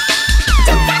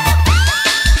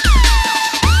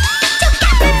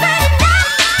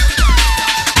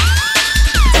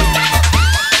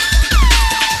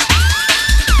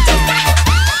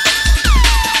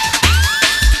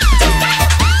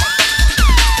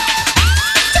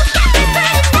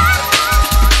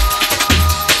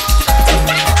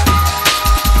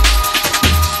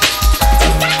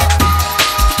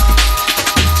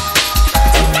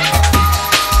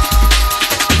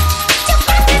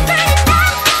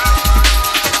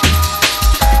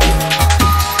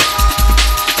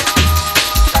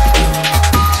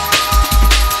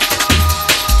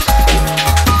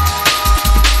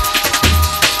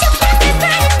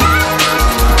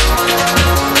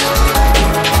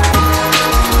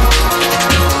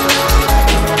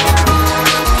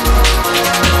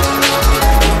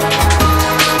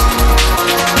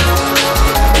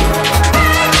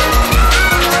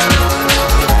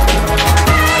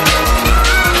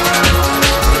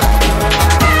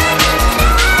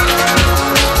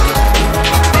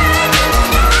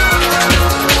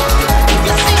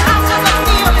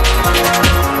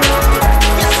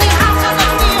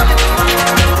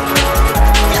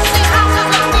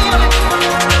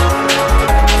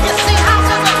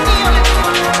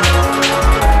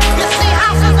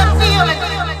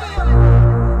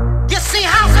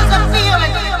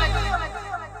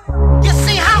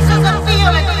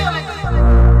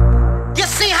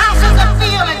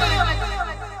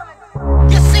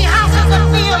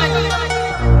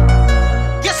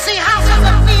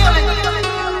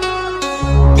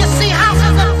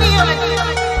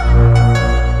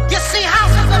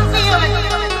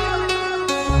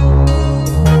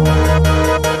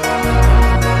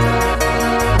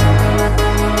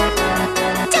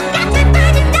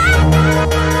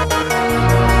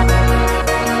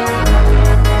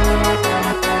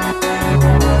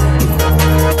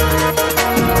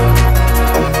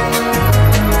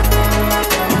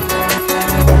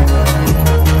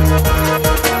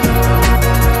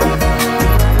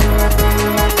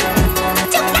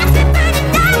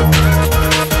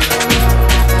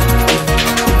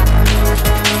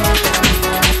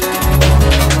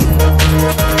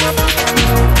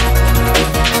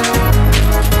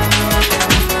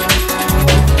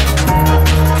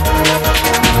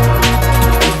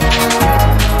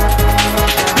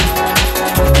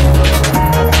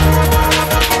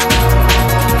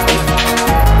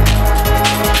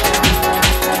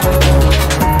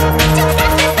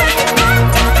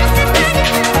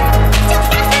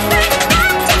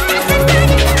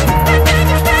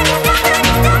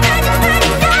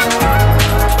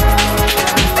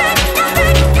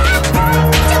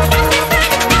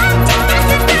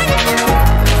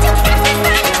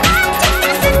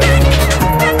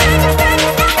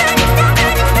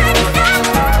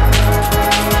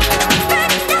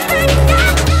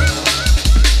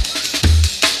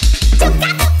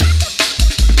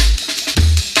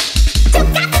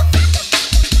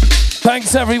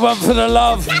 Thanks everyone for the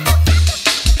love.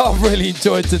 I've really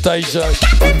enjoyed today's show.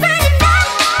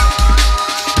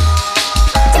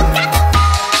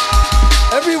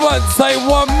 Everyone say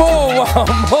one more.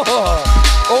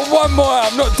 Or one more hour.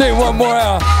 I'm not doing one more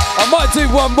hour. I might do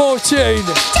one more tune.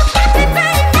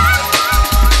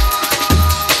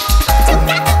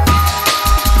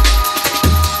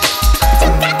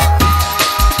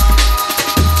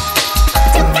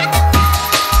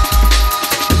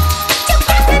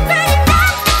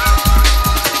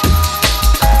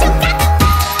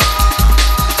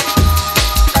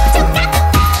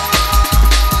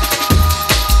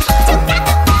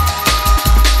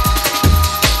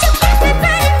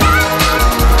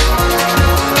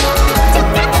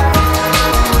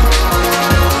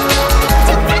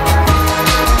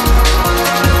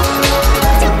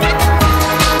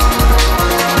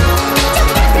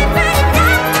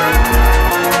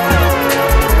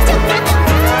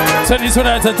 Send this one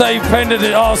out to Dave Pender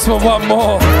that asked for one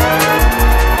more.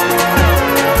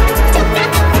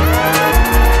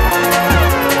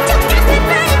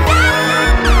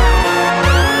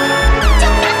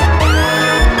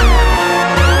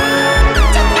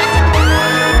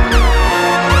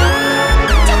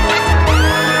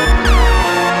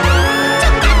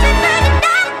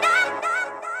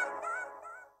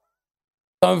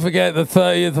 Don't forget the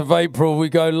 30th of April we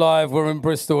go live. We're in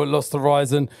Bristol at Lost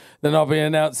Horizon. Then I'll be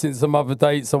announcing some other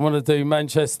dates. I want to do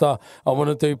Manchester, I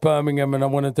want to do Birmingham, and I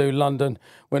want to do London.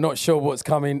 We're not sure what's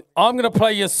coming. I'm going to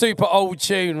play you a super old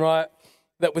tune, right?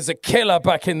 That was a killer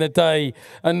back in the day,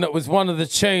 and that was one of the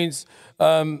tunes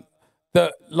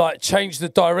that like changed the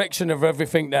direction of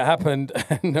everything that happened.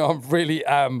 And I really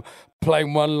am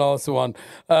playing one last one.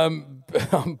 I'm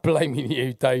blaming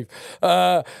you, Dave.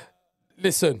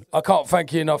 Listen, I can't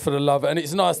thank you enough for the love, and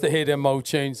it's nice to hear them old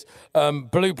tunes.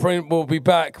 Blueprint will be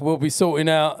back. We'll be sorting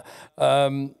out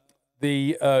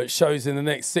the shows in the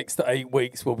next 6 to 8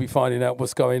 weeks. We'll be finding out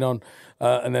what's going on,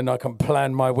 and then I can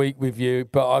plan my week with you.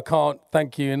 But I can't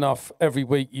thank you enough. Every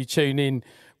week you tune in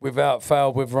without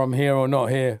fail, whether I'm here or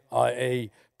not here, i.e.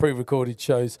 pre-recorded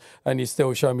shows, and you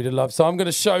still show me the love. So I'm going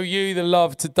to show you the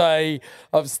love today.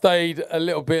 I've stayed a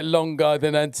little bit longer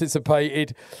than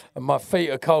anticipated, and my feet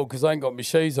are cold because I ain't got my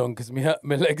shoes on because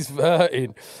my legs are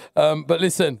hurting. But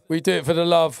listen, we do it for the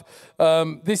love.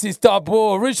 This is Dub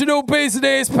War, original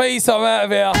business. Peace, I'm out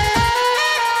of here.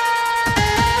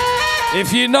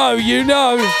 If you know, you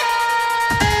know.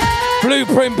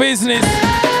 Blueprint business.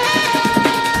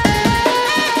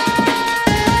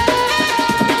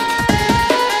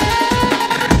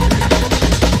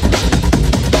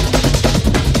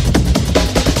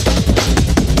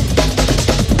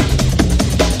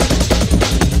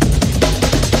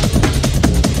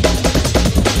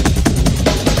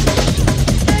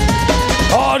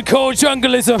 Hardcore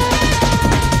jungleism.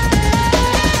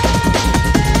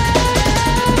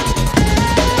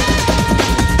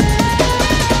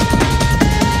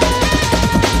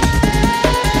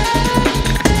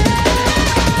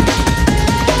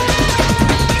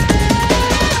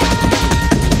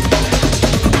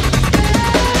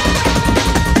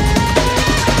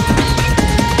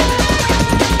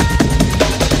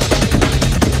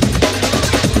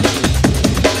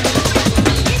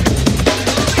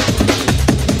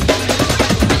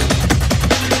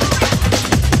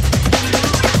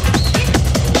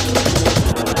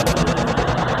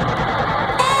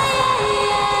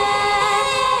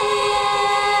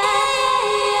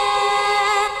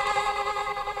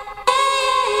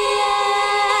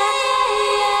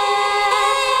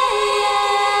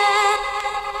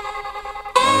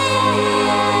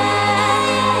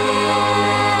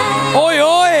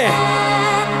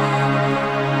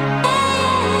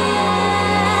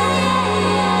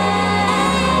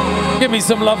 Give me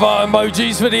some love art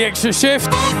emojis for the extra shift.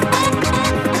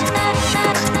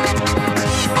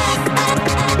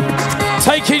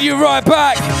 Taking you right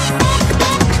back.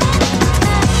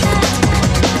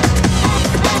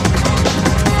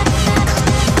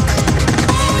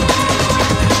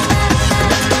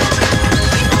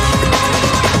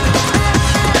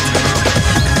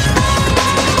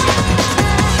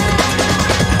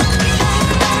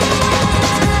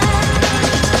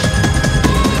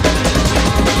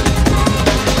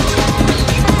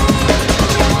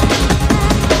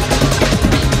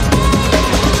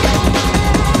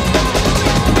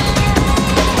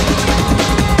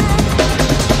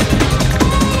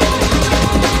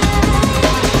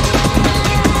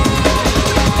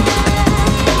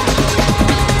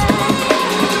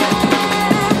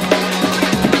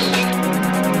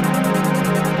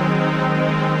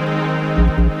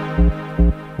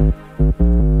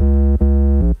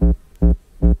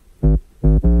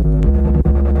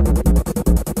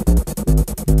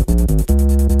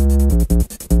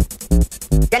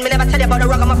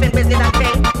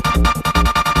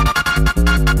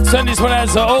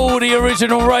 to all the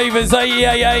original ravers,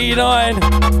 88, 89.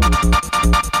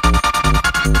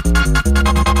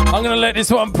 I'm going to let this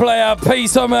one play out.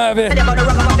 Peace, I'm out of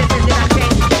here.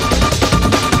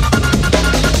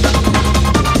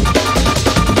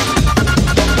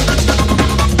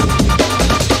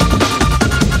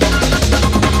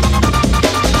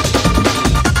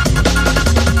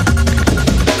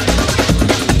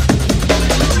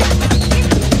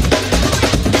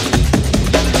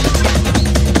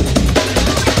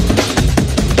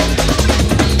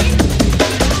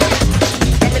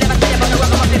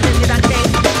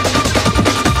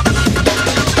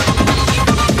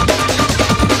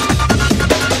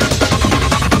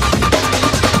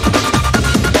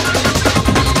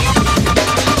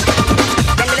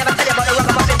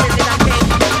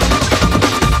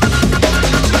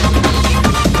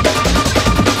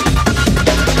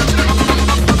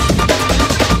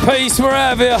 Peace, we're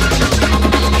out of here.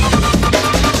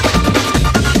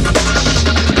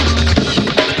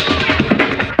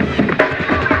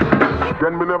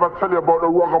 Then we never tell you about the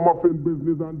ragamuffin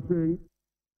business and things.